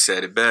 Jay-Z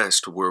said it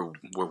best. We're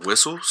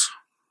whistles,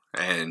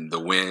 and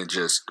the wind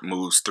just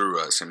moves through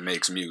us and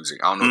makes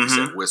music. I don't know if he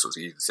said whistles.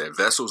 He said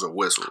vessels or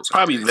whistles.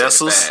 Probably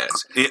vessels.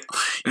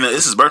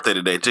 It's his birthday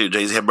today too.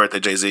 Jay-Z, happy birthday,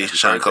 Jay-Z.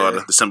 Sean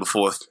Carter, December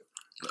 4th.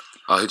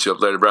 I'll hit you up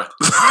later, bro.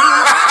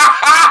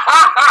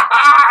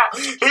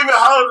 He been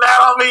holding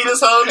out on me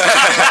this whole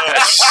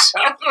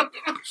time.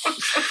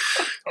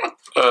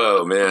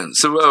 Oh man!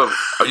 So,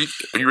 are you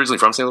originally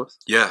from St. Louis?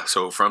 Yeah,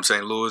 so from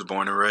St. Louis,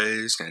 born and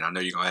raised, and I know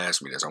you're gonna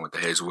ask me this. I went to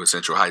Hazelwood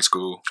Central High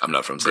School. I'm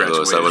not from St.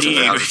 Louis. I wasn't.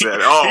 I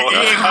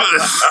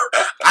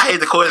hate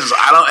the questions.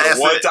 I don't ask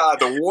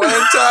The one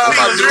time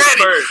I do it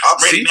first. I'm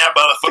ready now,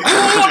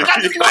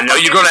 motherfucker. I know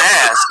you're gonna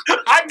ask.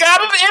 I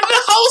got it in the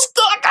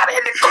holster. I got it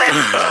in the clip.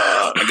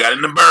 I got it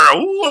in the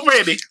barrel. Ooh, I'm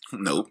ready.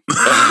 Nope.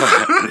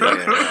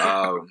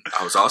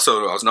 I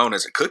was known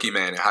as a cookie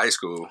man in high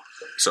school.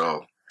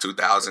 So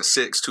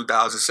 2006,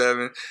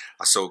 2007,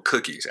 I sold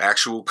cookies,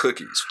 actual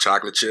cookies,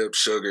 chocolate chips,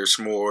 sugar,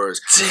 s'mores,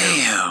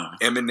 damn,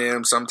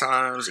 M&M's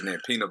sometimes, and then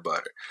peanut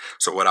butter.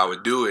 So what I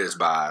would do is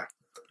buy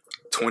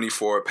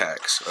 24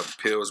 packs of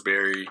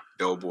Pillsbury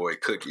Doughboy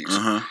cookies.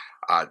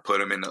 I'd put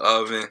them in the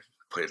oven,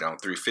 put it on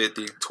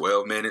 350,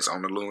 12 minutes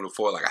on the aluminum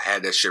foil. Like, I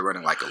had that shit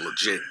running like a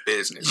legit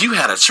business. You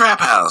had a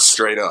trap house.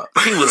 Straight up.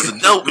 He was the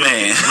dope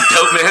man.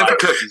 Dope man for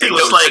cookies. He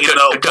was slinging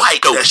the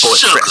white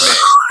sugars.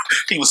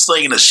 He was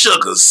slinging the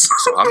sugars.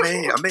 So I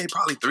made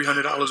probably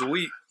 $300 a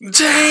week.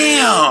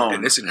 Damn.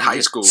 And this in high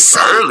school.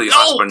 Early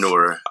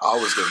entrepreneur. I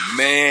was the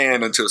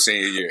man until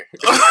senior year.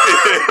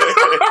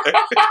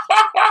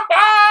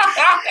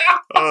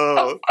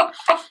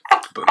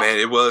 But man,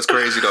 it was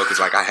crazy though, because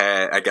like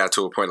I got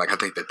to a point, like I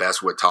think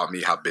that's what taught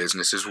me how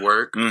businesses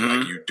work.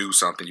 Like, you do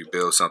something, you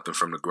build something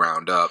from the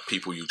ground up.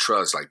 People you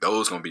trust, like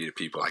those gonna be the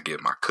people I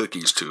give my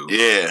cookies to.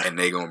 Yeah, and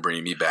they gonna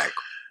bring me back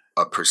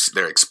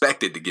they're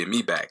expected to give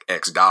me back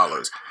X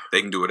dollars.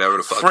 They can do whatever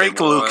the fuck Frank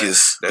they want.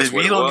 Lucas. That's if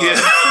what you don't get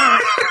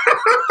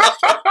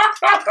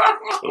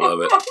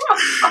love it.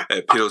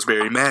 That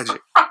Pillsbury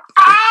magic.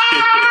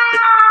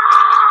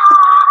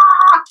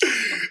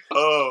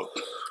 Oh.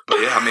 But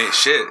yeah, I mean,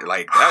 shit,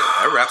 like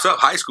that wraps up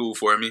high school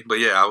for me. But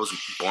yeah, I was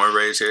born and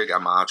raised here,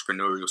 got my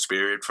entrepreneurial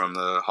spirit from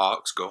the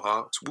Hawks, go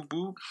Hawks, whoop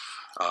whoop.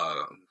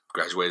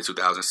 Graduated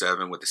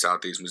 2007 with the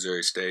Southeast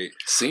Missouri State.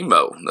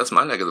 SEMO, that's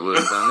my neck of the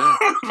woods down there.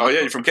 Oh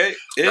yeah, you from Cape?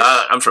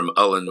 I'm from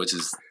Owen, which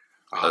is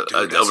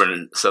over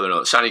in Southern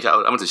Owen. Shawnee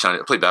College. I went to Shawnee.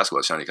 I played basketball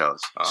at Shawnee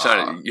College.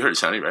 Shawnee, you heard of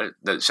Shawnee, right?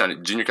 That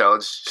Shawnee Junior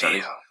College. Shawnee.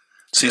 Damn.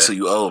 See, so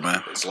you old,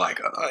 man. It's like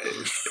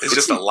it's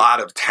just a lot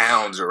of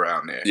towns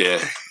around there.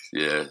 Yeah,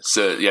 yeah.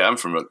 So yeah, I'm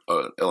from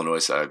Illinois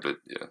side, but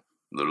yeah,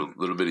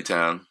 little bitty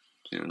town.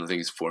 You know, I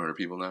think it's 400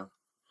 people now.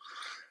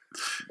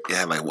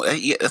 Yeah, like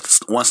what? Yeah, it's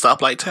one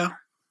stoplight town.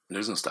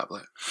 There's no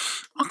stoplight.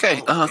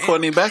 Okay,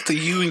 Courtney, back to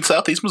you in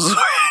Southeast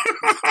Missouri.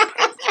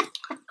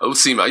 Oh,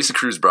 SEMO. I used to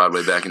cruise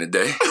Broadway back in the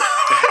day.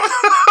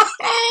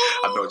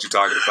 I know what you're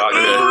talking about.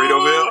 You know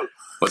Burritoville?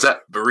 What's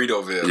that?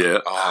 Burritoville.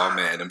 Yeah. Oh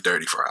man, them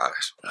dirty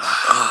fries.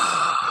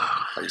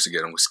 I used to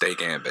get them with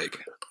steak and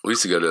bacon. We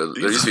used to go to.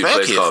 There used to be a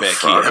place called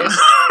Fridays.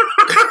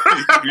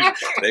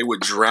 They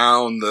would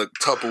drown the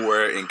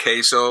Tupperware in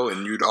queso,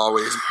 and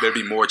there'd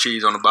be more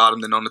cheese on the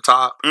bottom than on the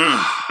top.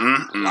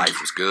 Life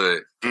was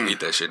good. Eat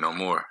that shit no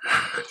more.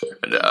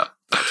 Not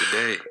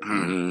today.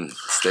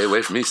 Stay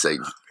away from me,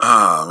 Satan.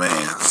 Oh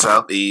man,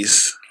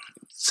 Southeast.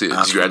 Did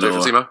you graduate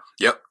from SEMO?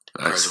 Yep.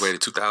 Nice.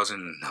 Graduated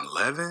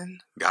 2011.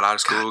 Got out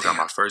of school, got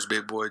my first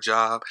big boy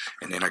job,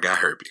 and then I got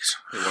herpes.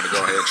 You want to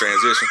go ahead and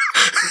transition?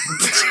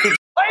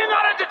 Are you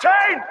not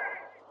entertained?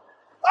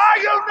 Are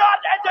you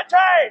not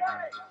entertained?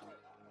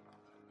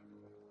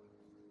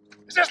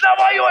 Is this not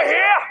why you are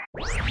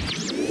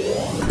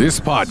here? This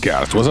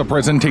podcast was a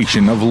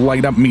presentation of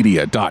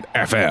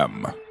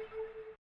lightupmedia.fm.